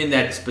like in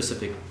that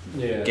specific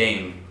Yeah.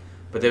 game.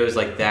 But there was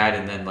like that,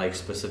 and then like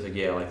specific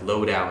like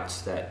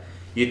loadouts that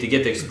you have to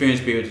get the experience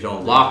period to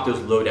unlock those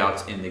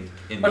loadouts in the.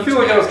 I feel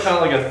like that was kind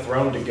of like a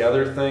thrown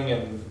together thing,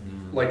 and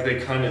like they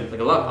kind of like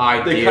a lot of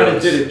ideas. they kind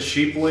of did it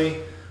cheaply,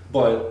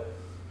 but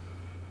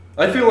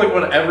I feel like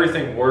when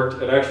everything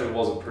worked, it actually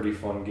was a pretty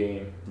fun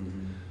game.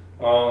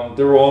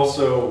 There were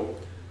also,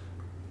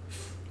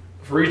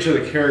 for each of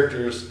the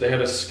characters, they had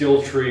a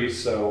skill tree,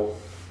 so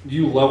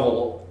you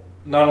level,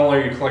 not only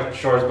are you collecting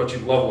shards, but you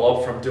level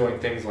up from doing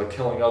things like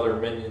killing other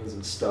minions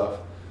and stuff.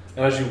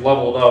 And as you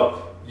leveled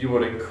up, you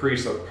would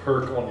increase a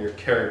perk on your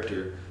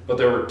character, but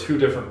there were 2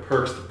 different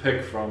perks to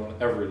pick from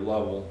every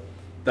level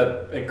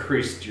that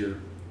increased your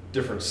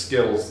different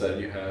skills that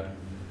you had.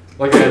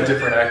 Like it had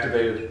different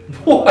activated...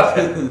 What?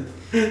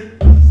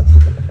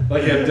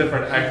 Like it had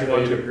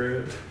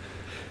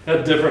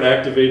different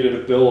activated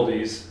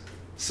abilities,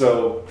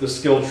 so the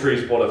skill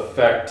trees would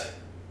affect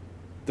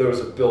those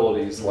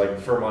abilities. Like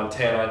for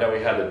Montana, I know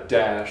he had a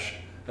dash,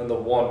 and the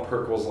one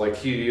perk was like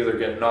he'd either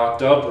get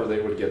knocked up or they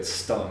would get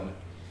stunned.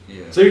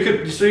 Yeah. So you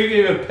could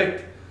even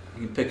pick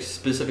You can pick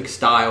specific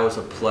styles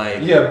of play.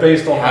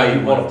 based on how How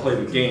you you want want- to play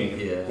the game,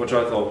 Yeah. which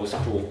I thought was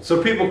cool.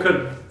 So people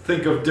could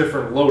think of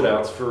different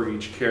loadouts for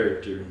each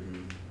character.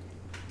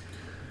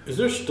 Is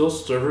there still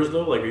servers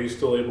though? Like, are you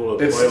still able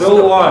to? It's play still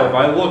with alive.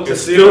 I looked to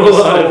It's see still if it was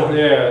alive.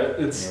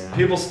 it's Yeah.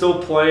 people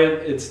still play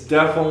it. It's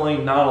definitely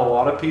not a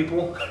lot of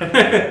people.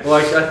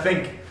 Like I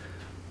think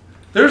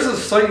there's a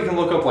site you can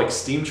look up like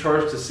Steam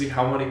charts to see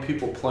how many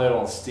people play it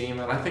on Steam,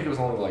 and I think it was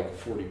only like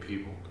 40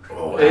 people.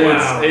 Oh,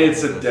 wow.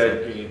 It's a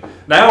dead game.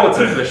 Now it's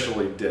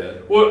officially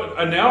dead. Well,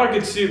 now I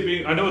can see it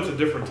being. I know it's a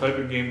different type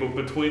of game, but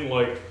between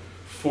like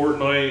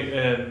Fortnite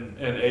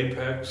and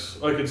Apex,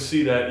 I could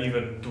see that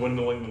even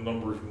dwindling the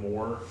numbers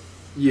more.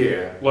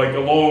 Yeah. Like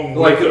along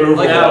Like with the- the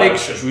Like overall the big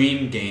action.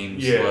 stream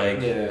games. Yeah.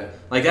 Yeah.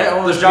 Like that The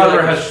almost feel genre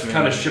like a has stream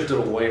kind of game. shifted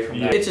away from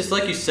Yeah. that. It's just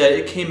like you said,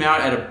 it came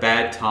out at a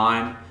bad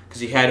time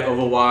because you had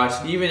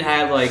Overwatch. You even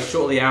had like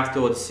shortly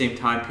after, at the same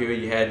time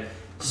period, you had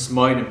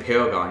Smite and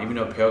Paragon. Even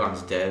though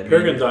Paragon's dead, I mean,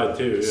 Paragon died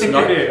too.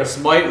 Yeah. Smite,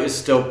 Smite was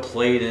still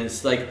played, and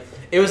it's like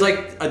it was like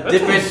a That's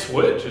different, on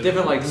Switch. isn't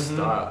different it? like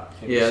style.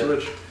 Maybe Yeah,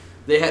 Switch.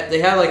 they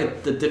had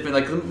like the different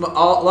like a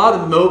lot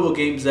of the mobile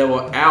games that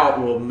were out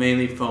were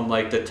mainly from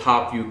like the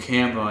top view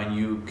camera, and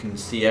you can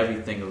see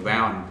everything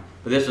around.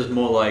 But this was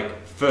more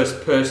like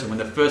first person. When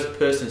the first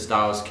person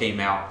styles came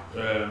out,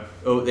 Yeah.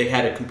 they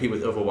had to compete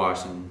with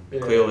Overwatch, and Yeah.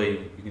 clearly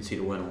you can see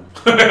the winner.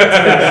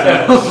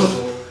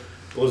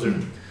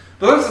 Blizzard.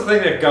 But that's the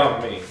thing that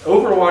got me.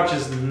 Overwatch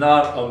is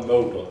not a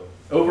MOBA.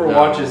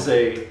 Overwatch No. is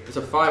a. It's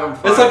a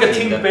 5-on-5. It's like a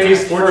team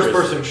team-based Fortress.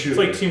 first-person It's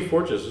shooter. like Team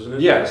Fortress, isn't it?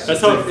 Yes,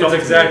 That's how it felt.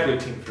 It's exactly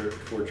Team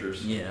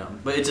Fortress. Yeah,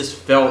 but it just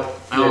felt.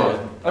 I don't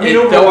know. I mean,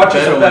 it felt Overwatch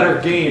is a when better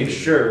it game, competed.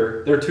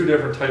 sure. They're 2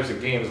 different types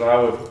of games. I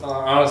would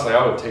honestly,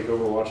 I would take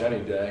Overwatch any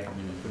day.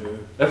 Yeah.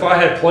 If I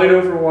had played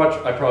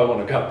Overwatch, I probably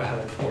wouldn't have got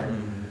Battleborn.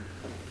 Mhm.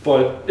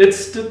 But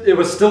it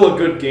was still a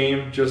good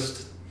game.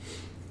 Just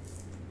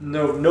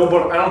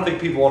nobody. I don't think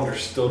people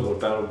understood what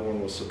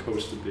Battleborn was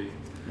supposed to be.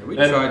 Yeah, we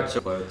And- tried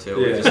to play it too.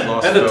 We Yeah. just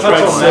lost And to focus touch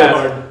tried on on so it. that,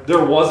 hard.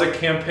 there was a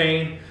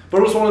campaign, But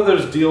it was one of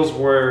those deals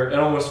where it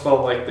almost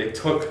felt like they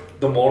took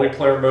the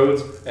multiplayer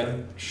modes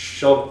and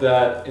shoved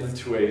that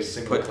into a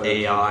single Put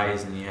player.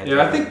 AIs and you had.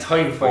 Yeah, I think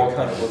Titanfall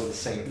kind of was the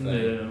same thing.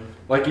 Yeah.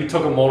 Like you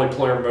took a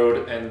multiplayer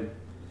mode and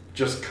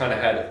just kind of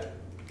had it,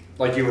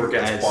 like you were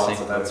against As bots and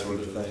single that player sort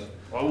of features. thing.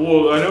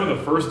 Well, I know in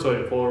the first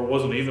Titanfall there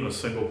wasn't even a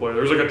single player.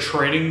 There was like a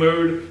training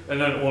mode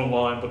and then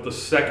online. But the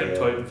second Yeah.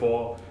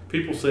 Titanfall,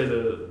 people say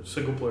the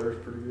single player is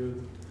pretty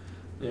good.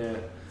 Yeah.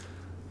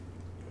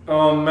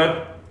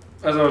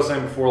 As I was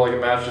saying before, like a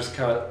match just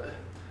kind of,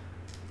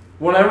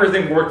 when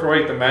everything worked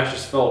right, the match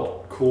just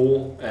felt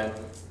cool and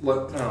I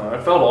don't know,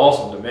 it felt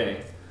awesome to me.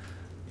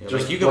 Yeah,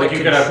 Just like you could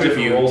have different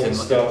contribute roles and and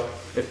like,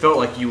 stuff. It felt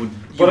like you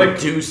But would I-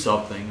 do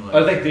something. Like,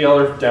 I think the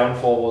other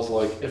downfall was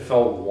like it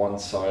felt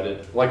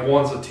one-sided. Like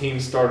once a team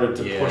started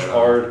to push Yeah,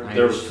 hard, I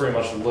there was understand. pretty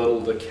much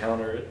little to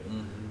counter it.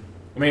 Mhm.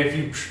 I mean,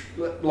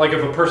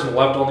 if a person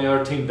left on the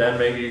other team, then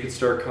maybe you could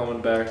start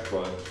coming back.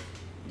 But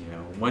You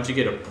know, once you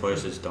get a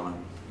push, it's done.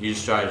 You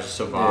just try to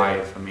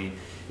survive. I mean,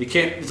 you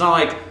can't. It's not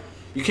like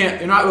you can't.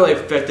 You're not really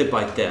affected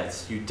by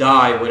deaths. You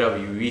die, whatever.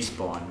 You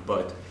respawn.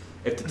 But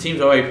if the team's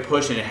already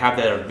pushing and have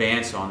that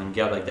advance on them,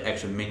 get like the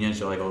extra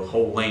minions or like a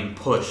whole lane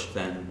push,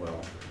 then well,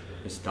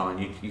 it's done.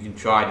 You can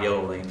try the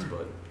other lanes,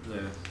 but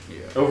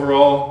yeah.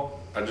 overall,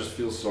 I just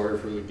feel sorry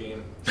for the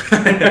game.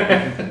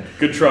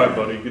 Good try,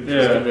 buddy. Good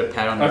Yeah. Just give it a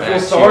pat on the I back. feel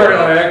cheer sorry, it and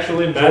up. I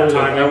actually enjoyed Bad it.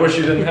 timing. I wish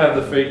you didn't have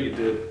the fate you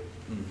did.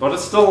 But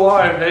it's still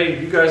alive.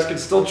 Hey, you guys can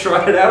still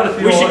try it out if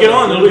you We want. should get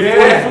on. It'll be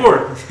Yeah.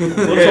 44. Let's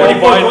Yeah. all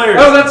 24 buy. players.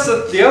 Oh,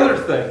 that's the other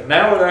thing.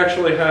 Now it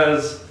actually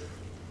has,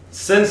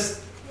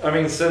 since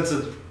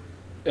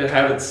it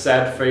had its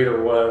sad fate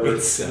or whatever.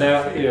 Its sad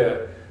now, fate. yeah,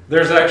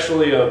 there's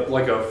actually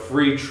a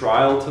free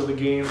trial to the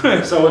game.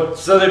 so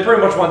they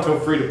pretty much went to a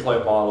free to play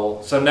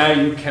model. So now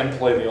you can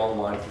play the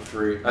online for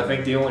free. I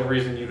think the only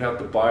reason you'd have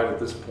to buy it at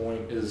this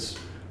point is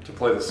to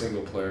play the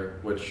single player,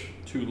 which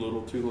Too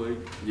little, too late.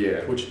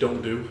 yeah. Which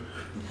don't do.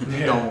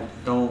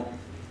 Don't.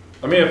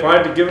 I mean, if I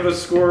had to give it a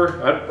score,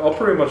 I'll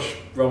pretty much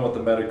run with the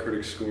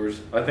Metacritic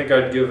scores. I think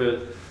I'd give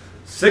it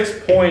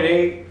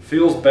 6.8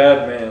 Feels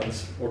Bad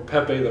Mans or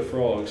Pepe the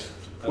Frogs.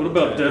 What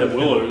about Dead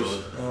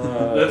Willows?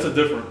 That's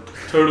a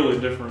totally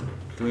different.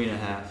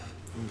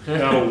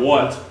 3.5 Out of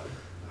what?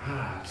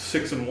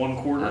 6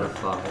 1/4. out of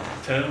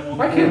 5. 10 and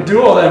 1/4. I can't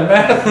do all that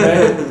math,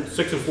 man.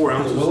 6 and 4 The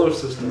ounces. Willow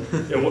system.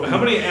 Yeah, how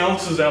many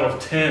ounces out of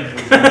 10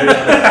 would you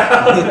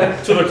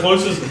get? To the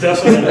closest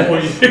decimal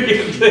point you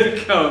can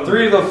think of.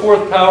 3 to the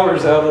 4th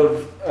powers out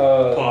of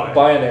Pi.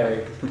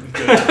 binary.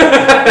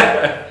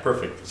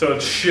 Perfect. So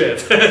it's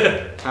shit.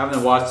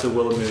 Haven't watched the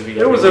Willow movie.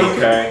 It was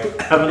okay.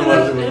 Haven't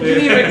watched the It movie.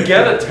 didn't even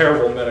get a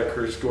terrible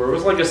Metacritic score. It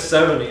was like a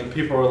 70, and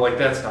people were like,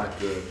 "That's not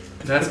good.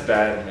 That's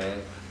bad, man."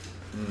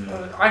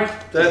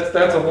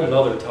 That's a whole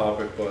nother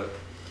topic, but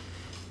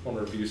on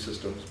review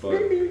systems.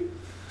 But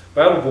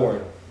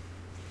Battleborn.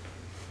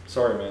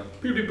 Sorry, man.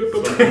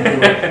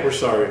 We're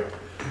sorry.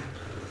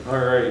 All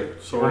right.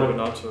 Sorry, but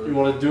not sorry. You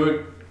want to do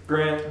it,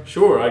 Grant?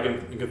 Sure,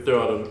 you can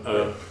throw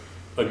out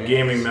a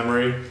gaming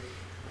memory.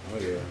 Oh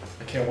yeah.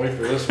 I can't wait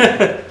for this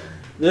one.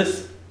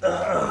 This.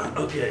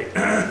 Okay.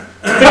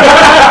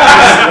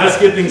 Let's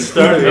get things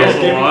started. That was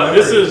a lot.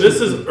 This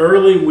is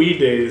early Wii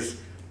days.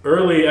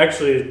 Early,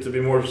 actually, to be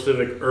more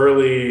specific,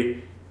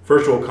 early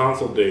Virtual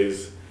Console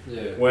days.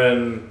 Yeah.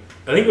 When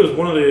I think it was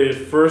one of the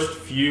first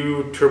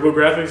few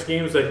TurboGrafx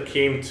games that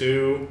came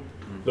to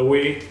the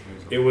Wii.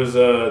 It was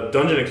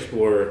Dungeon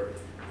Explorer,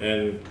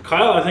 and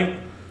Kyle, I think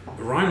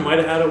Ryan might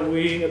have had a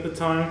Wii at the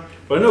time,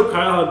 but I know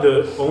Kyle had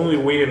the only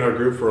Wii in our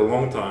group for a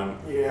long time.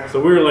 Yeah. So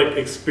we were like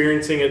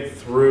experiencing it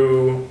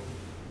through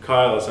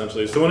Kyle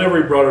essentially. So whenever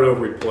he brought it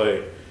over, we'd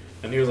play,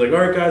 and he was like, "All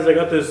right, guys, I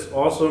got this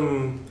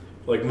awesome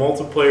like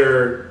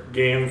multiplayer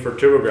game for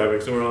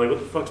TurboGrafx," and we were like, "What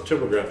the fuck's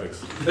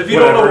TurboGrafx?" If you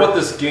don't know Whatever. what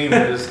this game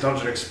is,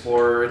 Dungeon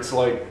Explorer, it's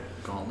like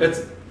Gauntlet.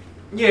 it's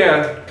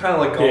kind of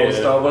like Gauntlet Yeah.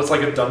 style, but it's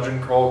like a dungeon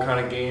crawl kind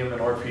of game, an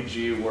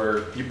RPG where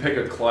you pick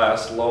a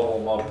class, level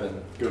them up,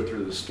 and go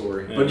through the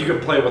story. Yeah. But you can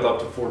play with up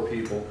to 4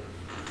 people.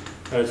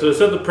 All right, so to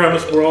set the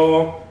premise,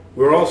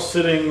 we're all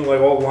sitting like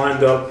all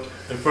lined up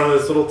in front of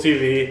this little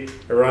TV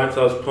at Ryan's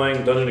house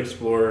playing Dungeon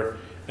Explorer,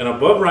 and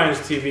above Ryan's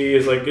TV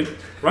is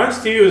Ryan's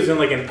TV was in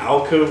like an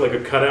alcove, like a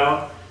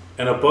cutout,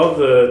 and above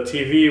the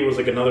TV was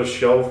like another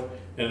shelf,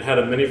 and it had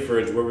a mini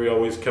fridge where we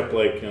always kept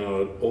like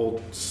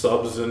old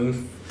subs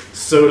and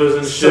sodas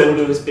and shit.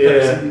 Sodas, Yeah.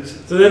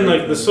 Pepsis. So then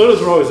like the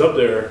sodas were always up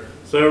there,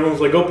 so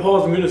everyone's like, "Go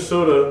pause and get a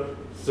soda."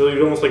 So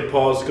you'd almost like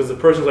pause because the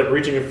person's like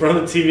reaching in front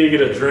of the TV to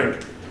get a drink.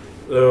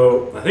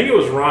 So I think it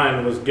was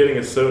Ryan was getting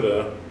a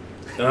soda,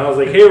 and I was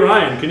like, "Hey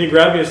Ryan, can you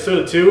grab me a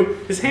soda too?"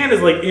 His hand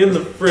is like in the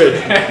fridge.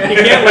 You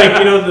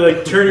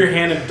can't turn your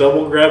hand and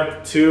double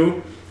grab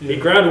two. He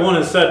grabbed one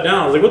and sat down.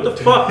 I was like, "What the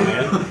fuck,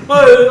 man?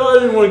 I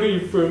didn't want to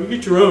get you fruit.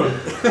 Get your own."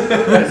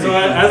 So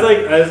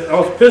I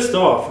was pissed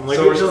off. I'm like,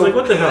 So I was like,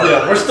 "What the hell?"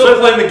 Yeah, we're still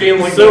playing the game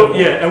like So normal.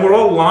 yeah, and we're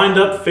all lined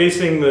up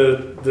facing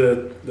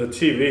the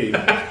TV.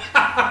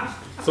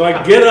 So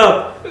I get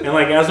up, and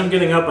like as I'm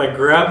getting up, I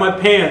grab my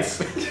pants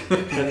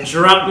and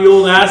drop the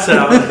old ass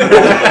out.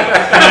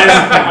 And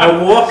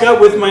I walk up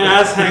with my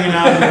ass hanging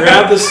out and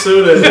grab the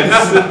soda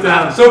and sit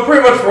down. So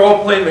pretty much we're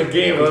all playing the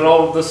game, and then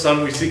all of a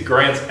sudden we see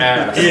Grant's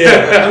ass. Yeah.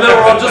 And then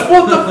we're all just,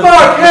 what the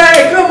fuck?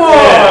 Hey, come on!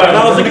 Yeah. And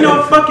I was like, you know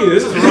what, fuck you,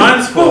 this is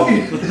Ryan's fault.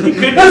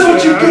 That's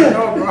what you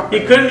get!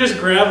 He couldn't just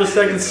grab the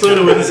second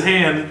soda with his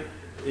hand.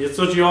 It's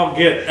what you all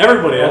get.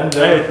 Everybody. I'll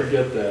never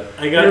forget that.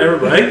 I got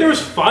everybody. I think there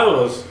was 5 of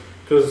us.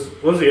 Because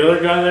what was the other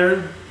guy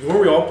there?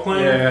 Weren't we all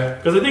playing? Yeah.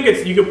 Because I think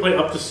you could play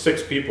up to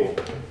 6 people.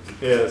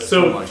 Yeah.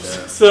 Something like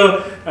that.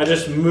 So I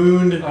just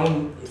mooned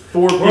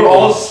 4 people.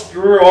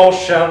 We're all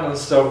shouting and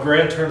stuff.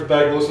 Grant turns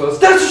back, looks at us.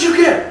 That's what you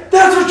get.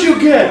 That's what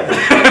you get.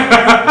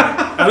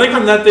 I think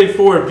from that day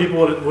forward, people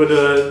would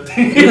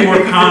be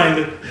more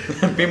kind.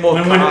 Be more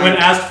when kind.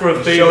 asked for a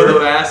favor. Show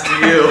their ass to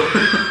you.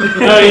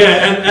 Oh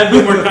yeah, and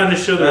be more kind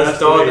to show their ass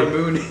to all me. the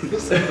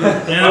moonings.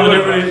 Yeah, when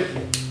everybody.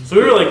 So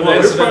we were like,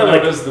 well,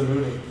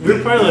 we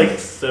were probably like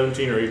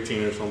 17 or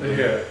 18 or something.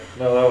 Yeah.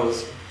 No, that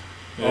was.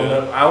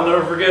 Yeah. I'll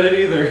never forget it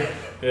either.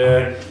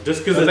 Yeah.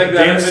 Just because I the think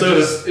that damn image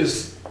soda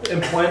is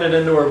implanted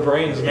into our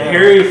brains now.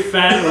 hairy,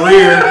 fat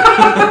rear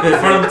in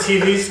front of the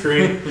TV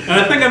screen. And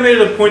I think I made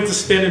it a point to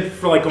stand in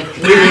for like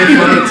completely in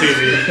front of the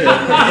TV. You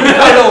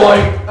kind of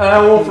like, and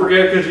I won't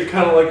forget because you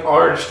kind of like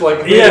arched,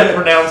 like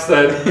pronounce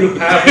that you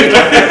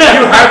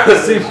have to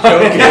see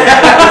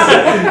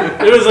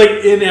my It was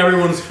like in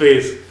everyone's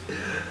face.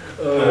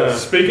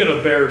 Speaking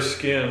of bare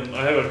skin,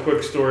 I have a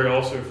quick story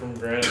also from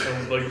Grant I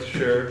would like to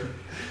share.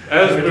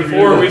 As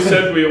before, we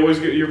said we always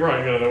get, you're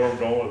probably going to know where I'm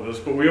going with this,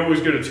 but we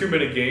always go to too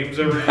many games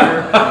every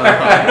year.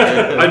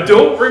 I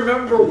don't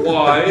remember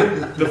why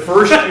the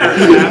first year it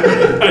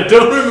happened. I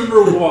don't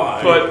remember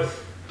why. But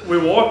we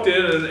walked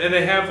in and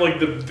they have like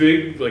the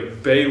big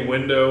like bay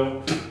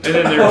window and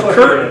then there's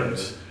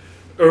curtains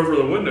over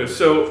the window.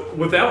 So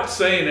without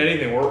saying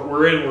anything,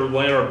 we're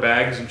laying our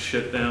bags and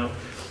shit down.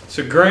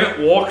 So Grant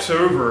walks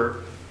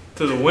over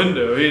to the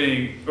window and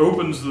he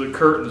opens the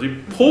curtains. He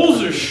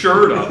pulls his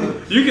shirt up.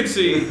 You can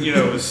see,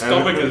 his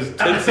stomach, his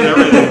tits, and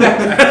everything.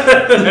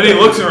 And he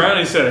looks around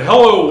and he said,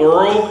 "Hello,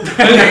 world."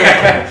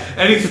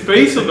 And he's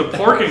facing the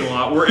parking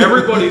lot where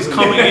everybody's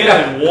coming in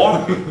and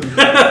walking.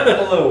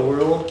 Hello,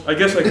 world. I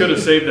guess I could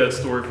have saved that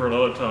story for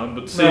another time,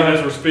 but seeing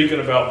as we're speaking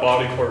about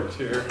body parts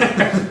here,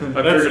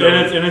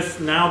 and it's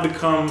now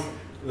become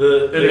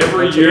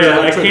every year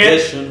I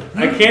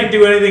can't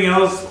do anything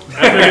else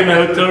after I get in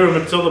the hotel room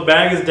until the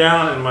bag is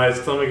down and my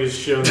stomach is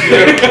shown.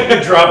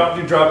 You drop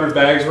your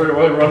bags right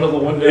away, run to the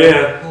window.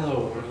 Yeah.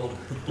 Hello, world.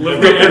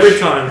 Every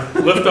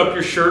time. Lift up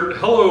your shirt.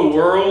 Hello,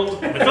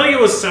 world. I feel like it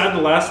was sad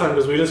the last time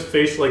because we just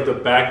faced like the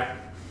back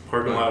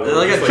parking lot.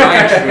 Like a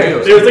giant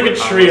tree. There was like a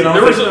tree, and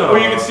I was like,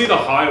 where you can see the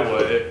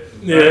highway.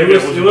 Yeah, it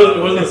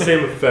wasn't the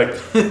same effect.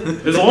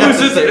 As long as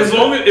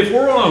if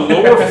we're on a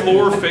lower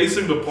floor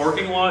facing the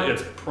parking lot,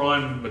 it's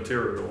prime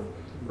material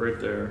right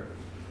there.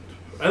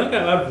 I think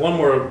I have one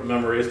more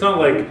memory. It's not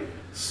like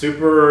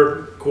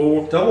super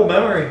cool. Double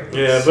memory.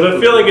 Yeah, but I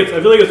feel like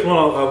it's one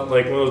of one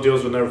of those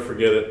deals we'll never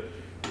forget it.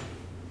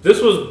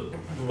 This was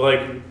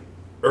like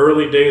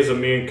early days of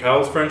me and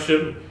Kyle's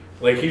friendship.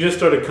 Like he just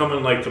started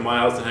coming like to my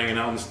house and hanging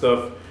out and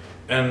stuff,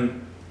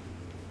 and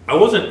I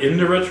wasn't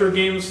into retro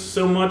games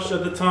so much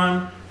at the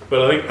time,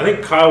 but I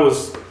think Kyle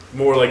was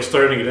more like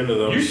starting to get into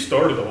them. You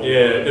started the whole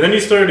thing. And then you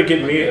started to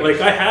get me like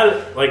I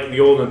had like the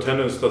old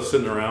Nintendo and stuff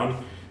sitting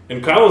around,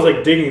 and Kyle was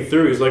like digging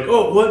through. He's like,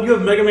 "Oh, what? You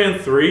have Mega Man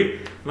 3?"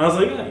 And I was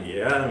like,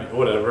 "Yeah, I mean,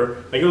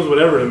 whatever." Like it was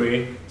whatever to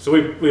me. So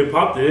we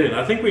popped it in.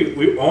 I think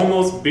we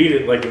almost beat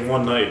it like in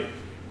one night.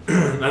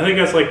 And I think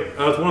that's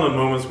one of the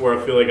moments where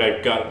I feel like I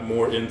got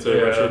more into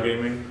retro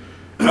gaming.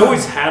 I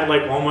always had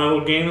like all my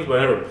old games, but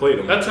I never played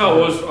them. That's how it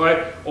was.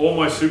 All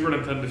my Super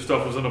Nintendo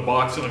stuff was in a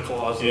box in a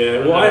closet. Yeah,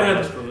 well,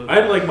 I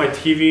had like my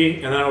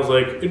TV, and then I was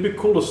like, it'd be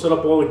cool to set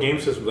up all the game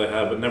systems I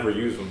have, but never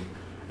use them.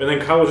 And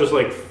then Kyle was just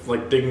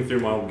like digging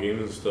through my old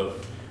games and stuff.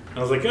 And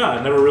I was like,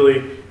 I never really.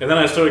 And then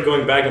I started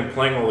going back and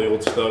playing all the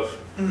old stuff.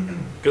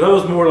 Because I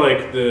was more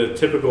like the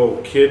typical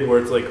kid where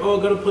it's like, oh,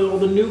 I gotta play all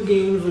the new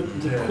games,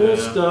 the cool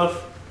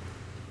stuff.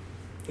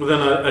 But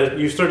then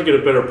you start to get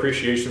a better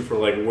appreciation for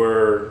like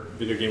where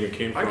video gaming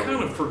came from. I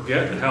kind of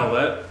forget how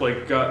that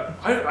like got.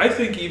 I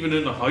think even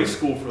in the high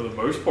school for the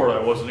most part I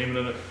wasn't even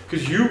in it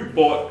because you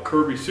bought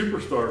Kirby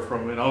Superstar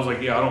from me and I was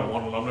like, yeah, I don't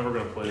want it. I'm never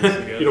gonna play this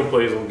again. You don't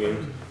play his old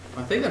games.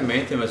 I think the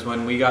main thing was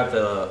when we got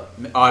the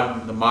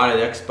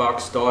modded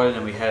Xbox started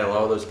and we had a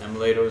lot of those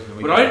emulators.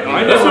 And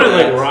that's when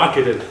it like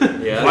rocketed.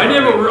 Yeah,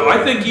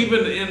 I think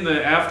even in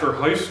the after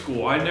high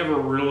school, I never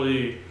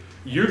really.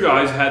 You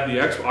guys had the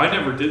Xbox. I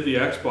never did the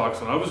Xbox,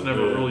 and I was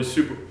never really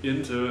super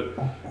into it.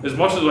 As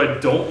much as I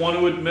don't want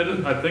to admit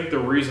it, I think the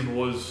reason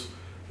was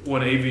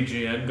when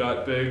AVGN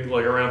got big,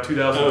 like around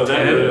 2010. Oh,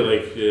 that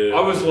really, I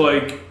was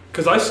like,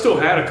 because I still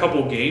had a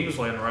couple games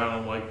laying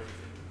around. I'm like,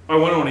 I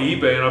went on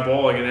eBay and I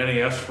bought like an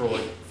NES for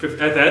like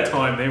at that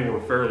time they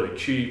were fairly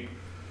cheap,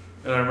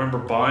 and I remember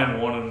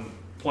buying one and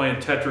playing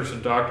Tetris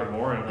and Dr.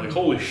 Mario. I'm like,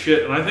 holy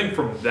shit! And I think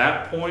from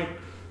that point,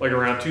 like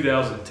around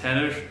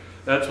 2010ish.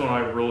 that's when I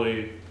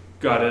really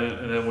got in it,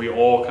 and then we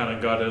all kind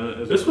of got in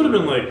it. This would have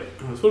been like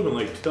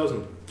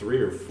 2003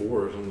 or 4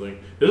 or something.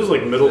 This was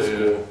like middle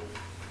school.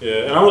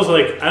 Yeah, and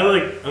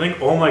I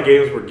think all my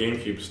games were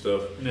GameCube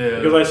stuff. Yeah.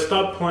 Because I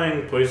stopped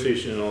playing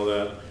PlayStation and all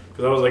that.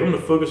 Because I was like, I'm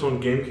gonna focus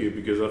on GameCube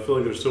because I feel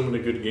like there's so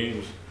many good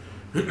games.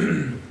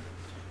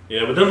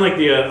 Yeah, but then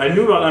I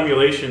knew about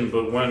emulation,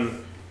 but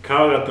when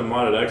Kyle got the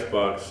modded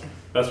Xbox,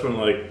 that's when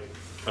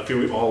I feel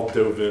we all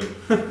dove in.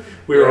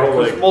 We were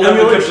all like, well, then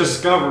we could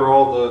discover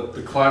all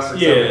the classics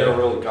that we never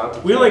really got to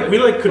play.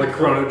 We could like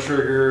Chrono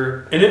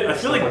Trigger. And I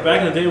feel like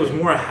back in the day it was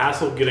more a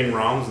hassle getting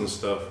ROMs and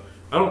stuff.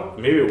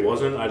 Maybe it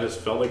wasn't. I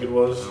just felt like it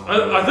was.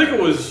 I think it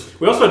was.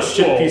 We also had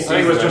shit PCs. I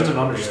think it was just an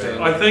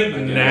understanding. I think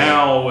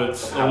now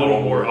it's a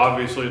little more.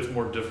 Obviously, it's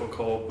more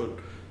difficult, but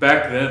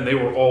back then they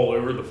were all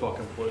over the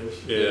fucking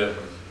place. Yeah,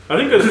 I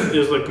think it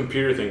was like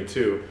computer thing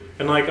too.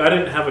 And I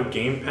didn't have a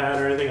gamepad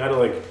or anything. I had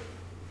to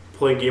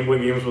play Game Boy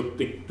games with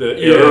the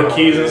arrow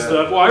keys and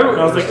stuff. Well, I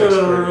was like,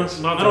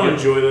 I don't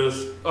enjoy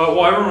this. Well,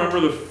 I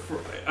remember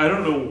I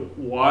don't know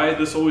why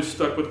this always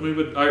stuck with me,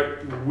 but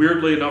I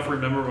weirdly enough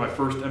remember my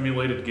first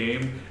emulated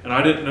game, and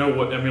I didn't know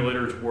what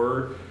emulators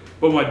were.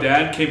 But my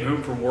dad came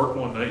home from work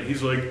one night.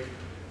 He's like,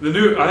 I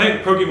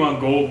think Pokemon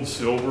Gold and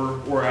Silver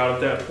were out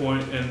at that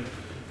point, and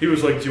he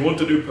was like, "Do you want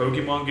the new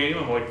Pokemon game?"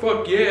 I'm like,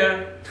 "Fuck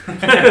yeah!"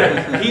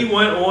 He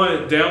went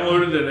on,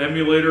 downloaded an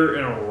emulator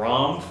and a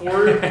ROM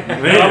for it.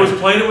 And I was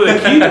playing it with a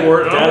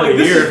keyboard, and I'm like,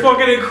 "This is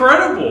fucking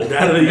incredible!"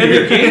 And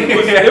the game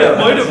was, it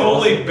might have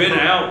only been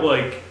out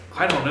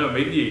I don't know,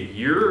 maybe a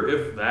year,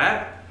 if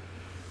that.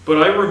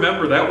 But I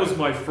remember that was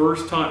my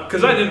first time,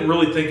 because I didn't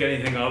really think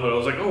anything of it. I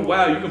was like, "Oh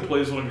wow, you can play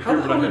this on a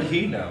computer." How did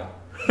he know?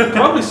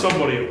 Probably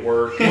somebody at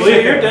work. Well, yeah,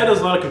 your dad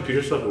does a lot of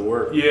computer stuff at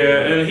work.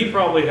 Yeah, and he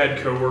probably had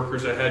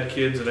coworkers that had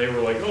kids, and they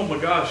were like, "Oh my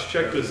gosh,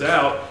 check this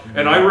out!"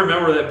 And I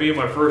remember that being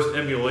my first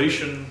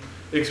emulation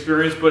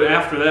experience. But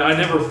after that, I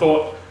never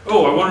thought,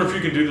 "Oh, I wonder if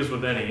you can do this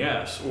with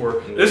NES,"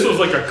 or this was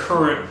like a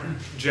current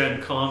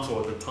gen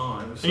console at the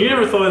time. So. And you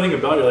never thought anything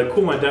about it. You're like,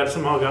 cool, my dad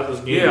somehow got this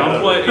game. Yeah,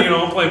 I'm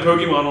playing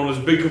Pokemon on this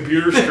big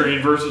computer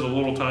screen versus a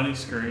little tiny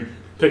screen.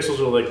 Pixels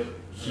are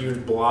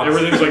huge blocks.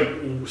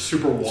 Everything's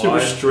super wide, super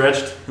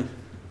stretched.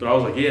 But I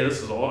was like, yeah,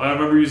 this is all. I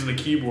remember using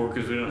the keyboard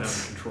because we didn't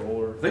have a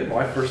controller. I think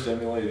my first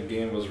emulated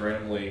game was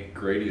randomly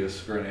Gradius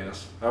for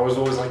NES. I was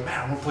always like, man,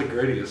 I want to play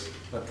Gradius.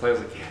 And I was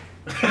like,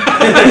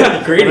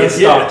 yeah. Gradius,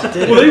 yeah.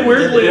 Well, they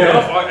weirdly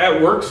enough,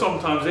 at work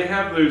sometimes, they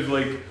have those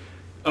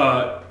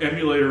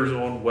emulators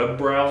on web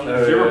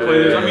browsers. You ever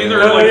play those? I mean,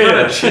 they're kind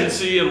of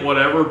chintzy and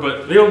whatever,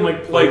 but they don't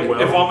play well.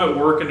 If I'm at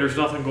work and there's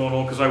nothing going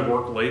on because I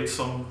work late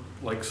some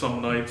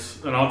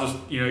nights, and I'll just,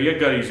 you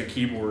gotta use a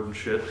keyboard and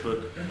shit,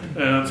 and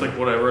it's like,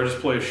 whatever, I just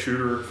play a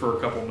shooter for a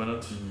couple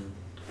minutes.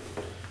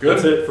 Good.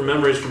 That's it for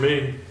memories for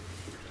me.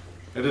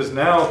 It is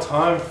now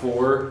time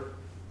for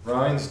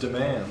Ryan's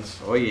Demands.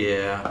 Oh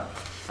yeah.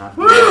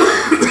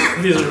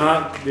 These are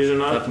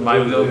not my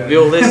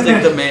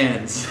realistic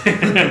demands.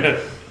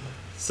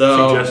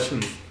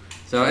 Suggestions.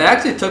 So it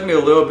actually took me a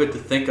little bit to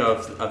think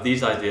of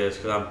these ideas,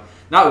 because I'm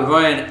not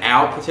running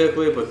out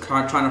particularly, but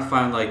kind of trying to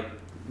find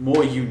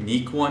more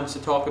unique ones to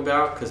talk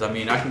about, because I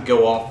can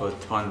go off a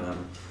ton of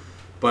them.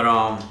 But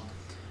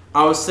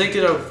I was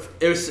thinking of,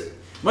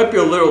 might be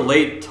a little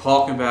late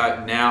talking about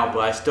it now, but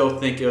I still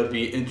think it would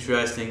be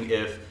interesting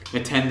if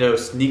Nintendo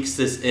sneaks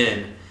this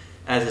in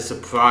as a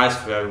surprise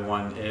for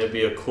everyone, and it'd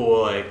be a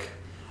cool,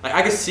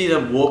 I could see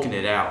them working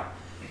it out.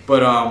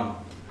 But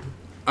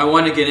I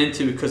want to get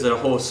into, because of the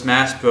whole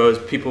Smash Bros,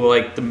 people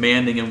were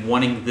demanding and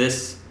wanting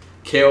this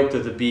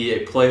character to be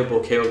a playable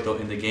character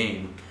in the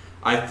game.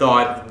 I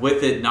thought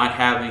with it not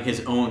having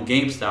his own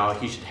game style,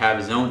 he should have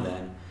his own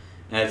then.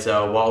 And it's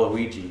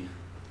Waluigi.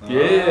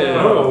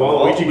 Yeah.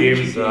 Waluigi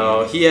games.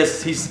 So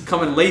he's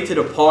coming late to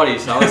the party,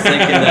 so I was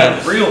thinking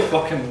that real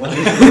fucking late.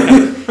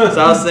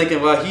 So I was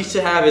thinking, well, he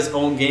should have his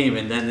own game,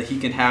 and then he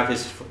can have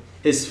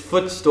his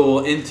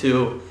footstool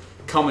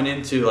coming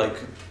into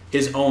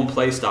his own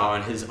play style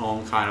and his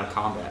own kind of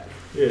combat.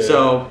 Yeah.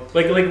 So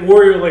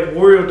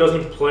Wario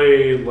doesn't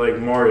play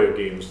Mario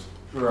games.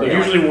 Right.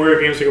 Usually Wario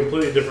games are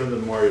completely different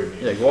than Mario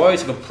games. Yeah,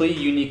 Wario's a completely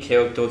unique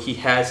character. He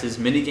has his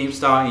minigame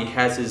style, and he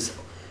has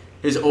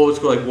his old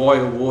school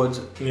Wario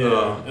Woods.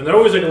 Yeah, and they're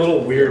always a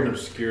little weird and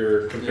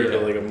obscure compared to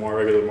a regular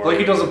Mario.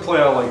 He doesn't play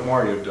out like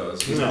Mario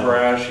does. He's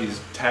brash. He's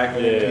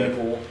tackling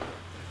people.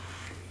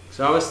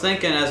 So I was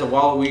thinking, as a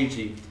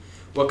Waluigi,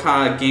 what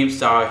kind of game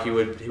style he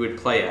would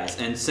play as,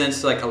 and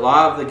since a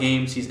lot of the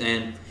games he's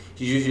in,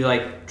 he's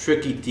usually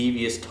tricky,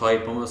 devious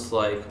type, almost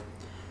like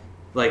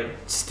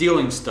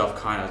stealing stuff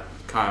kind of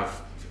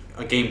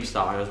a game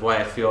style is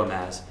what I feel him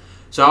as.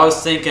 So I was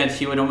thinking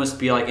he would almost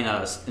be in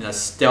a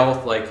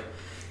stealth,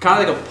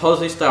 kind of a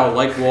puzzly style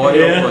like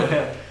Wario,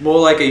 but more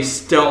like a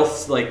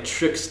stealth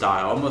trick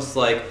style, almost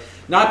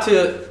not he's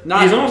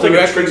almost directly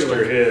like a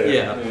trickster.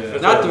 Yeah.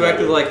 Not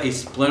directly a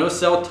Splinter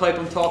Cell type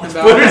I'm talking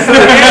about.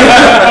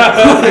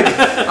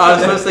 I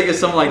was just thinking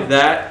something like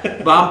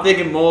that, but I'm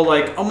thinking more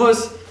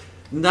almost,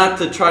 not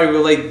to try to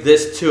relate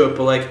this to it,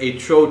 but a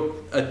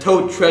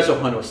Toad Treasure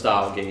Hunter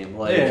style game,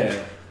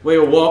 where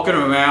you're walking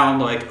around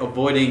like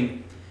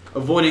avoiding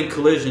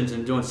collisions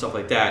and doing stuff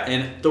like that.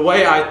 And the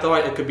way I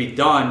thought it could be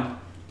done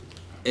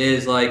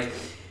is like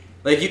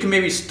you can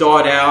maybe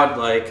start out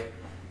like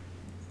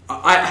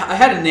I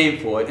had a name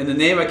for it, and the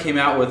name I came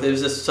out with, it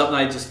was just something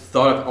I just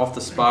thought of off the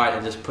spot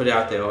and just put it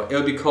out there. It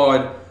would be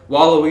called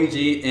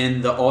Waluigi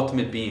in the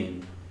Ultimate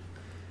Being.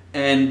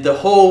 And the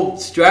whole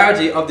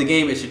strategy of the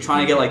game is you're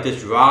trying to get like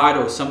this rod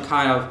or some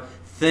kind of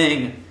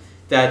thing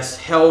that's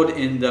held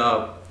in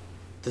the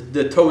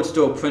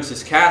Toadstool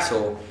Princess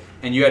Castle,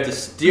 and you have to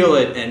steal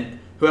it, and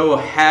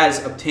whoever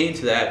has obtained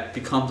to that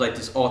becomes like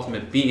this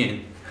ultimate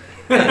being.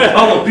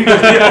 All the people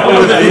get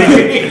all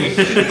the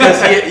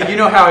Because you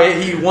know how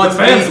he wants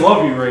The fans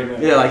love you right now.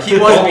 Yeah, like he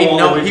wants to be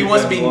All the he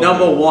wants to be fans love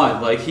number you.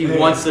 one. Like he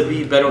wants to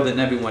be better than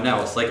everyone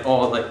else. Like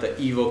all like the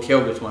evil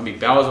characters want to be.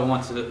 Bowser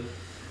wants to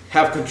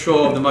have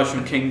control of the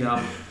Mushroom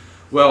Kingdom.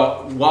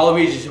 Well,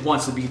 Waluigi just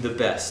wants to be the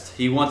best.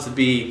 He wants to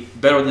be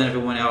better than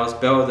everyone else,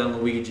 better than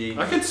Luigi.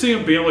 I could see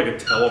him being like a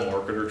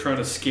telemarketer trying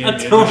to scam A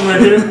the industry.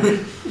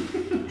 telemarketer.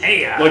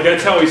 Hey, Like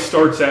that's how he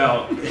starts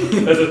out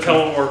as a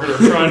telemarketer,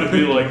 trying to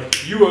be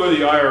like, you owe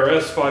the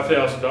IRS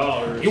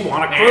 $5,000. you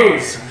want a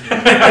cruise?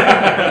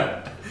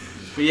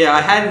 But yeah,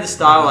 I had this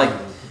style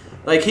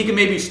like he can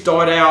maybe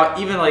start out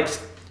he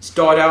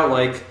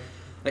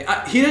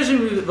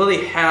doesn't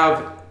really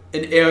have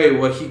an area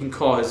where he can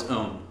call his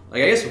own.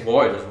 Like I guess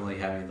Wario doesn't really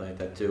have anything like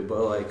that too,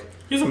 but like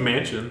He has a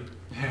mansion.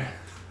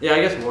 yeah,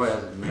 I guess Wario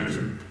has a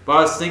mansion. But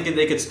I was thinking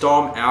they could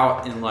storm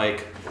out in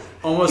like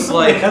almost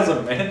Nobody like has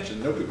a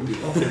mansion. No big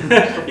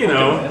deal. You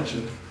know.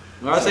 Mansion.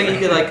 I was thinking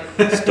you could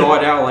like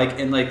start out like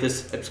in like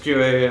this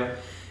obscure area,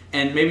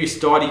 and maybe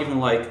start even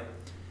like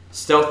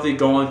stealthily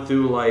going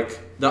through like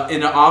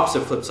in the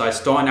opposite flip side,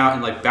 starting out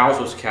in like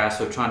Bowser's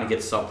castle trying to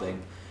get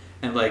something,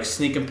 and like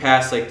sneaking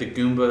past like the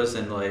Goombas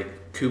and like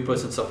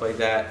Koopas and stuff like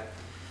that,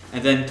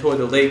 and then toward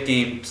the late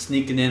game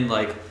sneaking in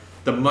like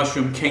the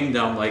Mushroom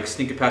Kingdom, like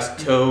sneaking past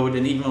Toad,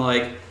 and even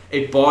like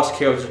a boss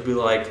character would be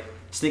like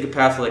sneaking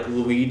past like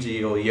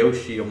Luigi or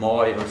Yoshi or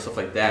Mario and stuff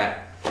like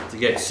that to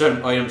get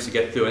certain items to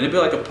get through, and it'd be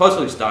like a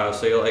puzzle style.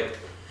 So you're like,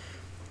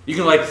 you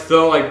can like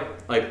throw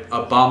like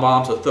a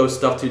bombs or throw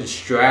stuff to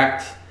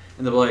distract,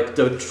 and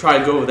they'll try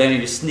to go over there and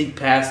you just sneak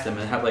past them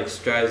and have like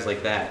strategies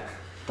like that.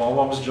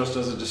 Bombs just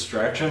as a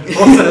distraction.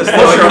 What's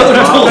your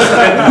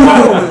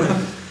other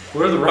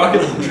Where are the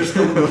rocket launchers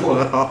coming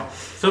from?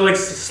 So like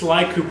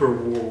Sly Cooper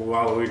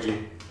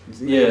Waluigi.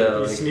 Yeah,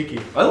 He's like, sneaky.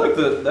 I like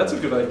that's a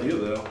good idea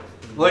though.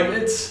 Like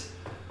it's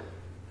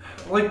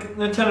like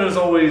Nintendo's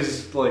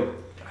always like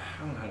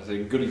I don't know how to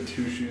say goody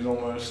two shoes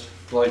almost.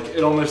 Like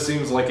it almost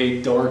seems like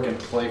a dark and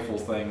playful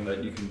thing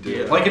that you can do.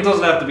 Yeah. Like it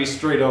doesn't have to be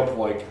straight up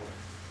like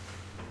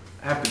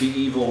have to be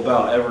evil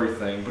about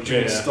everything, but you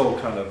can still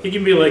kind of He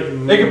can be like It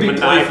can be maniacal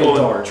playful and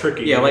dark.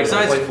 tricky. yeah, like it's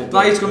not, playful it's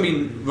not he's gonna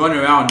be running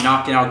around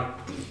knocking out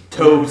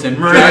toads and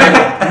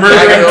dragging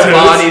murdering their toads.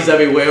 bodies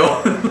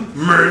everywhere.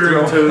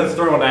 murdering toads.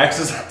 throwing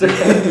axes at their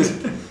heads.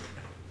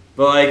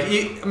 But like,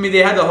 they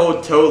had the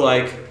whole Toad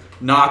like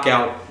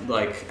knockout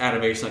like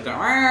animation like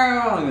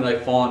that, and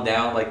like falling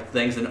down like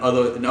things and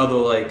other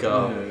like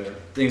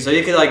things. So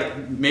you could like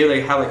maybe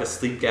like have like a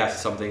sleep gas or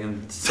something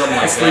and something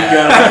like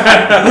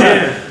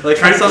that. Like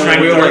something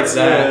weird like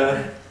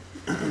that.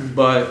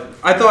 But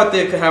I thought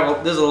they could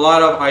have. There's a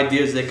lot of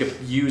ideas they could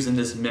use in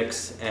this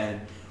mix,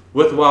 and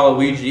with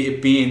Waluigi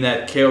it being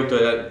that character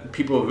that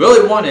people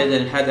really wanted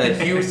and had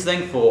that huge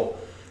thing for.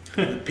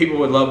 People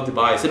would love to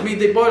buy it. So, I mean,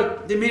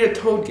 they made a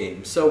Toad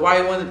game. So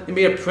why they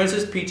made a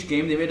Princess Peach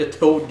game? They made a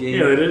Toad game.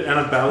 Yeah, they did, and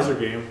a Bowser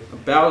game. A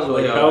Bowser,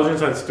 Like Bowser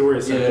Inside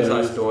Story. Yeah,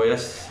 Inside Story.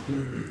 Yes.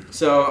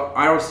 So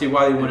I don't see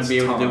why they wouldn't be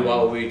able to do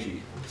Waluigi.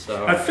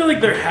 So I feel like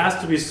there has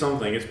to be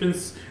something. It's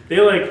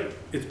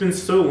been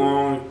so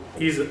long.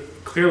 He's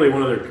clearly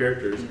one of their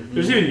characters.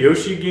 There's even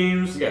Yoshi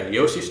games. yeah,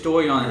 Yoshi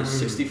Story on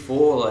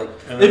 64. Like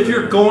If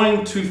you're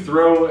going to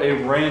throw a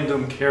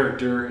random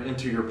character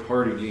into your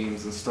party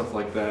games and stuff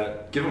like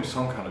that, give him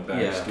some kind of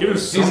backstory. Yeah. Give him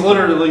He's something.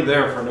 literally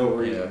there for no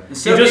reason.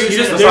 Instead of just-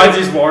 using- just- Besides,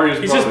 he's Wario's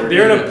He's brother. just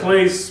there yeah. to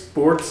play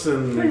sports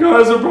and. Hey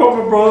guys, I brought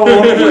my brother. I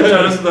want to play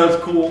tennis.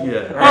 That's cool.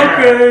 yeah.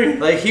 Okay.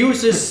 Like he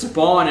was just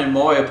spawned in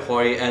Mario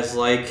Party as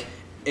like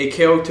a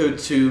character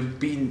to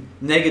be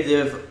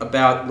negative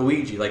about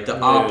Luigi, like the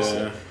opposite.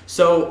 Yeah.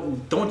 So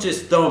don't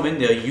just throw him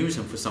in there. Use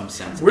him for some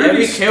sense. Where did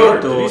Every he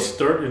start? character, Did he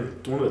start in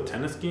one of the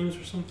tennis games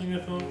or something? I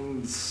thought.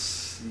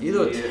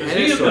 Either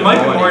tennis It or might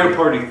be Mario. Mario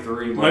Party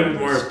 3. Might be have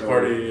Mario started.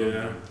 Party.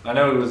 Yeah. I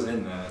know he was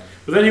in that.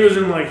 But then he's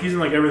in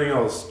like everything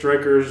else: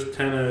 strikers,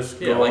 tennis,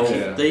 Yeah, golf. like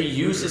Yeah. they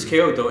use his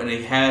character and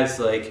he has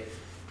like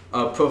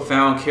a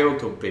profound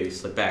character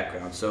base, like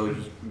background. So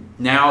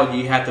now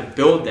you have to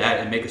build that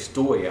and make a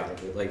story out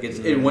of it. Like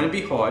it wouldn't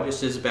be hard. It's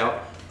just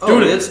about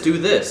let's do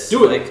this.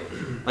 Do it.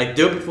 Like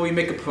do it before you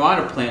make a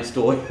Piranha Plant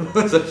story.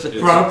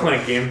 Piranha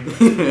Plant game.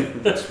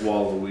 That's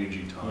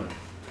Waluigi time.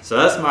 So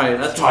that's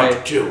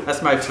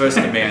my first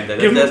command. That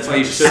Give him- that's when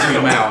he should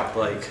come out.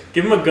 Like,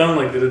 Give him a gun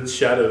like they did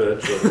Shadow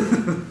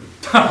the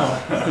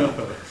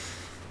Hedgehog.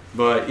 but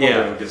Well,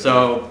 yeah. then,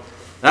 So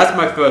that's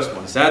my first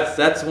one. So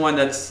that's one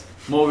that's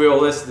more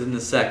realistic than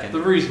the second. The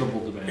reasonable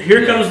demand.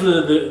 Here comes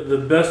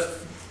the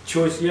best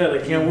choice yet. I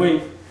can't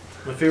wait.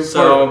 My favorite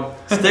part.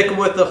 So sticking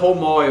with the whole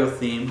Mario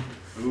theme,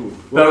 Ooh.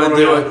 we're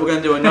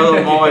gonna do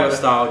another Mario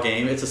style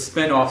game. It's a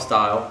spin-off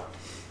style.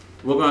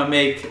 We're gonna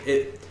make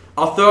it.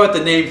 I'll throw out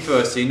the name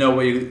first, so you know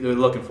what you're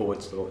looking forward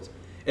to.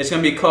 It's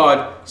gonna be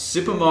called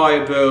Super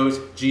Mario Bros.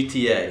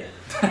 GTA.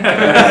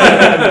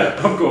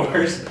 Of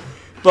course.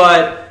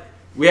 But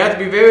we have to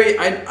be very.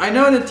 I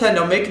know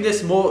Nintendo making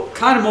this more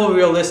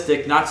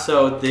realistic. Not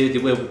so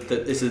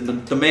this is the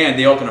demand.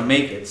 They are gonna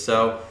make it.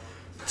 So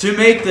to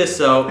make this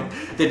so,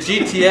 the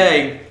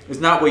GTA is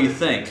not what you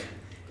think.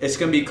 It's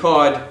gonna be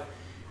called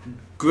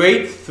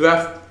Great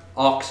Thrift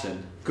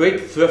Auction.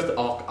 Great Thrift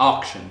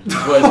Auction. Is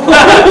what it's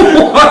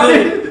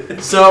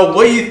called. So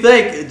what you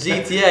think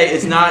GTA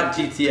is not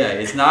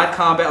GTA. It's not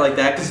combat like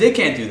that because they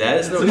can't do that.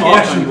 It's no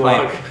auction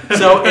play.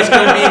 So it's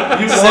gonna be.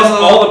 You lost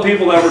all the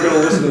people that were gonna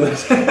listen to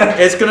this.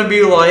 It's gonna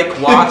be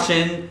like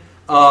watching.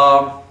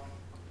 Like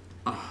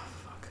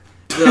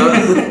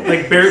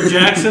Barrett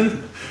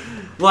Jackson.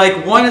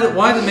 Like one of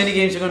the mini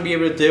games you're gonna be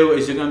able to do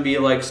is you're gonna be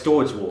like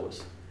Storage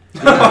Wars.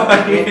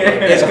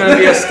 It's gonna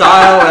be a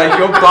style like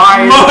you're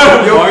buying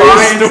stuff.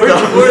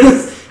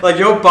 Like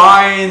you're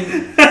buying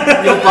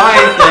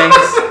things,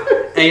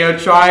 and you're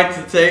trying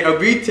to take a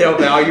retail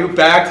value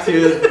back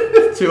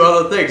to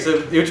other things.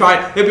 So you're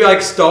trying. There'll be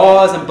like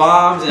stars and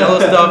bombs and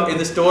other stuff in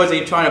the stores, and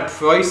you're trying to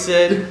price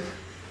it,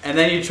 and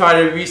then you try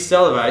to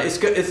resell it.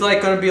 It's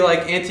like gonna be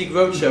like Antique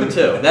Roadshow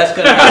too. That's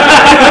gonna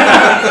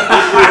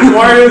happen.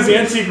 Mario's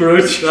Antique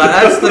Roadshow.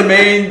 That's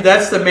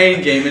the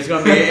main game. It's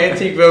gonna be an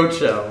Antique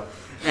Roadshow.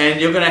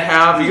 And you're gonna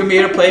be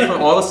able to play from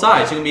all the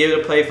sides. You're gonna be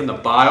able to play from the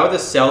buyer, the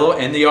seller,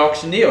 and the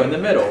auctioneer in the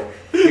middle.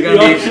 You're gonna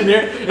the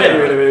auctioneer.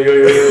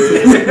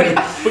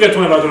 We got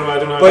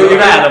 25. But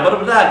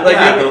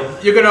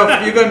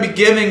you're gonna be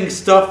giving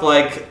stuff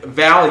like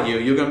value.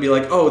 You're gonna be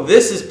like, oh,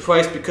 this is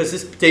priced because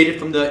this dated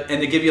from and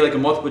they give you like a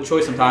multiple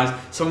choice sometimes,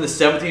 some of the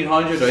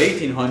 1700s or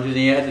 1800s, and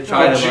you had to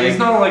try to like. It's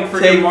not like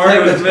freaking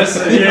Mario is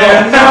missing.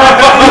 Yeah.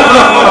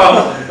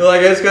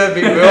 Like it's gonna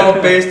be real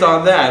based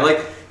on that.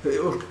 Like.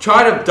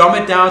 Try to dumb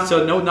it down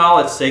so no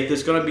knowledge sake.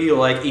 There's gonna be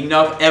like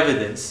enough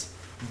evidence,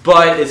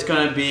 but it's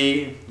gonna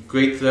be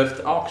Great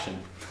Thrift Auction.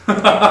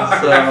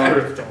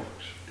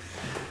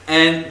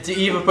 And to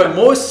even put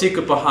more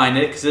secret behind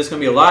it, because there's gonna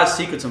be a lot of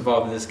secrets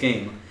involved in this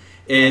game,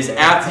 is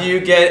after you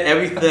get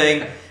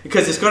everything,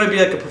 because it's gonna be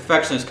like a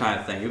perfectionist kind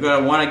of thing. You're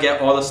gonna want to get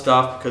all the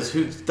stuff because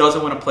who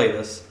doesn't want to play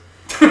this?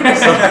 So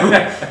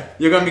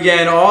you're gonna be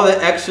getting all the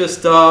extra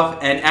stuff,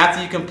 and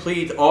after you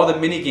complete all the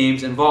mini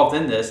games involved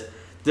in this.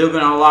 They're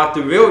going to unlock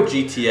the real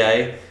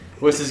GTA,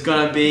 which is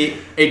going to be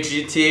a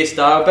GTA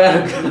style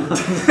battleground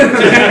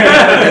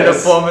in the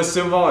form of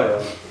Super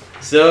Mario.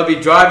 So it'll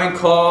be driving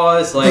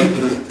cars, like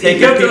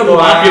taking people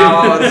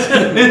out.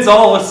 It's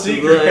all a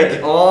secret.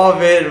 Like all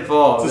of it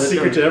involved. It's a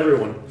secret to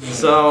everyone.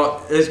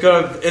 So it's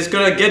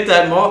gonna get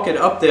that market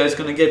up there. It's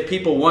gonna get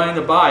people wanting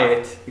to buy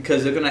it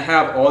because they're gonna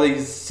have all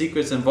these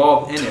secrets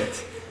involved in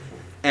it,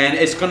 and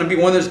it's gonna be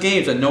one of those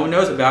games that no one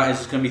knows about. And it's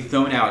just gonna be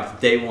thrown out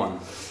day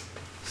one.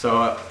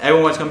 So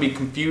everyone's gonna be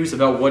confused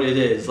about what it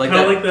is. Like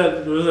kind of like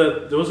that.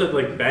 Was that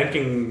like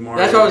banking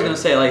Mario? That's what I was gonna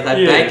say. Like that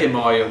banking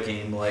Mario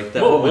game, like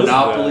that whole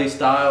Monopoly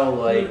style.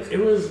 Like it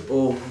was.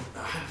 Oh,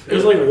 it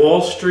was like Wall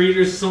Street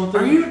or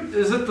something.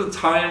 Is it the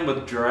time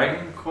with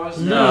Dragon Quest?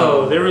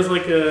 No, there was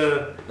like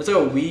a. It's like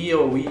a Wii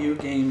U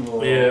game.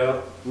 Or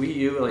Wii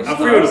U. Like I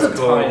forget what it's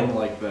called. called.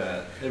 Like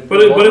that.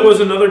 But it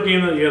was another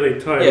game that they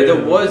tied. Yeah,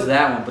 there was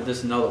that one, but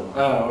there's another one.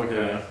 Oh,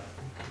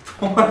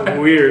 okay.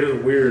 Weird. It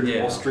was weird.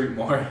 Yeah. Wall Street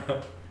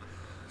Mario.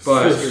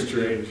 But so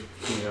strange.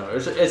 You know,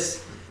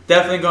 it's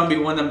definitely gonna be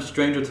one of them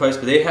Stranger Types,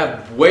 but they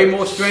have way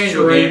more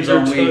Stranger games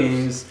on Wii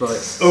games. But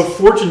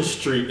Fortune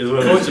Street is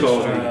what it's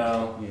called.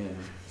 Yeah.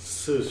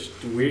 So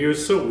weird. It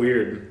was so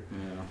weird.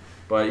 Yeah.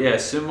 But yeah,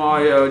 Super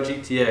Mario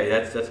GTA.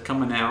 That's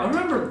coming out. I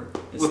remember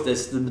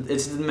it's the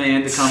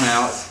demand to come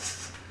out.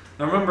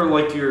 I remember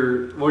like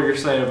what you're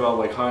saying about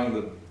like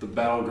hiding the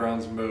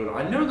Battlegrounds mode.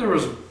 I know there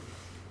was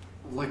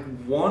like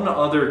one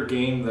other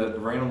game that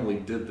randomly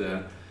did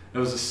that. It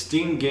was a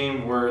Steam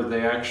game where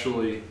they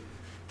actually,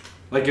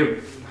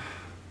 they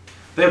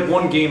had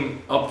one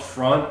game up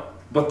front,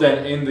 but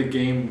then in the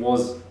game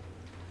was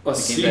a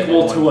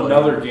sequel to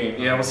another game.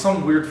 Yeah, it was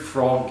some weird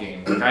frog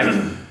game. Like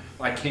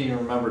I can't even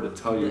remember to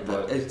tell you,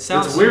 but it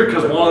sounds it's weird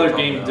because one other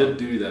game did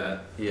do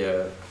that.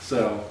 Yeah.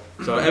 So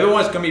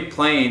everyone's gonna be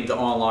playing the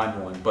online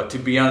one, but to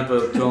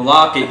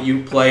unlock it,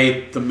 you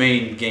play the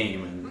main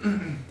game,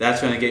 and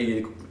that's gonna get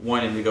you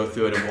wanting to go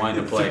through it and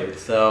wanting to play it.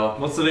 So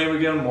what's the name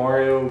again?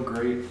 Mario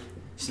Great.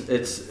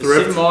 It's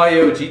Super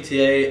Mario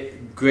GTA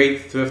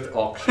Great Thrift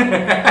Auction.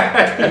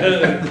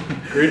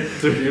 Great,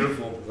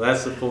 beautiful.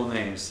 That's the full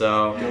name.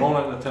 So get on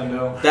it,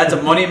 Nintendo. That's a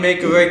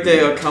moneymaker right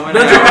there coming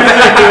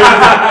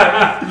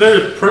out.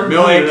 There's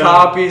million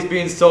copies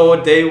being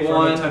sold day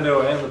one. For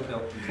Nintendo and the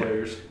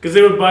players. Because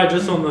they would buy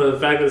just on the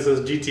fact that it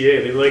says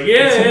GTA. They'd be like,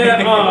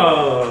 yeah,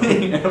 oh.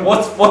 And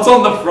what's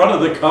on the front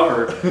of the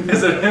cover?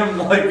 Is it him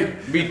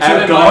like Be two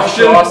at an guys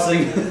auction? crossing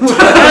with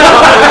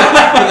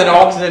an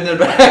auction in the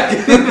back.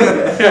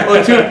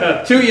 Or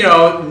two,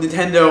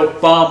 Nintendo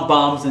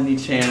bombs in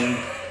each hand,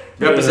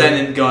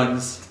 representing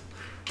guns.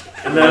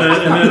 And then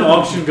an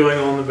auction going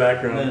on in the And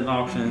background. then an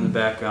auction in the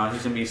background.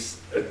 He's gonna be,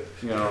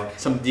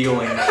 some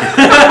dealing.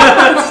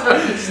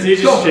 Steve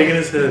just shaking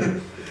his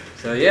head.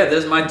 So yeah,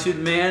 there's my two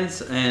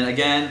demands, and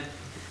again,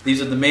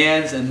 these are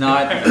demands and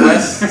not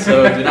requests,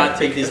 so do not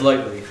take these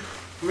lightly.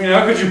 I mean,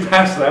 how could you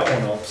pass that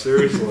one up?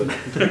 Seriously.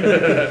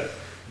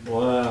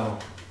 Wow.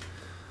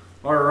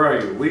 All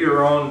right, we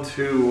are on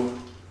to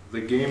the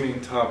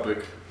gaming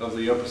topic of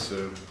the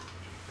episode.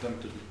 The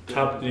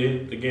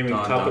gaming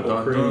Dun, topical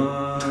dun, cream.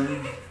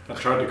 dun, I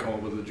tried to come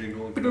up with a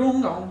jingle.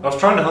 dun. I was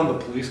trying to hum the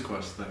Police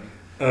Quest thing.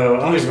 Oh, I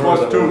don't Police even know what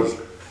Quest that 2. was.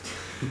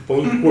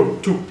 Police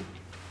Quest 2.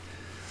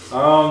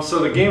 So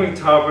the gaming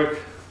topic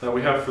that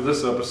we have for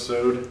this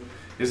episode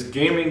is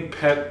gaming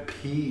pet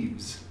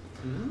peeves.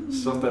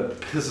 Stuff that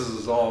pisses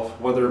us off,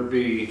 whether it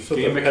be So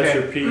game the pets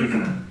your mechanics,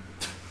 peeve.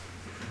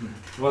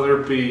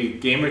 whether it be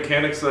game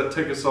mechanics that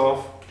tick us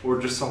off, or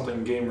just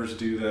something gamers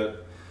do that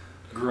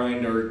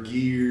grind our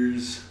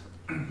gears.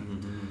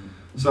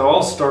 So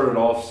I'll start it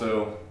off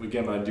so we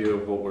get an idea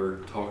of what we're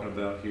talking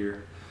about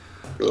here.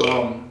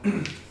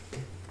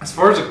 As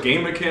far as a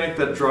game mechanic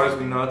that drives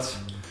me nuts,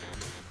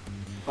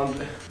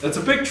 it's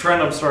a big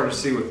trend I'm starting to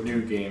see with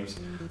new games,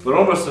 but it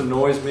almost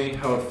annoys me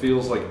how it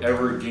feels like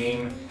every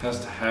game has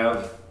to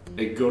have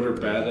a good or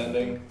bad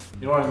ending.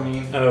 You know what I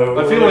mean? Oh,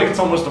 I feel like it's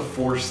almost a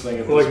forced thing.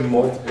 At this like point.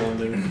 multiple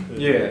endings.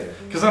 Yeah,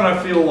 because then I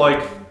feel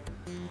like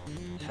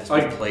Has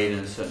to be played in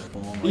a certain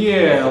form. I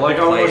play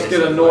almost it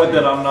get a annoyed way.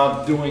 that I'm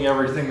not doing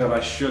everything that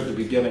I should to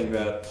be getting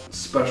that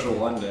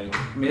special ending.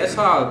 I mean,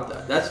 not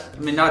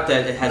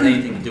that it has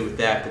anything to do with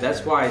that, but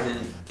that's why I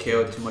didn't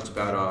care too much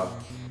about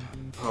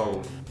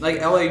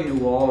like LA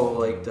Noire,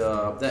 like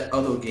that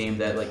other game,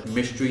 that like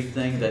mystery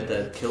thing,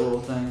 that killer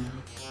thing.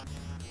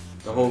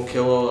 The whole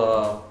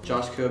killer,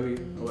 Josh Kirby,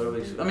 or whatever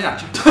he's. I mean, not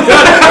Josh.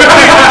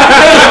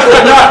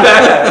 Not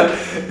that.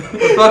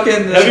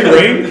 Fucking Heavy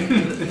Rain?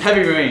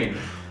 Heavy Rain.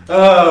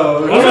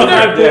 Oh,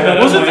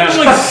 Wasn't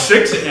there like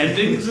 6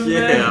 endings in that?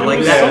 Yeah, It like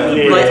was that.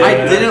 something Like yeah. I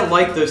didn't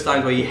like those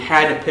times where you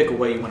had to pick a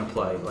way you want to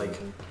play. Like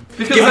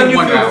because give then him you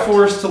one feel route.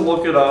 forced to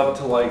look it up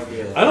to like.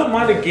 I don't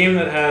mind a game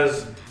that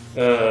has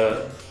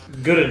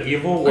good and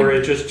evil, where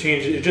it just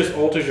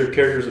alters your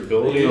character's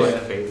abilities.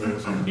 like Fable or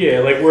something. Yeah,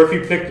 like where if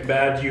you picked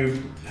bad,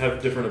 you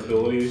have different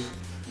abilities.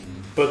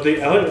 But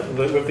I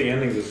like with the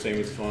endings the same.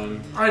 It's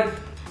fun.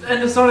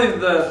 And it's not even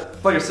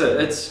that. Like I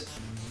said,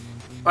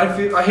 I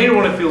hate it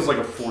when it feels like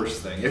a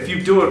forced thing. If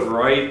you do it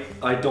right,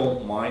 I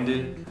don't mind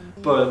it.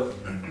 But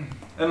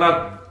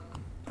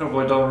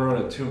hopefully I don't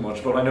ruin it too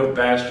much. But I know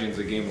Bastion's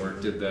a game where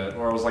it did that,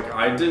 where I was like,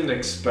 I didn't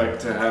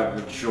expect to have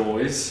a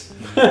choice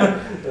out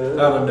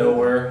of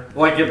nowhere.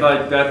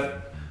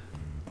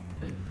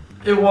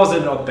 It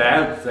wasn't a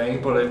bad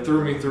thing, but it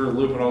threw me through a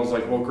loop, and I was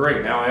like, well,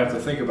 great, now I have to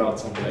think about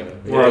something.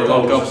 Where Yeah, I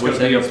thought it look was up just which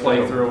going to be a ending's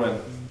better. playthrough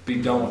and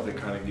be done with it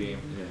kind of game.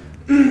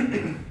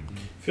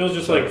 Feels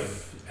just like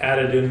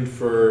added in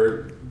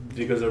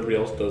because everybody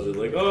else does it.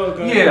 Like, oh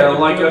god. Yeah,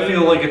 like I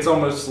feel like it's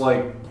almost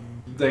like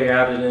they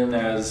added in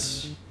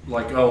as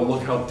like, oh,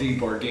 look how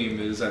deep our game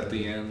is at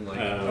the end. Like,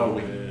 I don't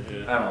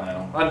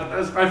know.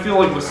 I feel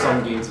like with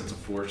some games it's a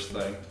forced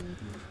thing.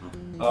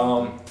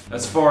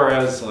 As far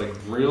as like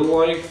real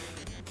life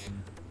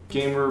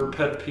gamer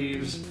pet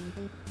peeves,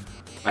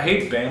 I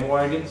hate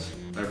bandwagons.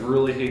 I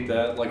really hate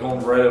that. Like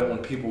on Reddit when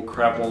people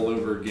crap all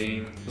over a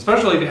game,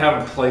 especially if you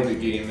haven't played the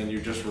game and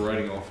you're just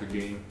writing off a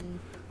game.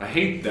 I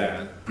hate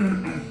that.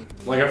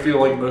 Like I feel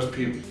like most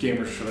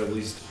gamers should at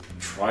least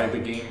try the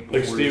game.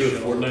 Like before you Steve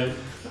with shit on it.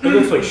 Fortnite. It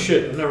looks like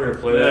shit. I'm never gonna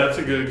play Yeah, that. that's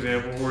a good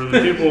example where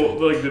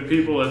the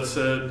people that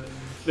said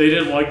they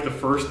didn't like the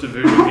first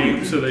Division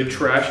game, so they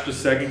trashed the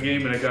second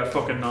game and it got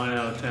fucking 9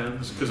 out of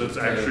 10s because it's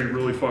actually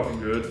really fucking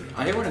good.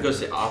 I hate when it goes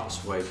the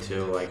opposite way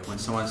too. Like when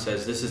someone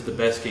says this is the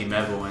best game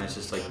ever, and it's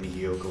just like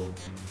mediocre.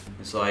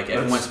 It's like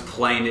everyone's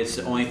playing it. It's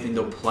the only thing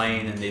they're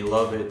playing, and they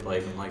love it.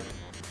 Like I'm like,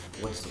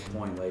 what's the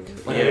point? Like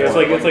Yeah, it's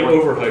like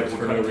overhyped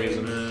for no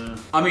reason. Yeah.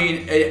 I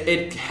mean,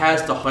 it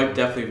has the hype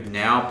definitely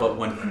now, but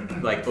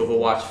when like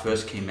Overwatch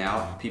first came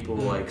out, people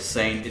were like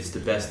saying it's the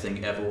best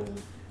thing ever,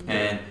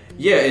 and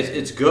yeah,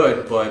 it's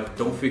good, but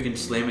don't freaking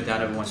slam it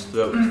down everyone's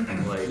throat.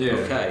 Like, Yeah.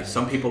 okay,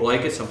 some people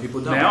like it, some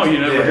people don't. Now you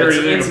never Yeah, hear it's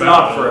anything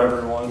not about for it.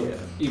 everyone. Yeah.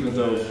 Even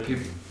though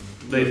people.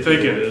 They think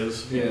it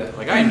is. Yeah.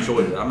 Like I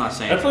enjoyed it. I'm not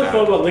saying That's what I it's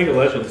felt bad. about League of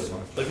Legends.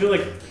 I feel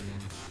like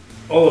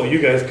all of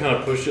you guys kind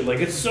of pushed it like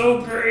it's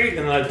so great,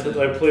 and I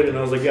played it and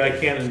I was like, yeah, I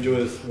can't enjoy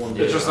this one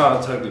bit. It's just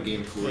not a type of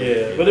game for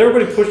it. Yeah, but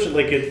everybody pushed it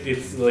like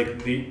it's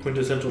like the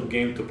quintessential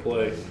game to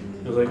play.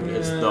 I was like,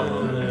 It's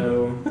dumb.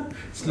 no,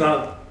 it's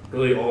not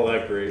really all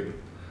that great,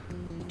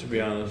 to be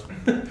honest.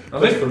 I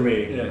That's think for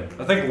me. Yeah,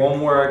 I think one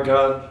more I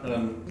got,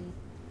 and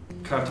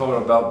kind of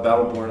talking about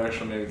Battleborn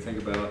actually made me think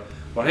about it.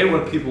 But I hate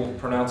when people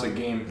pronounce a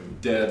game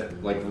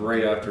dead like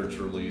right after it's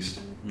released.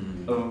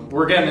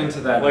 We're getting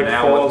into that Like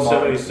now. Fallout with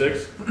modern-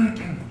 76.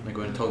 Like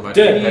when talking about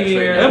Dead. Apex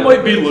right That now.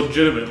 might be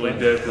legitimately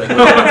dead.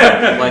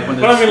 Like when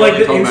But I mean, like,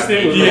 the talking about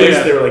instant was Apex.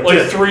 released, they were like,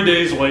 dead. 3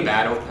 days late.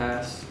 Battle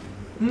Pass.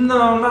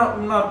 No,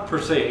 not per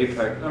se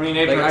Apex. I mean,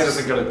 Apex Like, I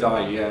isn't gonna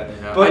die yet.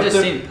 Yeah, But I just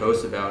the- seen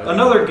posts about it.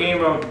 Another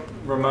game I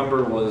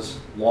remember was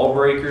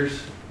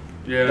Lawbreakers.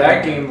 Yeah.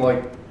 That game,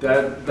 like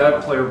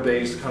that player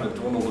base, kind of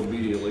dwindled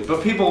immediately.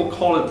 But people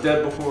called it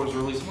dead before it was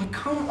released. I'm like,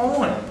 come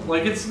on,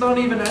 like it's not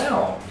even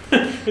out.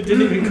 It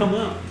didn't even come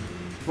out.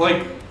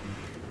 Like,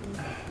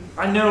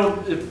 I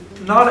know if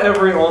not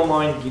every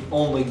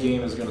only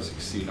game is going to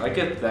succeed. I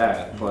get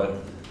that, but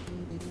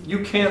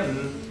you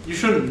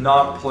shouldn't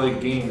not play a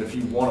game if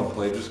you want to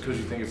play just because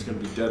you think it's going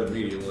to be dead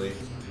immediately.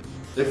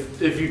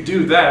 If you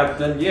do that,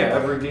 then yeah,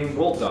 every game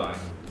will die.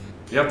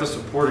 You have to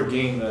support a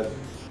game that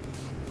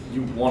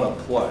you want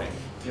to play.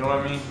 You know what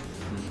I mean?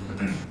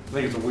 I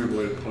think it's a weird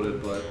way to put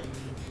it, but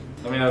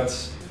I mean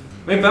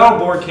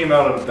Battleborn came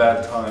out at a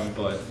bad time,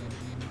 but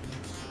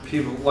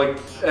people like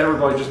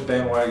everybody just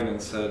bandwagoned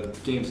and said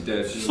game's dead.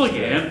 It's just like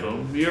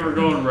Anthem. You ever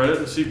go on Reddit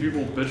and see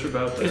people bitch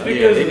about It's that?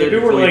 because they did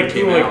people were before it like,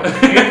 came out.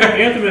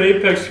 Anthem and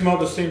Apex came out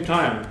at the same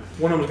time.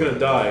 One of them's gonna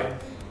die,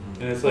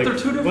 and it's But like, they're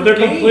two different but they're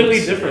completely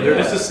games. different. They're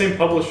just Yeah. the same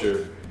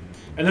publisher,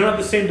 and they're not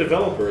the same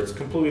developer. It's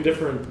completely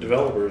different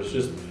developers.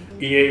 Just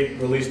EA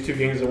released 2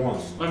 games at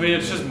once. I mean,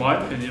 it's just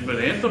my opinion, but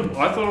Anthem,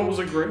 I thought it was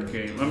a great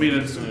game. I mean,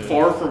 it's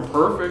far from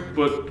perfect,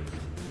 but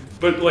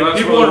like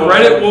That's people what on I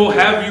Reddit want. will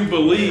have you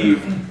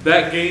believe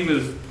that game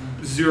is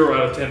 0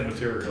 out of 10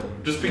 material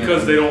just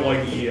because they don't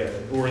like EA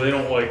or they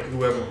don't like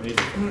whoever made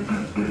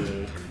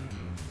it.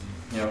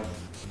 Yeah,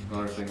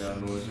 another thing that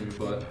annoys me,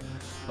 but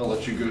I'll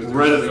let you go through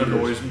Reddit some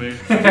of yours.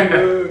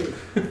 annoys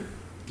me.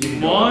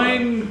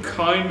 Mine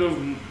kind of,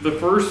 the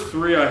first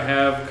 3 I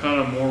have kind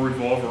of more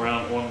revolve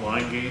around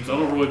online games. I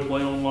don't really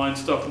play online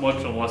stuff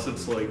much unless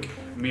it's like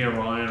me and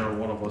Ryan or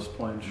one of us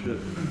playing shit.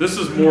 This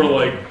is more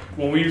like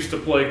when we used to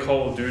play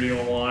Call of Duty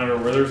online or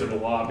where there's a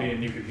lobby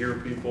and you could hear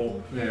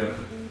people. Yeah.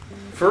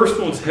 First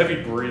one's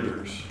Heavy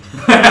Breathers.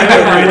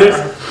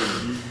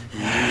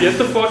 Get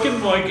the fucking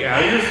mic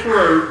out of your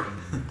throat.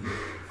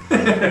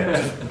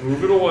 Just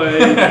move it away.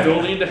 You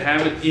don't need to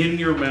have it in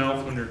your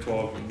mouth when you're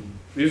talking.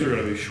 These are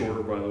going to be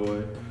shorter, by the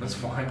way. That's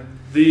fine.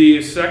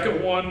 The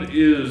second one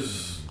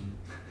is,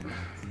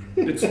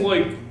 it's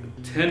like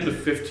 10 to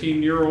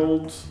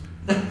 15-year-olds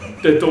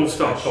that don't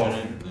stop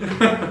talking.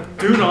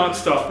 Do not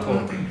stop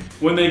talking.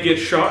 When they get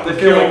shot and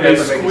They feel killed, like they they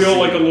have to make a squeal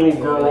like a little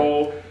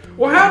girl.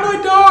 Well, how'd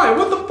I die?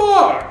 What the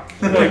fuck?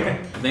 Like,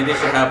 I think they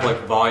should have like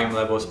volume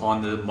levels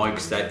on the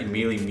mics that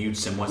immediately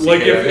mutes them once. like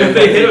they if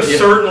they hit a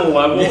certain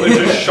level, it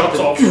just shuts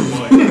off your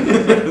mic.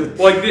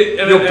 Like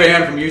you're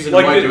banned from using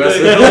like the mic. the The rest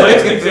of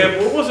last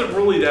example, it wasn't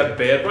really that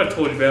bad, but I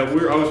told you about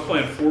it. I was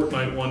playing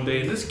Fortnite one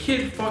day, and this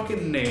kid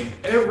fucking named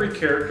every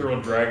character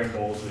on Dragon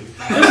Ball Z. This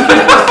kid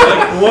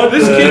was like,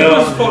 this kid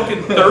was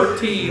fucking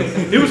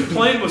 13. He was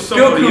playing with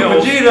somebody Goku,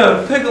 else.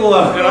 Vegeta,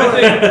 Piccolo. And I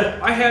think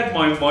I had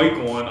my mic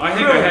on. I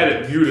think I had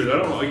it muted. I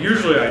don't know.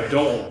 Usually I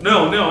don't.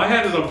 No, I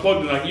had it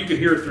unplugged, and you could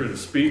hear it through the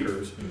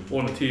speakers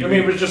on the TV. I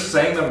mean, he was just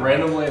saying them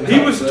randomly. And He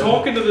was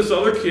talking to this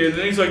other kid,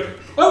 and he's like,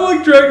 I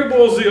like Dragon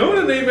Ball Z. I'm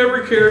going to name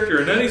every character.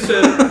 And then he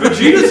said,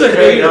 Vegeta's a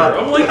hater.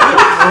 I'm like,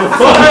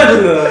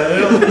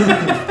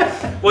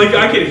 like,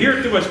 I could hear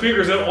it through my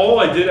speakers, and all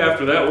I did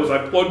after that was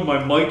I plugged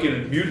my mic in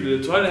and muted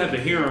it, so I didn't have to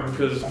hear him,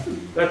 because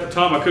at the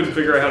time I couldn't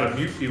figure out how to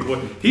mute people.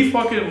 He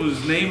fucking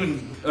was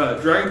naming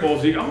Dragon Ball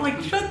Z. I'm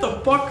like, shut the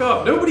fuck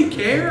up. Nobody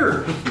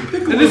cares.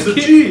 And this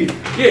kid,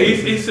 yeah,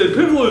 he said,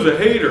 Piccolo's a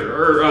hater,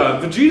 or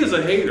Vegeta's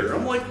a hater.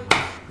 I'm like,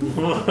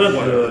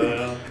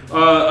 whatever.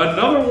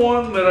 Another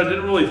one that I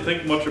didn't really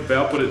think much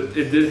about, but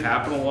it did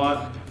happen a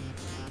lot.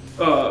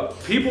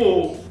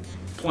 People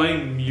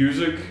playing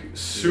music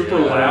super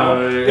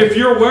loud. If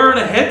you're wearing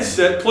a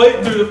headset, play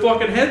it through the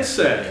fucking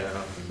headset.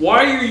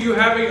 Why are you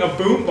having a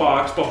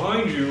boombox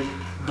behind you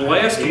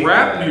blast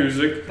rap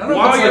music? I don't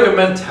know if it's like a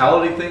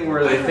mentality thing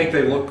where they think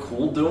they look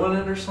cool doing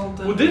it or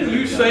something. Well, didn't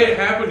you say it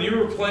happened? You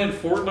were playing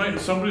Fortnite and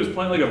somebody was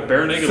playing like a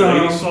bare naked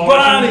lady song.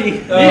 Somebody.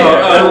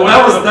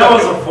 That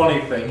was a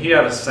funny thing. He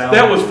had a sound.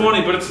 That was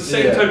funny, but it's the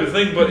same type of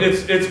thing. But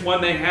it's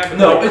when they have it.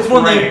 No, like it's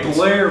when they cranks.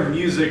 blare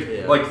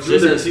music like through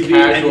just their as TV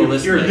casual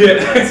and you listening.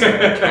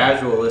 hear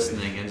Casual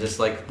listening and just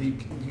like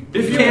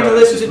If you you can't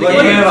listen to the like,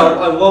 game. man,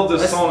 I love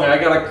this song. I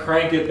gotta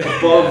crank it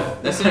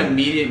above. That's an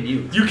immediate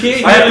mute. You can't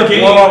hear I have the to game.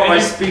 blow out and my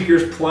you-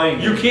 speakers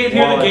playing. You can't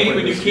hear while the I game play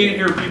and you this can't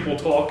game. hear people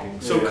talking.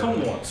 So Yeah.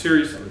 come on,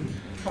 seriously.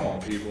 Come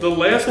on, people. The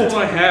last one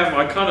I have,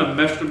 I kind of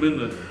meshed them in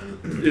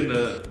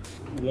the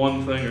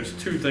one thing. There's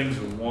two things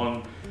in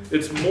one.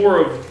 It's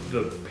more of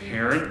the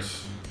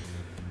parents.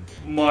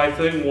 My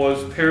thing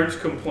was parents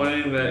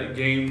complaining that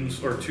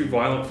games are too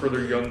violent for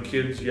their young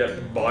kids,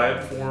 yet buy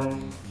it for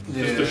them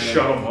just to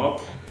shut them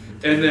up.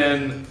 And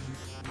then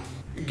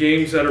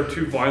games that are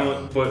too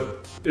violent,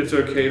 but it's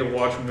okay to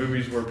watch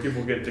movies where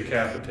people get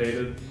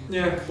decapitated.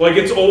 Yeah. Like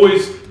it's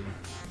always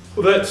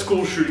Well, that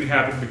school shooting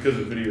happened because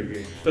of video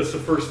games. That's the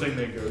first thing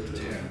they go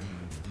to.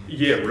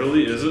 Yeah,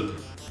 really? Is it?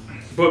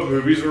 But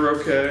movies are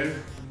okay.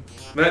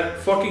 That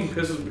fucking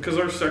pisses because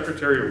our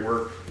secretary at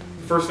work,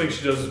 the first thing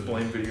she does is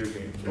blame video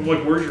games. I'm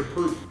like, where's your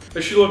proof?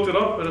 And she looked it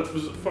up and it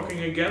was fucking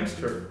against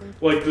her.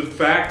 Like, the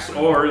facts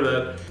are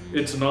that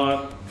it's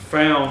not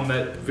found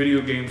that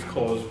video games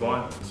cause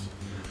violence.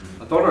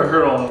 I thought I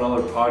heard on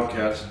another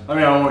podcast. I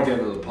mean, I don't want to get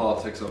into the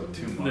politics of it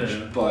too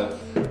much, but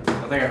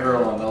I think I heard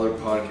on another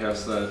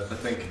podcast that I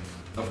think,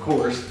 of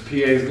course, PA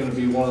is going to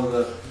be one of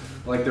the,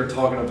 like, they're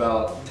talking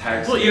about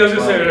taxing. Well, yeah, I was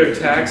going to say they're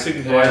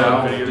taxing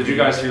violent video games. Did you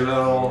guys hear that at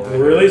all?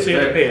 Really? So you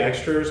have to pay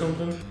extra or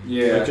something?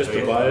 Yeah. Like just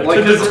to buy it? Like,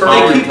 To because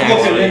deter they keep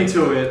taxing. looking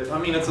into it. I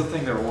mean, it's a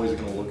thing they're always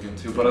going to look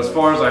into. But as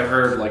far as I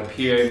heard, like,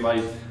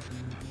 PA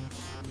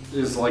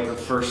is like the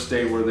first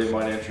state where they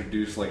might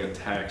introduce like a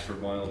tax for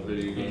violent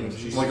video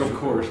games. Like, of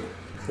course.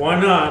 Why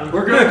not?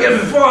 We're gonna get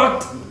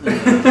fucked!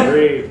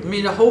 Great. I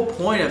mean, the whole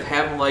point of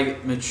having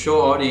like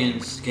mature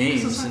audience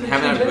games and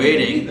having that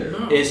rating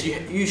is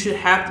you should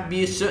have to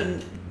be a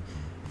certain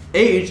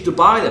age to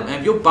buy them. And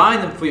if you're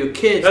buying them for your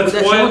kids, That's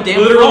that's why no it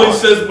damn literally fault.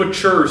 says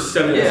mature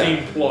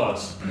 17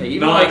 plus. Yeah,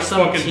 even not like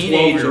some fucking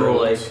teenager or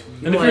like. 12-year-olds.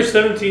 And if you're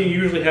 17, you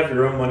usually have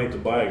your own money to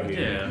buy a game.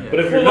 Yeah.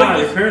 But if you're Well, not,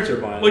 like your parents are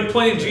buying Like it.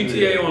 playing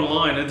GTA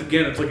Online, and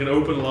again, it's like an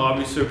open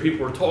lobby, so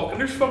people are talking.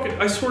 There's fucking,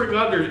 I swear to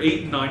God, there's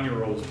 8 and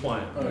 9-year-olds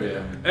playing. Oh,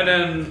 yeah. And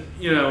then,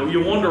 you know,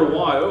 you wonder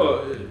why.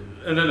 Oh,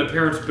 and then the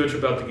parents bitch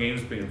about the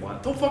games being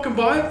violent. Don't fucking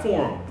buy it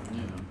for them.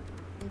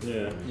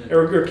 Yeah.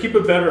 Or keep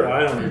a better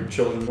eye on your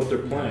children, what they're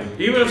playing.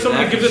 Even if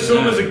somebody gives it to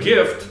them as a Yeah.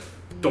 gift,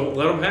 don't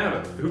let them have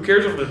it. Who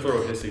cares if they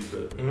throw a hissy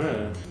fit?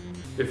 Yeah.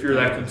 If you're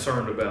that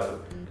concerned about it.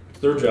 It's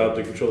their job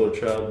to control their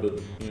child, but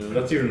you know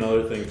that's even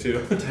another thing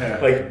too. Yeah.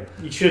 Like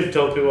you should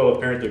tell people how to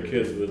parent their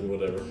kids, but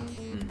whatever.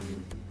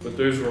 But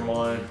those were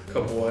my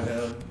couple I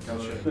had.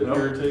 Gotcha. That Nope.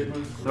 irritate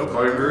me. Nope,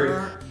 I agree.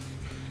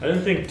 I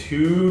didn't think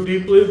too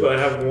deeply, but I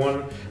have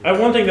one. I have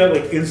one thing that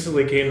like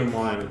instantly came to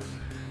mind.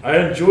 I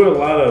enjoy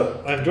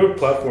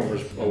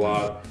platformers a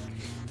lot,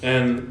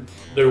 and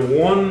there's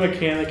one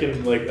mechanic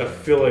in like I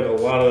feel like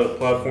a lot of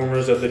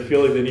platformers that they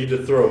feel like they need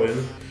to throw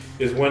in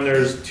is when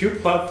there's two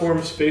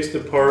platforms spaced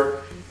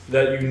apart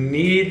that you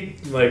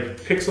need like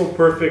pixel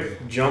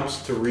perfect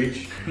jumps to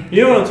reach.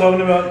 You know what I'm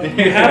talking about?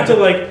 You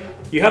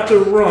have to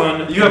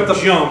run, You have to-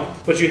 jump,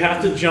 but you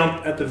have to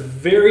jump at the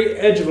very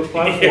edge of a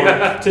platform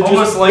Yeah. to Almost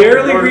just like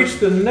barely you're- reach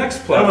the next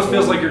It platform. almost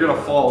feels like you're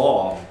gonna fall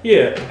off.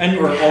 Yeah, and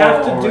you Or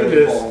have to do already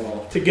this falling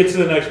off. to get to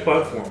the next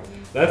platform.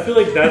 I feel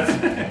like that's,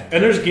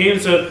 and there's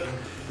games that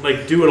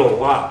like do it a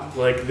lot.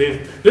 Like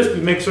this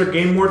makes their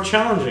game more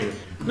challenging.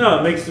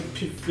 No,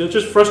 it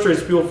just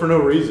frustrates people for no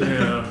reason.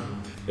 Yeah.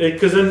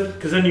 Because then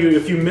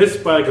if you miss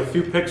by like a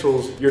few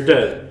pixels, you're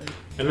dead.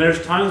 And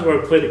there's times where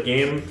I played a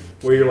game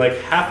where you're like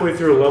halfway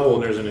through a level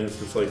and there's an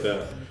instance like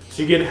that.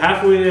 So you get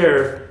halfway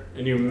there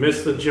and you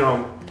miss the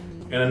jump,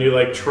 and then you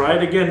like try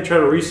it again, try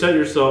to reset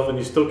yourself, and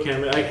you still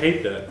can't. I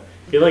hate that.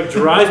 It like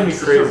drives me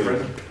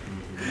crazy.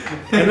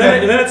 And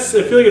then I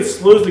feel like it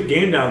slows the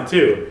game down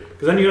too.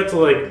 Because then you have to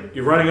like,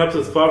 you're running up to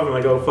the spot and you're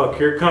like, oh fuck,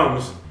 here it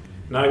comes.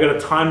 Now I gotta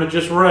time it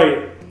just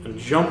right and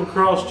jump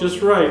across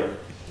just right.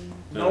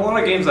 And a lot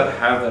of games that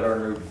have that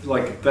are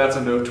like that's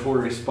a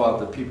notorious spot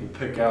that people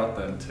pick out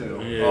then too.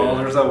 Yeah. Oh,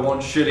 there's that one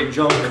shitty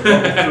jump in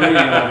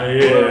level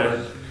 3.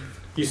 Yeah.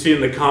 You see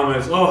in the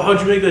comments, oh,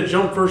 how'd you make that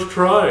jump first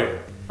try?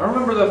 I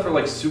remember that for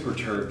like Super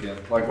Turrican.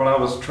 Like when I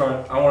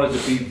wanted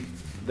to beat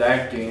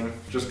that game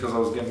just because I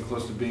was getting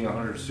close to being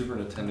 100 Super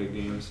Nintendo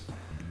games,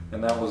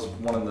 and that was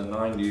one in the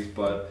 90s.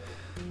 But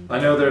I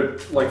know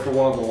that like for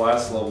one of the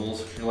last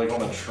levels, you're like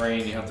on a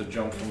train, you have to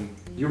jump from.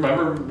 You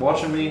remember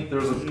watching me? There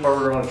was a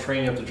part where on a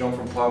train you have to jump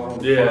from platform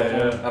to Yeah,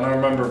 platform, yeah. and I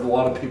remember a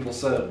lot of people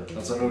said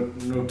that's a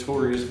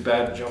notorious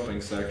bad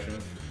jumping section.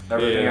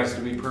 Everything Yeah. has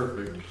to be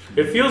perfect.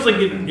 It feels like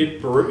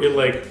it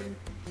like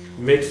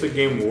makes the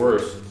game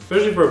worse,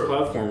 especially for a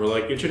platformer.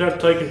 Like it should have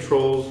tight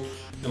controls,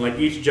 and like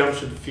each jump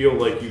should feel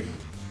like you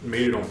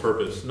made it on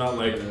purpose, not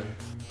like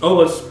oh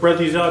let's spread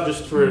these out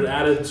just for an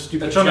added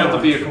stupid. It shouldn't have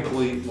to be a challenge.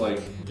 complete like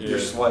you're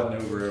Yeah. sweating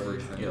over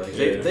everything. Yeah, like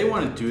Yeah. they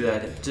want to do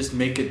that. Just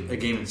make it a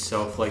game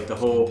itself, like the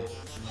whole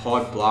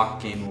hard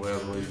block game or whatever.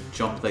 Where you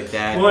jump like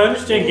that. Well, I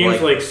understand or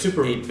games like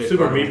Super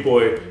 8-bit Meat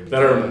Boy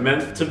that are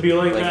meant to be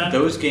like like that.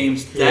 those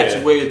games. That's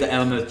Yeah. where the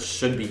elements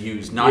should be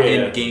used, not Yeah.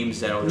 in games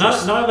that are Not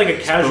just not like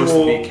a supposed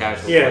casual. to be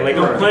casual. Yeah, like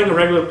I'm Right. playing a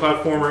regular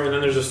platformer, and then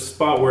there's a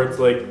spot where it's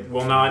like,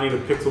 well, now I need a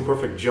pixel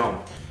perfect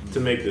jump to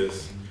make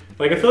this.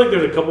 Like I feel like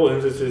there's a couple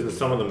instances in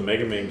some of the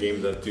Mega Man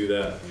games that do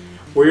that,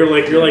 where you're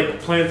like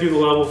playing through the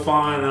level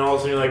fine, and then all of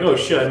a sudden you're like, oh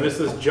shit, I missed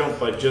this jump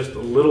by just a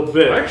little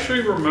bit. I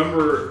actually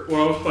remember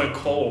when I was playing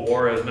Call of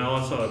Juarez.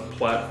 Now it's not a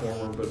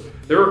platformer, but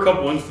there were a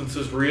couple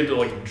instances where you had to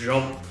like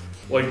jump,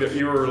 like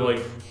you were like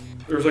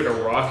there was like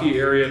a rocky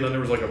area and then there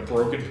was like a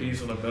broken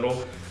piece in the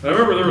middle. And I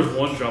remember there was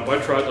one jump I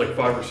tried like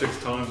 5 or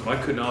 6 times and I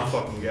could not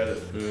fucking get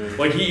it.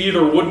 Like he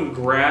either wouldn't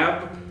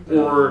grab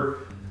or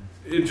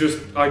it just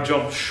I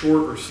jumped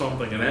short or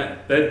something, and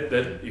that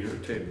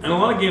irritated me. And a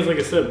lot of games, like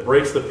I said,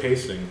 breaks the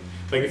pacing.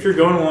 Like if you're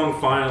going along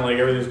fine and like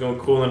everything's going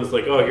cool, and it's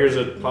like, oh, here's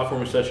a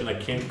platforming session I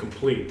can't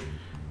complete.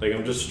 Like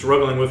I'm just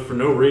struggling with for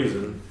no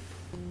reason.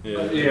 Yeah,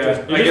 I it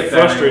get just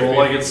that frustrates angle. me.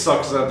 Like it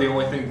sucks that the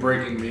only thing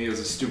breaking me is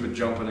a stupid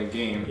jump in a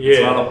game. Yeah.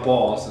 It's not a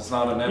boss. It's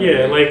not an enemy.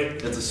 Yeah, like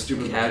it's a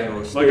stupid Casual.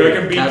 mechanic. Like I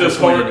can beat Casual this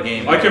point hard. in the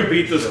game. I can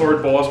beat this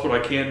hard boss, but I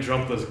can't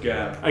jump this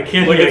gap. I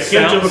can't. Like, I it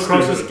can't jump sounds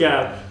across this stupid.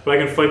 gap, but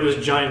I can fight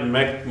this giant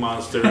mech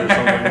monster or something.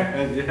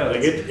 And yeah,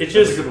 Like that's- it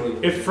just that's a good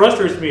way to it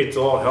frustrates me. It's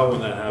all hell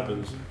when that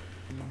happens.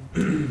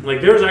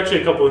 Like there was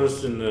actually a couple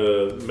instances in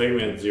the Mega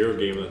Man Zero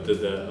game that did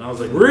that, and I was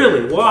like,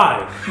 really?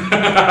 Why?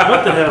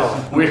 What the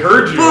hell? We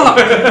heard you.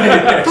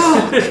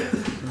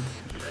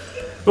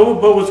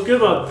 But what's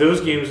good about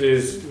those games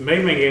is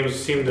Mega Man games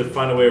seem to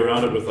find a way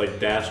around it with like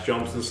dash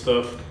jumps and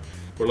stuff,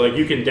 where like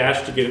you can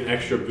dash to get an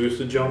extra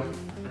boosted jump.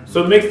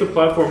 So it makes the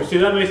platform. See,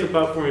 that makes the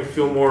platforming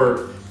feel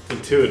more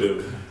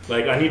intuitive.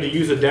 Like I need to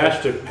use a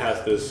dash to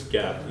pass this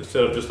gap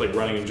instead of just like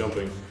running and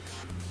jumping.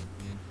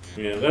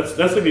 Yeah, that's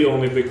like the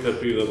only big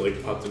pet peeve that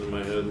like popped into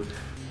my head.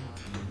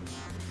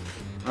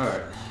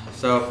 Alright.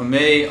 So for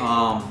me,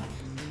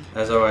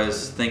 as I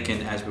was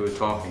thinking as we were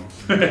talking,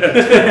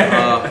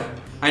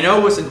 I know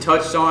it wasn't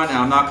touched on, and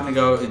I'm not going to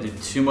go into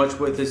too much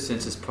with it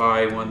since it's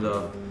probably one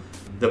of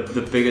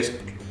the biggest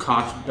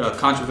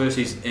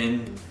controversies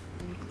in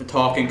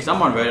talking. Because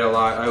I'm on Reddit a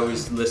lot. I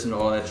always listen to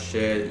all that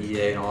shit,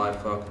 EA and all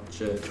that fucking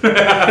shit.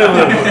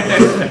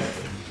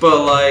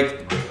 But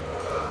like,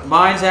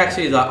 mine's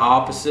actually the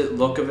opposite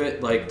look of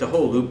it. Like the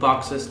whole loot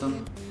box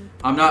system.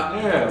 I'm not.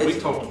 Yeah, we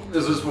it's- talked.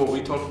 Is this what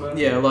we talked about?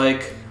 Yeah,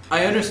 like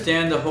I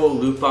understand the whole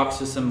loot box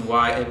system,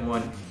 why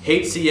everyone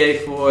hates EA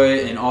for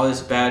it and all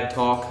this bad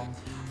talk.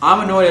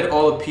 I'm annoyed at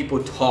all the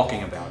people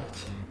talking about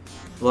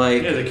it.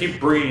 Like, Yeah, they keep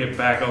bringing it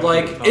back up.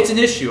 like to the top. it's an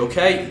issue,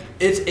 okay?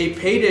 It's a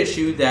paid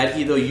issue that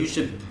either you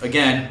should,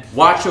 again,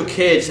 watch your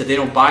kids so they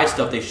don't buy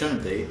stuff they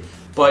shouldn't be.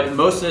 But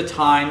most of the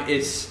time,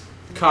 it's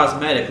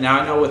cosmetic.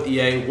 Now I know with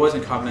EA, it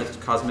wasn't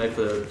cosmetic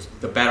for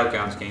the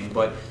Battlegrounds game,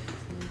 but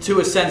to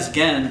a sense,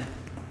 again,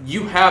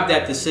 you have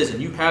that decision.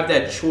 You have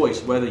that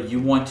choice whether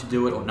you want to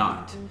do it or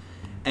not.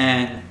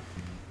 And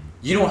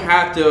you don't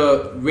have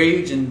to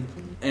rage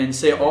and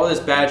say all this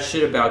bad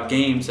shit about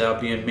games that are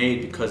being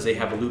made because they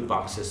have a loot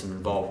box system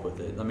involved with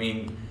it. I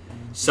mean,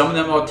 some of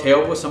them are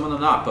terrible, some of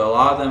them not, but a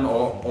lot of them are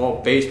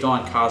all based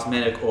on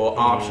cosmetic or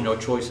optional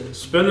choices.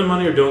 Spend the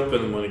money or don't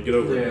spend the money. Get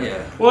over it.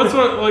 Yeah. Well, that's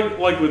what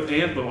like with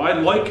Anthem. I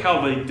like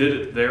how they did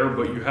it there,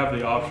 but you have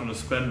the option to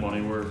spend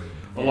money. Where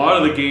a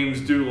lot of the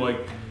games do, like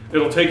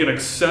it'll take an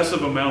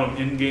excessive amount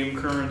of in-game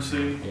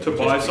currency Yeah, to just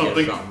buy to get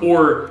something, something.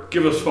 or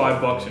give us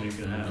 $5 and you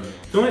can have it.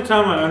 The only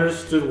time I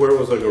understood where it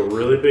was like a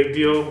really big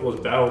deal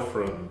was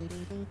Battlefront.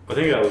 I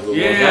think that was the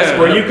Yeah, one. That's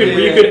where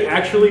you yeah. could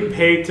actually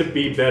pay to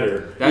be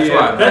better. That's Yeah,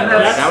 why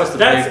that was the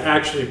that's big.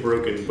 actually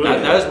broken.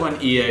 But That was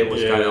when EA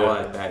was kind of Yeah. all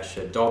that bad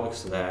shit. Dog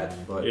because of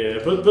that, but yeah,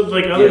 but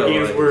like other Yeah,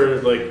 games like-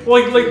 where like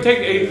Like take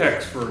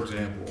Apex for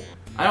example.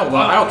 I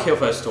don't care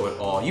for that store at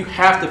all. You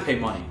have to pay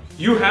money.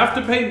 You have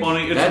to pay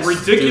money. It's That's a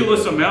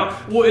ridiculous stupid.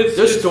 amount. Well, it's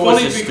Their store is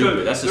funny just because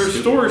stupid. That's just their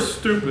stupid. store is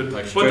stupid,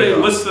 Like, but straight they up.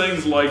 list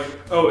things like,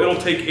 "Oh, it'll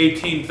take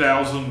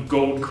 18,000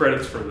 gold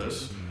credits for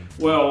this."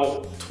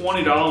 Well,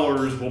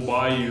 $20 will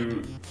buy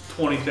you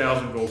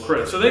 20,000 gold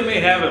credits. So they may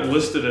have it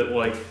listed at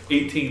like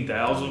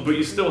 18,000, but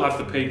you still have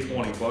to pay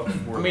 $20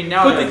 for it. I mean,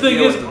 now but that the thing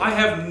deal is, with the- I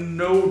have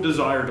no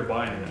desire to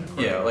buy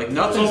anything. Yeah, like So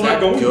nothing's I'm not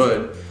that going to.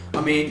 good.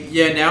 I mean,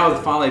 yeah, now with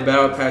finally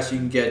Battle Pass, you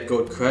can get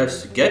gold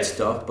credits to get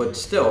stuff, but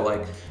still,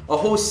 like a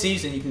whole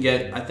season, you can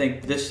get. I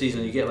think this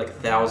season you get like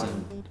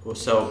 1,000 or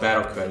so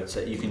battle credits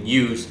that you can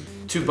use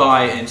to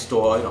buy and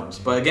store items.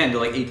 But again, they're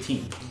like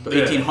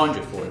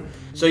 1,800 for it.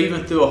 So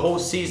even through a whole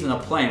season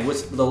of playing,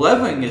 which the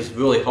leveling is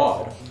really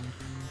hard.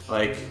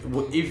 Like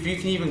if you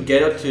can even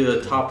get up to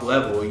the top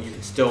level, you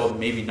can still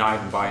maybe not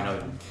even buy an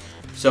item.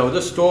 So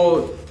the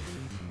store.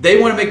 They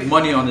want to make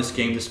money on this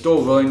game. The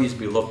store really needs to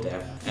be looked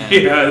at. And,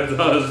 Yeah, it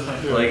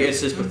does. like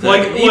it's just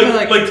pathetic. Like, Even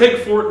like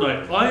take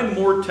Fortnite. I am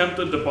more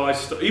tempted to buy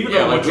stuff. Even yeah,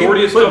 though like the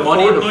majority of put stuff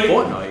money into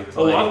Fortnite, Fortnite.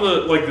 a lot of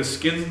the like the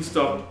skins and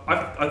stuff,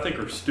 I think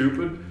are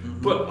stupid.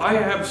 Mm-hmm. But I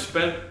have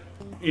spent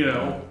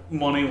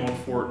money on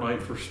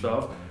Fortnite for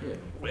stuff. Yeah.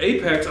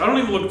 Apex, I don't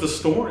even look at the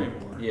store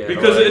anymore. Yeah,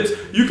 because right. it's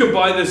you can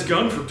buy this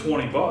gun for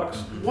 $20.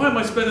 Why am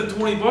I spending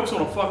 $20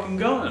 on a fucking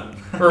gun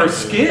or a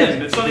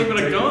skin? It's not even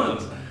a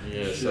gun.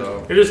 Yeah,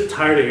 so you're just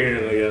tired of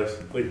hearing it, I guess.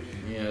 Like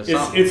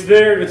yeah, it's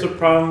there, it's a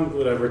problem,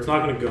 whatever. It's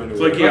not going to go anywhere.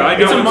 It's like, yeah, I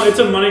know it's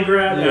a money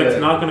grab, and it's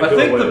not going to go I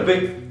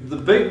think away. the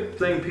big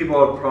thing people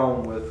had a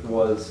problem with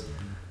was,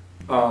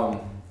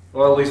 well,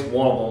 at least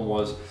one of them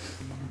was,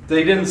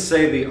 they didn't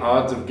say the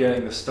odds of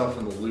getting the stuff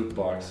in the loot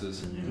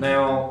boxes.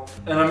 Now,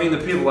 and I mean the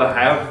people that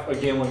have a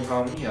gambling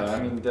problem, yeah,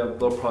 I mean they'll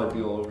probably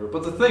be all over it.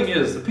 But the thing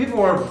is, the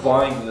people aren't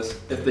buying this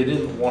if they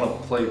didn't want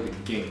to play the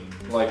game,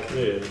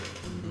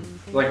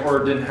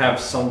 or didn't have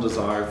some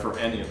desire for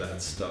any of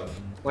that stuff.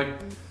 Like,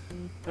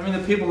 I mean,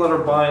 the people that are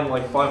buying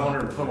like 500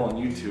 and put them on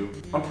YouTube,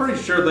 I'm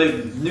pretty sure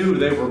they knew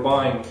they were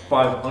buying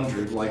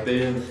 500. Like they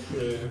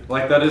didn't,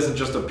 like that isn't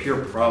just a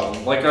pure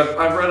problem. Like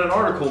I read an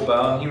article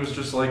about it, and he was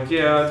just like,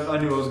 yeah, I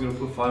knew I was gonna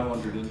put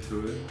 500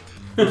 into it.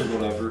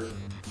 Whatever.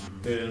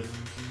 Yeah.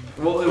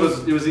 Well, it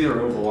was either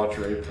Overwatch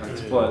or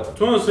Apex, but It's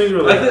one of those things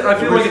where like, I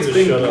feel like it's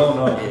being blown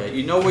up. Yeah,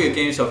 you know what you're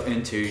getting yourself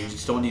into. You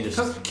just don't need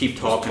to keep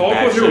talking Talk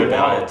bad with shit your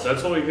about wallet. it.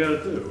 That's all you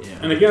gotta do. Yeah.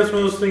 And again, it's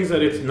one of those things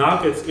that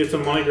it's a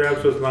money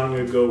grab, so it's not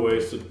going to go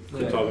away. So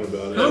Yeah. talking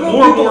about it. No,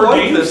 More and people more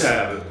like games this.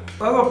 have it.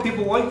 I thought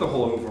people liked the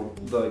whole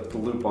the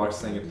loot box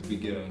thing at the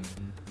beginning.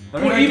 I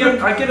mean,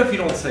 Well, I get if you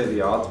don't say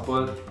the odds,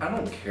 but I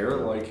don't care.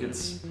 Like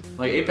it's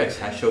Like Apex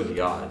has showed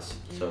the odds,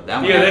 so that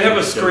one Yeah, they have a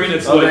actually screen shows-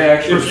 that's Oh, like they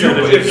actually if you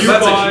percentages.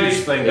 That's a buy huge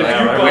thing if to you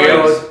have.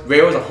 buy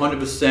Rare was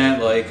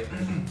 100%, like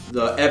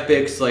the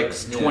Epic's like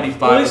 25%.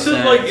 well, they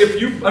said like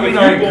if you I mean, if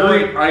I you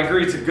agree. bought- I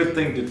agree. It's a good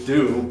thing to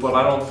do, but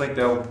I don't think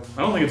they'll.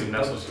 I don't think it's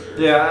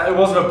necessary. Yeah, it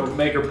wasn't a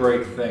make or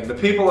break thing. The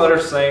people that are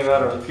saying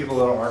that are the people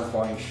that aren't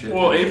buying shit.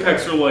 Well,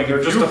 Apex are like they're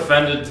if just you,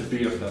 offended to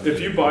be offended.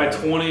 if you buy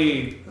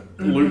 20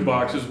 loot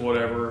boxes,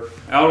 whatever,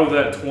 out of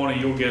that 20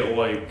 you'll get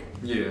like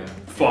yeah,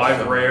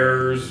 5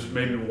 rares,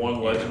 maybe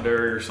 1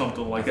 legendary or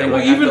something like I that. think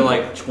Well, like after even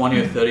like 20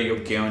 or 30, you'll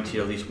guarantee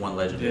at least one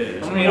legendary.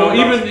 yeah, I mean, well, I'm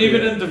not-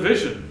 even yeah. in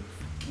Division,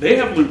 they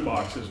have loot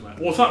boxes, man.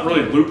 Well, it's not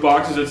really loot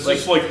boxes. It's Like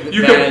just like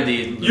you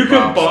vanity can loot you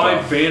can box buy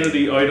stuff.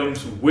 vanity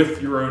items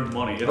with your own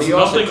money. It's But you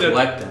also nothing that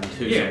collect them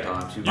too Yeah.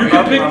 sometimes. You buy-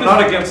 can pick I'm the-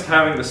 not against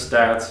having the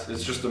stats.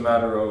 It's just a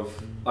matter of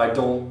I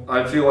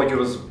feel like it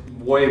was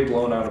way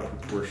blown out of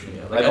proportion.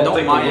 Yeah, I like, I don't don't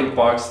think mind the it. loot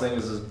box thing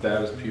is as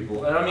bad as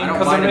people. And I mean, I don't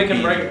because they're mind it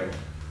making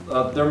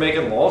being they're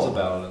making laws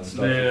about it and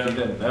stuff. Yeah. If you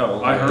didn't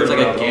know, I heard It's like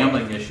they're a not-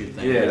 gambling issue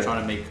thing. Yeah. They're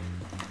trying to make.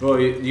 Well,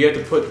 you have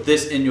to put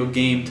this in your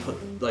game,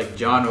 like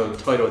genre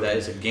title that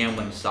is a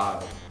gambling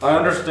style. I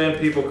understand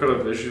people could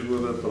have issues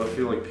with it, but I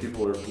feel like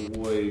people are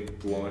way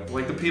blowing.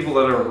 Like the people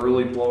that are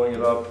really blowing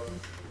it up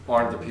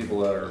aren't the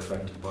people that are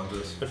affected by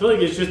this. I feel like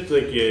it's just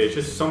like it's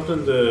just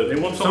something to They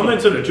want something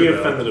something to to be bitch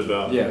about. offended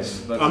about.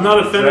 Yes, that's I'm not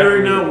offended right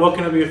exactly now. it. What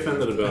can I be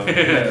offended about?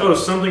 Oh,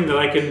 something that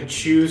I can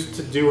choose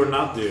to do or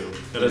not do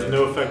that has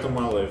no effect on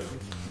my life.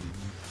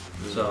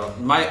 So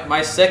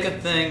my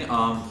second thing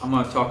I'm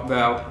going to talk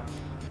about.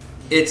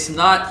 It's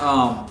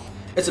not.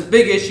 It's a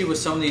big issue with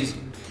some of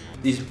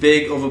these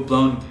big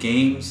overblown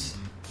games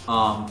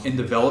in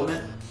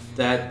development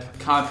that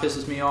kind of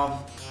pisses me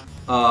off.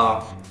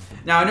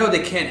 Now I know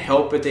they can't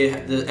help it.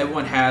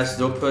 Everyone has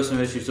their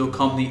personal issues, their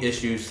company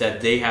issues that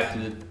they have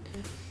to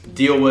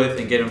deal with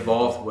and get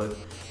involved with.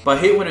 But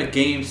I hate when a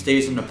game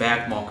stays in the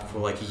back market for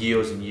like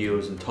years and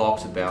years and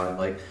talks about it.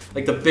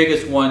 Like the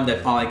biggest one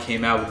that finally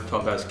came out we can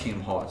talk about is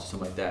Kingdom Hearts or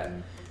something like that.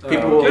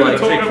 People Oh, were they've been like,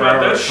 talking take about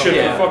forever that to shit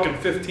Yeah. for fucking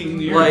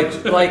 15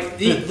 years. like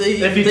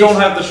If you don't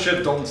have the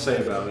shit, don't say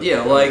about it.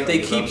 yeah, like they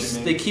Is that keep what you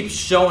mean? they keep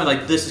showing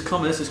like this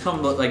is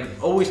coming, like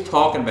always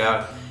talking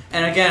about it.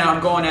 And again, I'm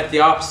going at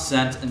the opposite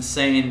sense and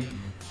saying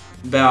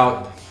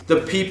about the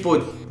people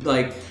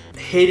like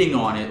hating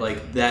on it,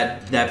 like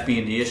that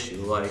being the issue.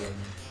 Like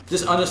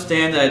just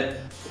understand that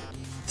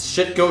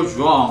shit goes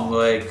wrong.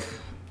 Like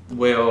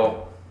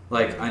well,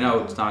 like I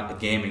know it's not a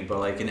gaming, but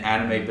like in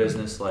anime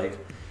business, like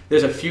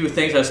there's a few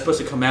things that are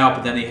supposed to come out,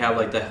 but then they have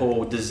like the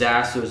whole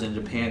disasters in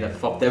Japan that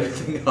fucked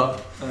everything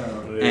up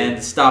Oh.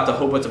 and stopped a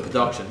whole bunch of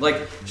production.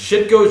 Like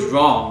shit goes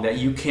wrong that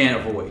you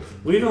can't avoid.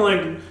 Well, even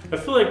like I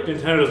feel like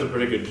Nintendo does a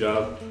pretty good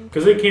job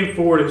because they came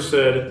forward and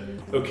said,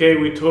 "Okay,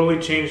 we totally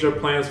changed our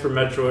plans for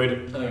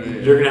Metroid. Oh,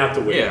 yeah. You're gonna have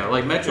to wait." Yeah,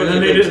 like Metroid.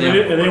 And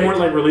then they weren't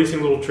like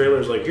releasing little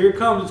trailers like, "Here it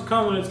comes, it's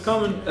coming, it's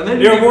coming." And then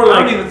they were more I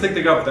like don't even think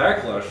they got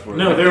backlash for it.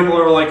 No, Like, they were- people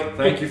were like,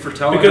 "Thank you for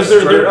telling because us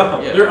they're straight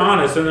up." Yeah. they're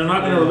honest and they're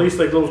not going to Yeah. release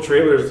like little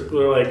trailers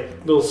or like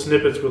little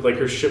snippets with like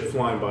your ship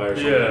flying by or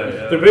something.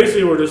 Yeah. They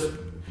basically were just.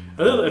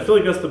 I feel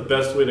like that's the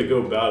best way to go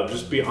about it.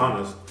 Just be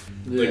honest.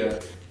 Yeah.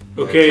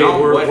 Okay, tell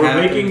 'em we're what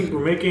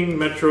happened. making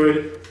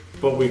Metroid,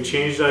 but we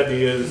changed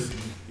ideas.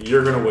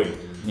 You're gonna wait.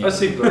 Yeah. I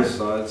see both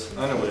sides.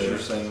 I know what you're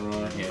saying,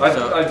 Ron. Yeah,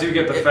 so- I do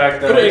get the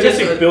fact that But I It's guess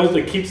just it builds.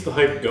 It keeps the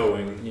hype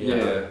going.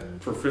 yeah.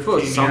 For For 15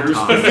 years.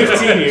 sometimes.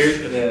 15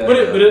 years. Yeah. But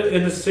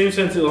in the same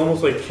sense, it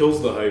almost like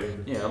kills the hype.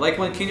 Yeah, like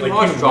when Kingdom Like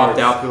Hearts Kingdom dropped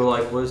Hearts. out, people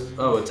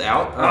were like, it's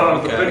out? I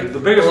don't know, the okay. big- the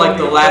biggest Or like one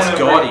The you Last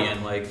point out,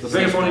 Guardian, like The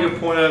biggest one same you thing.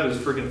 can point at is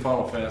freaking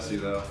Final Fantasy,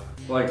 though.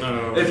 Like,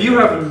 Oh. if you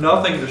have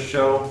nothing to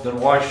show, then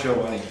why show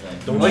anything?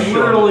 Don't like, show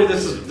literally,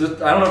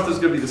 I don't know if this is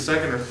gonna be the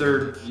second or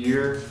third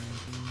year.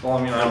 Well,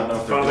 I mean, I don't know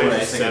if they're Final doing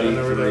Fantasy anything VII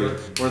at or E3 whatever.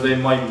 where they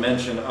might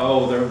mention,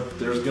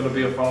 there's gonna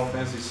be a Final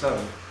Fantasy 7.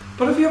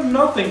 But if you have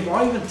nothing,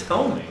 why even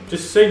tell me?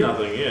 Just say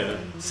nothing. Yeah.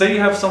 Say you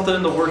have something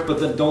in the works, but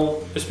then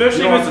don't. Especially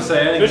You don't if have to say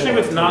anything especially if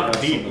it's until you not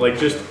have deep, something. like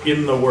just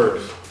in the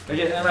works. And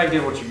I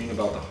get what you mean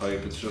about the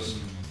hype. It's just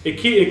It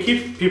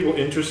keeps people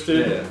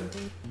interested. yeah.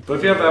 But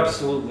if you have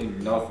absolutely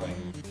nothing,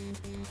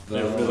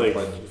 then I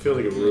feel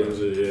like it ruins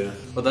it. Yeah.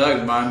 But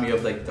that reminded me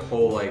of like the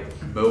whole like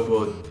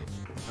mobile,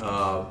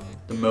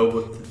 the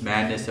mobile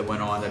madness that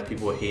went on that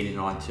people were hating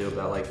on too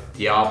about like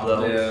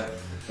Diablo, yeah.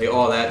 like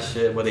all that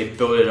shit where they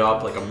built it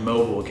up like a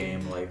mobile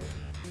game. Like,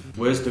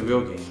 where's the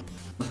real game?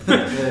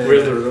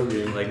 Where's the real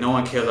game? Like, no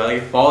one cares.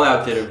 Like,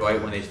 Fallout did it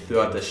right when they threw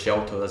out the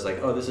shelter. That's like,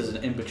 oh, this is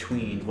an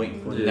in-between,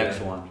 waiting for the Yeah.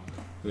 next one.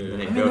 Yeah.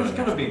 And they I mean, built there's it.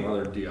 gotta be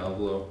another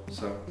Diablo,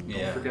 so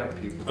Yeah. don't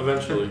forget people.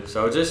 Eventually.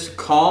 So just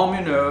calm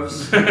your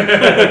nerves.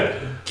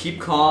 Keep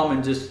calm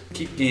and just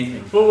keep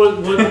gaming. But what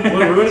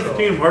ruined it for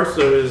Kingdom Hearts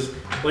though is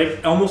like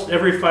almost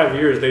every 5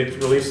 years they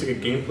release like a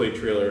gameplay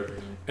trailer,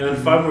 and then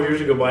 5 more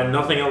years go by,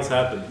 nothing else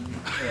happened.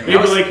 Maybe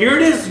like here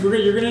it is,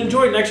 you're gonna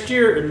enjoy it next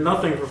year, and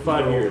nothing for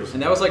 5 years.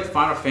 And that was like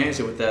Final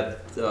Fantasy with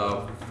that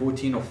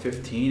 14 or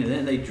 15, and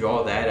then they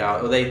draw that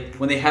out. Or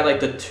when they had like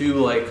the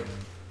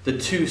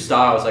two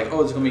styles, like, oh,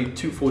 there's gonna be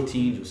 2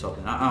 14s or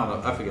something. I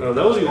don't know. I forget. Oh,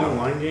 that was the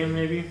online game,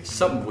 maybe.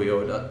 Something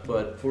weird,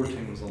 but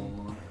 14 was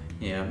online.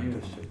 yeah, maybe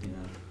it was 15.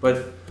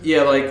 But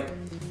yeah, like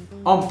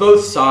on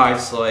both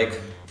sides, like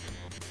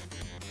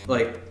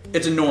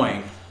it's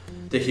annoying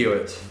to hear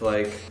it.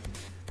 Like,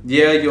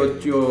 yeah,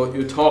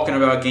 you're talking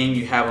about a game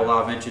you have a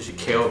lot of interest, you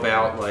care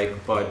about, like,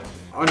 but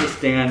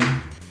understand,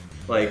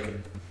 like,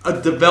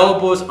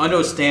 developers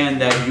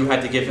understand that you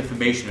had to give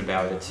information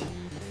about it.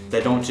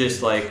 They don't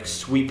just like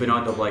sweep it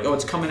under like, oh,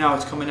 it's coming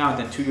out,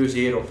 then 2 years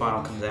later,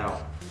 final comes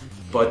out.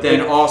 But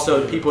then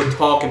also people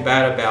talking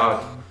bad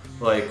about,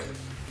 like,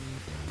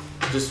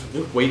 just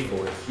wait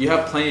for it. You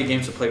have plenty of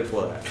games to play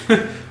before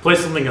that. Play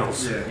something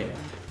else. Yeah. Yeah.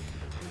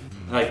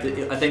 Like,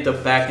 I think they're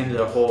back into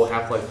the whole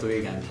Half-Life 3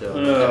 again, too.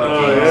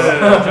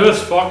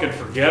 Just fucking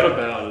forget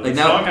about it. Like It's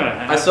now, not gonna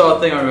happen. I saw a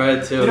thing on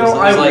Reddit, too. You It know, was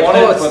I like, want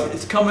oh, it, it's, but-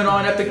 it's coming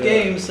on Epic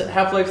Games,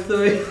 Half-Life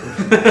 3.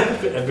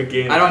 Epic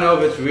game. I don't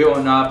know if it's real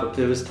or not, but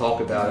there was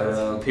talk about it.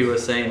 Yeah. People were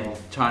saying,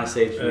 trying to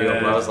say it's real,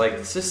 but I was like,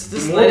 just The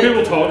more let people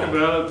it. talk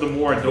about it, the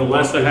more I The don't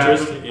want less it to happen.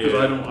 interest,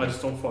 Because yeah. I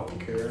just don't fucking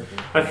care.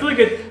 I feel like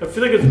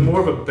it's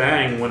more of a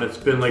bang when it's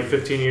been like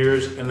 15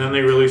 years, and then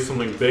they release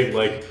something big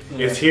like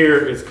it's here,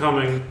 it's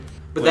coming.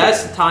 But Like,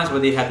 that's the times where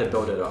they had to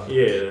build it up.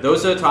 yeah.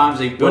 Those are the times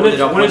they build When it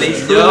up when when they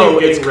it's know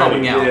truly it's getting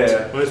coming ready. out.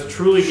 Yeah. When it's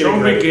truly Show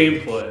getting me ready.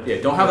 gameplay.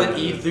 Yeah, don't have an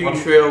E3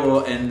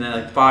 trailer and then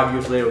like 5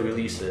 years later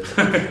release it.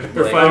 Or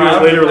Like, 5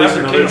 years later, release after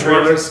another Kingdom Hearts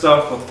trailer. and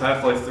stuff with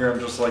Half-Life 3, I'm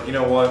just like, you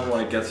know what? When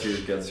it gets here,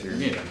 it gets here.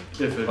 yeah.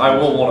 If it I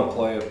will want to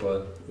play it,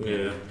 but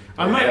Yeah.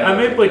 I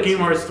might play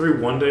Kingdom Hearts 3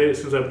 one day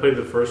since I played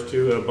the first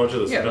two and a bunch of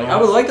the Yeah, spin-offs. I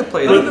would like to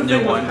play But the the new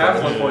thing one. with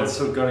Half-Life Yeah. why it's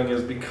so gutting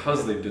is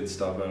because they did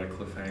stuff out of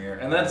Cliffhanger,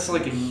 and that's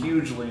like a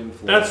hugely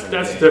influential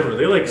That's game. different.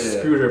 They like Yeah.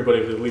 screwed everybody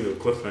if they leave a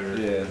cliffhanger.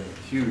 Yeah,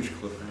 huge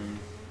cliffhanger.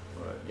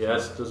 But, Yeah,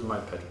 those are my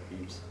pet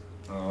peeves.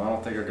 I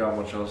don't think I got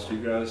much else to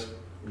you guys.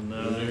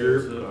 No,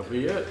 That'll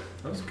be it.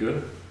 That was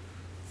good.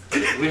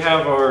 We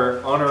have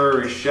our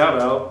honorary shout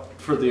out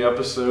for the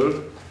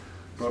episode,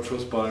 brought to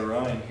us by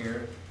Ryan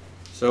here.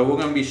 So we're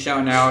gonna be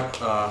shouting out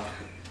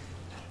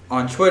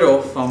on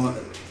Twitter from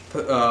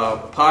a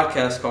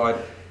podcast called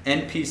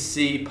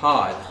NPC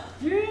Pod.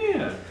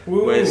 Yeah.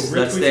 Woo, Which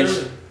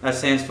retweet that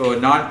stands for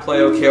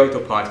Non-Player Character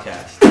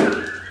Podcast.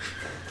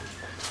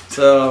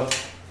 So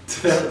Did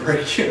that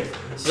break you?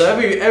 So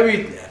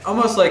every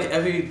almost like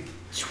every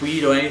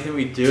tweet or anything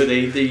we do,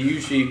 they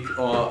usually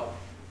are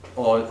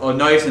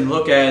nice and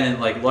look at it and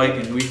like and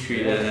retweet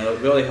it, and they're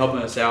really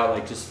helping us out,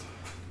 like just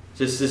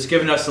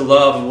giving us the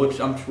love, and we're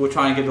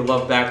trying to give the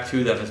love back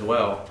to them as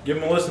well. Give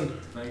them a listen.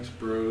 Thanks,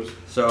 bros.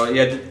 So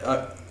yeah,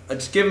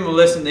 just give them a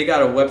listen. They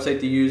got a website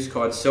to use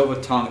called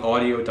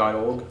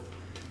silvertongueaudio.org,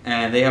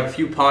 and they have a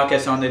few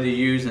podcasts on there to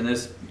use. And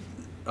this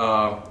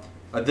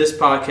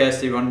podcast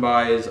they run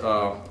by is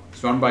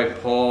it's run by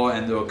Paul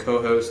and the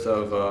co-host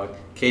of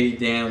Katie,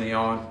 Dan,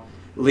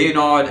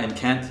 Leonard, and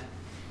Kent.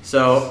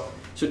 So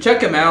check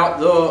them out.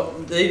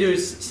 They do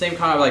same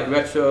kind of like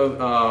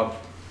retro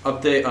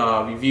update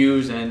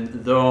reviews and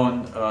their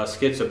own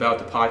skits about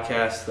the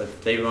podcast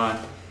that they run.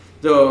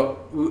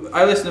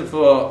 I listened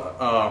for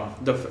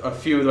a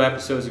few of the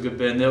episodes a good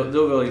bit, and they're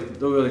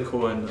really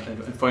cool and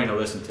funny to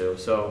listen to.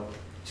 So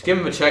just give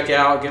them a check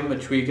out, give them a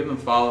tweet, give them a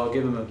follow,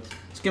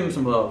 just give them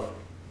some love.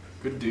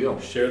 Good deal.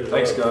 Share the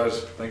Thanks, love.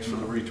 guys. Thanks for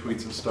the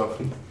retweets and stuff.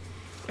 We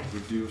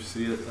do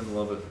see it and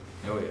love it.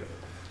 Oh yeah.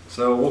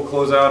 So we'll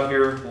close out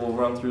here. We'll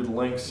run through the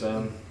links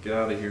and get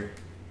out of here.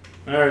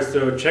 Alright,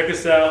 so check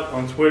us out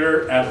on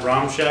Twitter at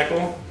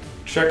Romshackle.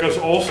 Check us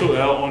also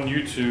out on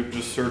YouTube.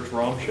 Just search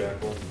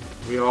Romshackle.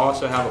 We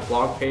also have a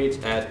blog page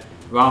at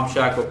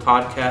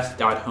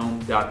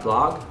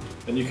romshacklepodcast.home.blog.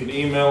 And you can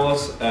email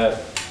us at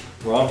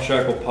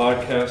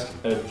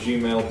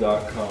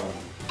romshacklepodcast@gmail.com.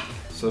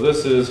 So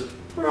this is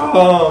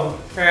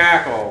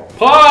Shackle.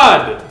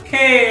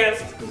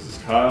 Podcast! This is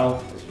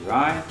Kyle. This is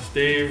Ryan.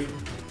 Steve.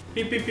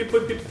 Beep, beep, beep,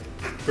 beep, beep.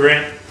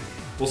 Grant.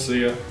 We'll see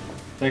you.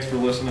 Thanks for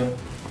listening.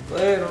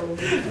 Later.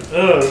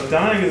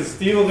 Dying because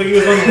Steve looked like he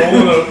was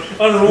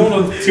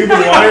unrolling a tube of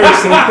wire or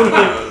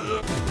something.